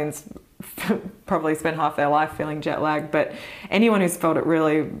Australians probably spend half their life feeling jet lag, but anyone who's felt it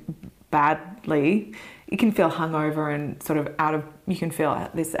really badly... You can feel hungover and sort of you can feel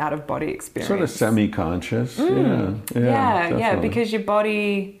this out of body experience. Sort of semi-conscious. Yeah, because your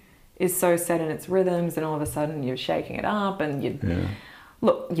body is so set in its rhythms and all of a sudden you're shaking it up and your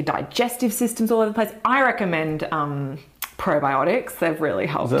digestive system's all over the place. I recommend probiotics. They've really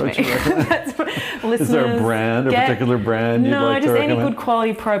helped me. Is there a brand, a particular brand you'd like to recommend? Any good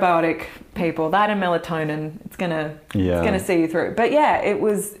quality probiotic people. That and melatonin, it's gonna see you through. But yeah,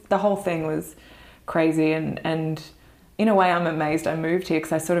 the whole thing was crazy and in a way, I'm amazed I moved here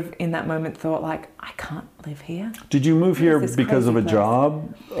because I sort of, in that moment, thought like, I can't live here. Did you move here this because of a crazy place?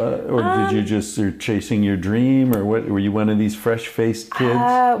 job, or did you just you're chasing your dream, or what? Were you one of these fresh-faced kids?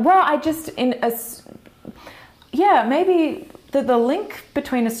 Well, I just maybe the link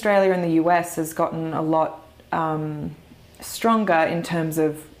between Australia and the US has gotten a lot stronger in terms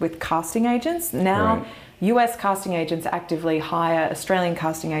of with casting agents now. Right. US casting agents actively hire Australian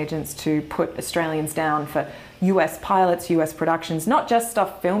casting agents to put Australians down for US pilots, US productions, not just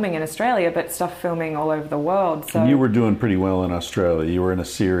stuff filming in Australia, but stuff filming all over the world. So And you were doing pretty well in Australia. You were in a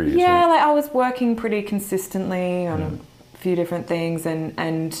series. yeah, right? like I was working pretty consistently on a few different things,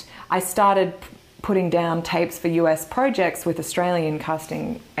 and I started putting down tapes for US projects with Australian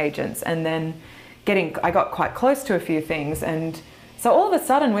casting agents, and then I got quite close to a few things, and so all of a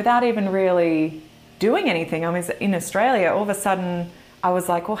sudden, without even really doing anything, I was in Australia, all of a sudden I was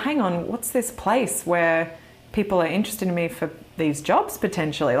like, well, hang on, what's this place where people are interested in me for these jobs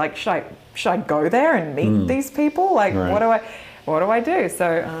potentially? Like, should I go there and meet these people? Like, Right. what do I do? So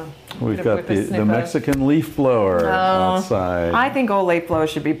We've got the Mexican leaf blower outside. I think all leaf blowers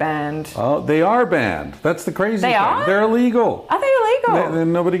should be banned. Oh, they are banned. That's the crazy They thing. are? They're illegal. Are they illegal?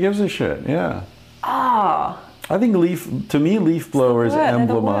 Then nobody gives a shit. Yeah. Ah, I think leaf blowers They're the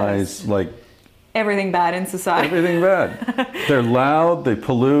emblemize like everything bad in society. everything bad. They're loud. They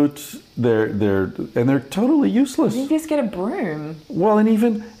pollute. They're totally useless. You just get a broom. Well, and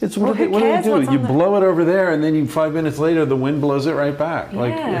even it's what Well, do who they cares do? what's You on the- blow it over there, and then 5 minutes later, the wind blows it right back.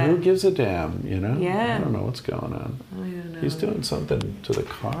 Like, Yeah. who gives a damn? You know? Yeah. I don't know what's going on. I don't know. He's doing something to the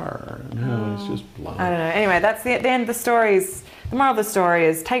car. No, he's just blowing. I don't know. Anyway, that's the end of the story. The moral of the story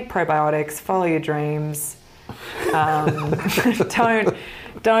is take probiotics, follow your dreams.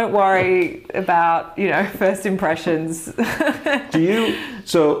 Don't worry about, first impressions.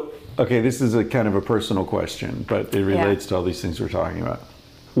 Okay, this is a kind of a personal question, but it relates to all these things we're talking about.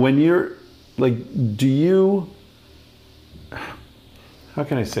 When you're, like, how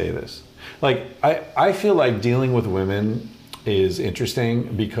can I say this? Like, I feel like dealing with women is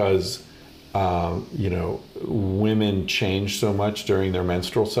interesting because, women change so much during their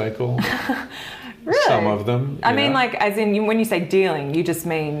menstrual cycle. Really? Some of them. I mean, like, as in, when you say dealing, you just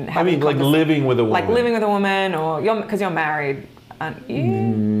mean having like living with a woman. Like living with a woman, or because you're married, aren't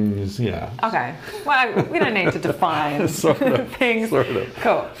you? Yeah. Okay. Well, we don't need to define Sort of, things. sort of.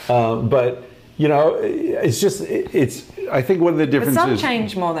 Cool. But it's just I think one of the But differences. some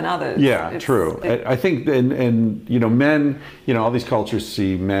change more than others. Yeah, true. I think, and men, all these cultures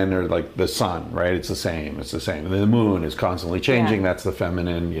see men are like the sun, right? It's the same. It's the same. And the moon is constantly changing. Yeah. That's the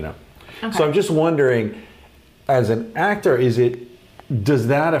feminine, Okay. So I'm just wondering, as an actor, does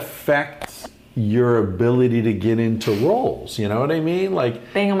that affect your ability to get into roles? You know what I mean?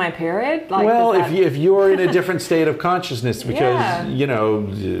 Like being on my period? Like, well, if you're in a different state of consciousness, because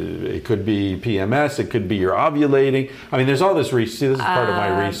it could be PMS, it could be you're ovulating. I mean, there's all this research. This is part of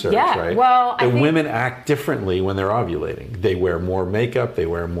my research, right? Well, I think women act differently when they're ovulating. They wear more makeup, they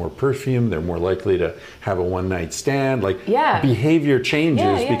wear more perfume, they're more likely to have a one-night stand. Like behavior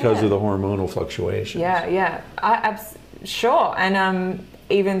changes because of the hormonal fluctuations. Sure, and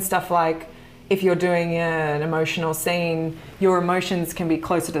even stuff like, if you're doing an emotional scene, your emotions can be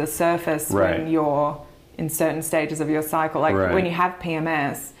closer to the surface when you're in certain stages of your cycle. Like when you have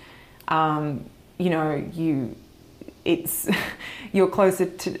PMS, you're closer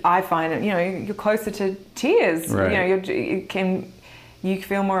to. I find it. You're closer to tears. Right. You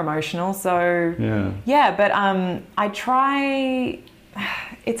feel more emotional. So but I try.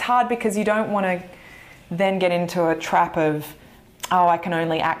 It's hard because you don't want to then get into a trap of, I can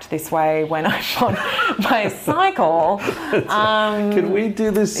only act this way when I'm on my cycle. Can we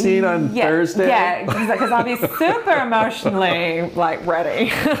do this scene on Thursday? Yeah, because I'll be super emotionally ready.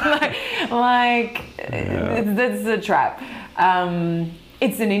 This is a trap.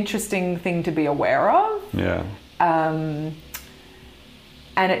 It's an interesting thing to be aware of. Yeah.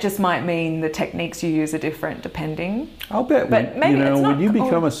 And it just might mean the techniques you use are different depending. I'll bet. But maybe it's not when you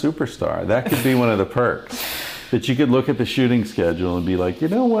become a superstar, that could be one of the perks. That you could look at the shooting schedule and be like, you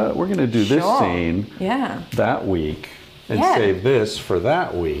know what, we're going to do this scene that week and save this for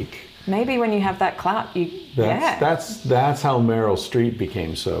that week. Maybe when you have that clout, That's how Meryl Streep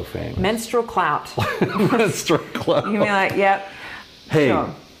became so famous. Menstrual clout. Menstrual clout. You can be like, yep. Hey,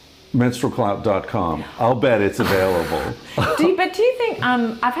 sure. menstrualclout.com. I'll bet it's available. Do you think,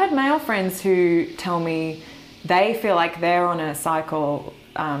 I've had male friends who tell me they feel like they're on a cycle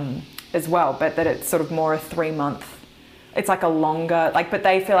as well, but that it's sort of more a 3-month, it's like a longer, but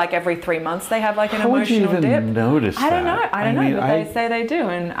they feel like every 3 months they have an How would you emotional even dip. notice I don't know, that? but they say they do.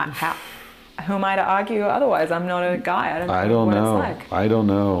 And how who am I to argue otherwise? I'm not a guy. I don't know what it's like. I don't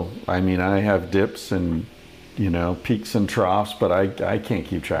know. I mean, I have dips and, peaks and troughs, but I can't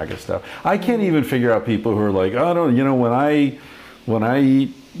keep track of stuff. I can't even figure out people who are like, oh, no, when I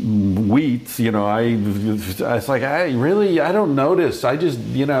eat wheats, it's like, I don't notice. I just,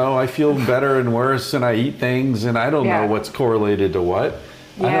 I feel better and worse, and I eat things, and I don't know what's correlated to what.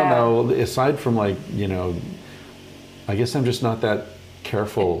 Yeah. I don't know, aside from I guess I'm just not that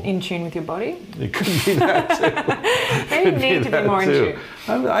careful. In tune with your body? It could be that too. Maybe you need to be more in tune.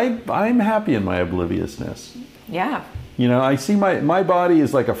 I'm happy in my obliviousness. Yeah. I see my body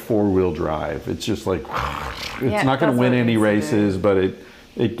is like a 4-wheel drive. It's just like, it's not going to win any races, but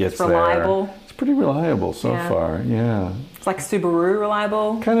it gets there. Reliable. It's pretty reliable so far, yeah. It's like Subaru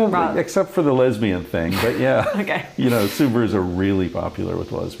reliable? Kind of, except for the lesbian thing, but yeah. Okay. Subarus are really popular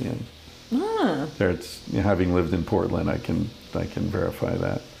with lesbians. Having lived in Portland, I can verify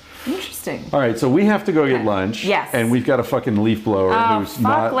that. Interesting. All right, so we have to go get lunch. Yes. And we've got a fucking leaf blower who's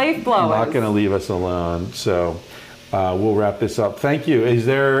not leaf blowers. Not going to leave us alone. So we'll wrap this up. Thank you.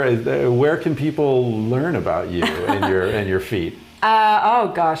 Where can people learn about you and your feet?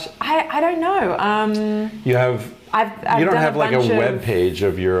 Oh gosh, I don't know. You have. You don't have like a web page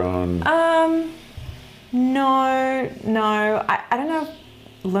of your own. No. I don't know.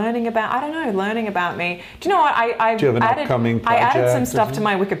 Learning about me. Do you know what? Do you have an upcoming project? I added some stuff to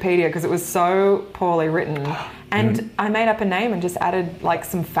my Wikipedia because it was so poorly written, and I made up a name and just added like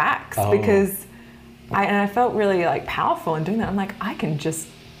some facts because I felt really like powerful in doing that. I'm like,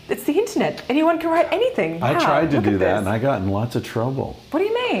 it's the internet. Anyone can write anything. Wow, I tried to do that and I got in lots of trouble. What do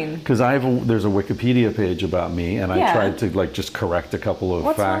you mean? Because there's a Wikipedia page about me, and I tried to like just correct a couple of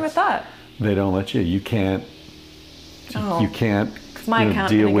facts. What's wrong with that? They don't let you. You can't. You can't. My account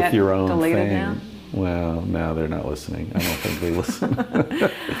deal with your own deleted thing. Now? Well, no, they're not listening. I don't think they listen.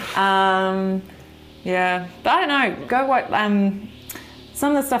 Yeah, but I don't know. Go what?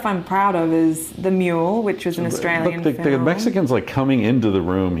 Some of the stuff I'm proud of is The Mule, which was an Australian film. The Mexican's like coming into the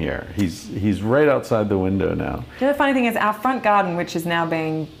room here. He's right outside the window now. The other funny thing is our front garden, which is now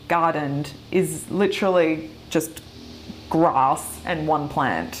being gardened, is literally just grass and one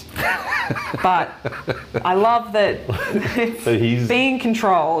plant. But I love that it's being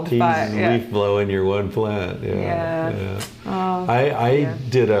controlled. He's leaf blowing your one plant. Yeah. Oh, I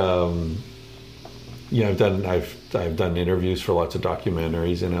did. I've done interviews for lots of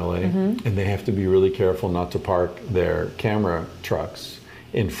documentaries in LA, and they have to be really careful not to park their camera trucks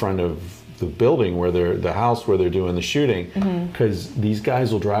in front of the building the house where they're doing the shooting, because these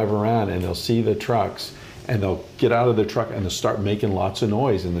guys will drive around and they'll see the trucks and they'll get out of the truck and they'll start making lots of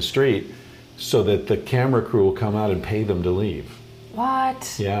noise in the street so that the camera crew will come out and pay them to leave.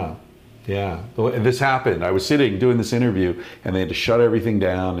 What? Yeah. This happened. I was sitting doing this interview and they had to shut everything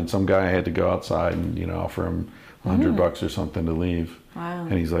down, and some guy had to go outside and offer him $100 or something to leave. Wow.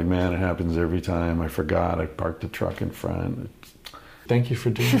 And he's like, man, it happens every time. I forgot. I parked the truck in front. Thank you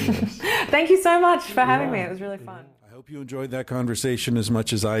for doing this. Thank you so much for having me. It was really fun. I hope you enjoyed that conversation as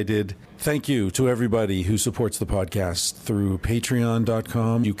much as I did. Thank you to everybody who supports the podcast through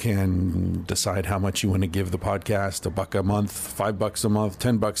patreon.com. You can decide how much you want to give the podcast, $1 a month, $5 a month,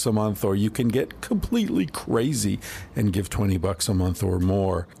 $10 a month, or you can get completely crazy and give $20 a month or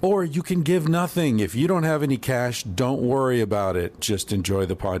more. Or you can give nothing. If you don't have any cash, don't worry about it. Just enjoy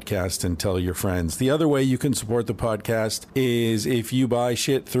the podcast and tell your friends. The other way you can support the podcast is if you buy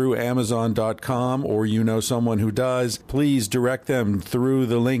shit through amazon.com or someone who does, please direct them through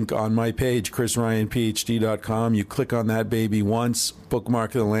the link on my page, chrisryanphd.com. You click on that baby once,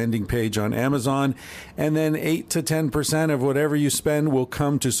 bookmark the landing page on Amazon, and then 8 to 10% of whatever you spend will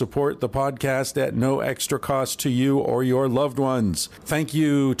come to support the podcast at no extra cost to you or your loved ones. Thank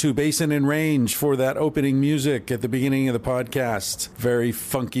you to Basin and Range for that opening music at the beginning of the podcast. Very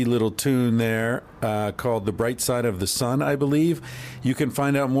funky little tune there. Called The Bright Side of the Sun, I believe. You can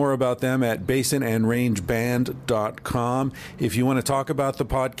find out more about them at basinandrangeband.com. If you want to talk about the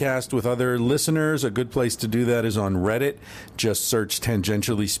podcast with other listeners, a good place to do that is on Reddit. Just search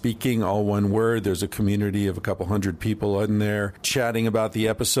Tangentially Speaking, all one word. There's a community of a couple hundred people in there chatting about the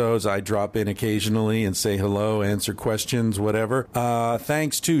episodes. I drop in occasionally and say hello, answer questions, whatever.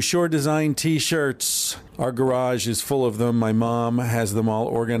 Thanks to Shore Design T-shirts. Our garage is full of them. My mom has them all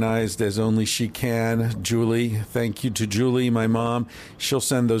organized as only she can. Julie, thank you to Julie, my mom. She'll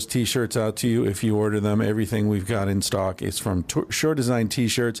send those T-shirts out to you if you order them. Everything we've got in stock is from Shore Design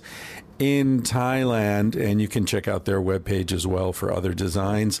T-shirts in Thailand, and you can check out their webpage as well for other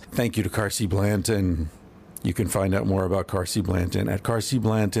designs. Thank you to Carsey Blanton. You can find out more about Carsey Blanton at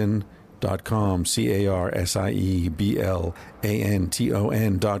carsey.blanton.com.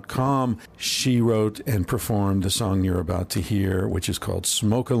 Carsieblanton.com. She wrote and performed the song you're about to hear, which is called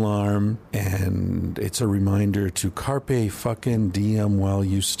Smoke Alarm, and it's a reminder to carpe fucking diem while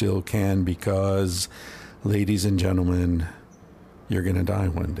you still can, because, ladies and gentlemen, you're gonna die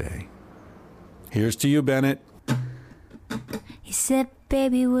one day. Here's to you, Bennett. He said,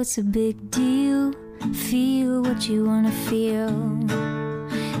 baby, what's a big deal? Feel what you wanna feel.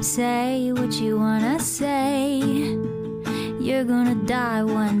 Say what you wanna say. You're gonna die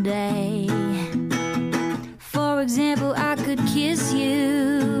one day. For example, I could kiss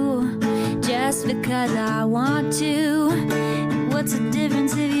you just because I want to. What's the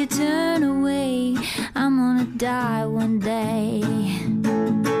difference if you turn away? I'm gonna die one day.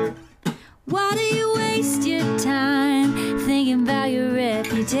 Why do you waste your time thinking about your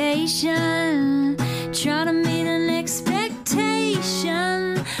reputation? Trying to meet an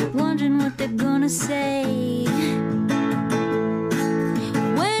expectation, wondering what they're gonna say.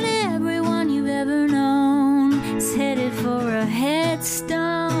 When everyone you've ever known is headed for a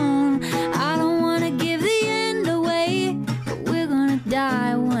headstone. I don't wanna give the end away, but we're gonna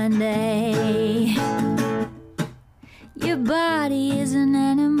die one day. Your body is an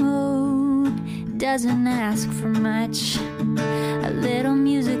animal, doesn't ask for much. A little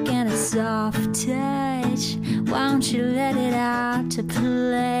music and a soft touch. Why don't you let it out to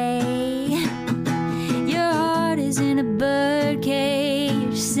play? Your heart is in a bird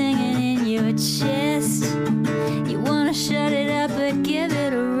cage, singing in your chest. You wanna shut it up but give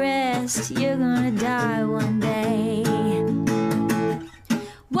it a rest. You're gonna die one day.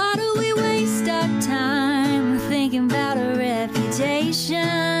 Why do we waste our time thinking about a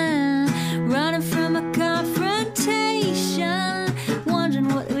reputation? Running from a confrontation, wondering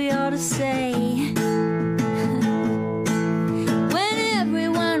what we ought to say. When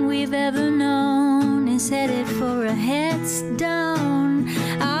everyone we've ever known is headed for a headstone.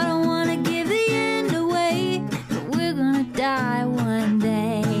 I don't want to give the end away, but we're gonna die one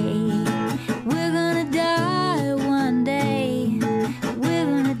day. We're gonna die one day. We're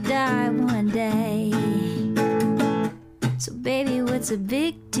gonna die one day. So baby, what's a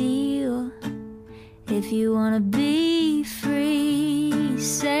big deal? If you wanna be free,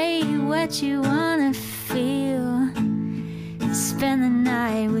 say what you wanna feel. Spend the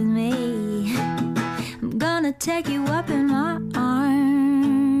night with me. I'm gonna take you up in my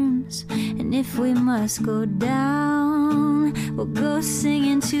arms. And if we must go down, we'll go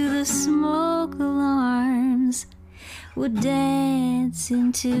singing to the smoke alarms. We'll dance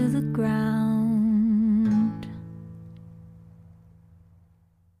into the ground.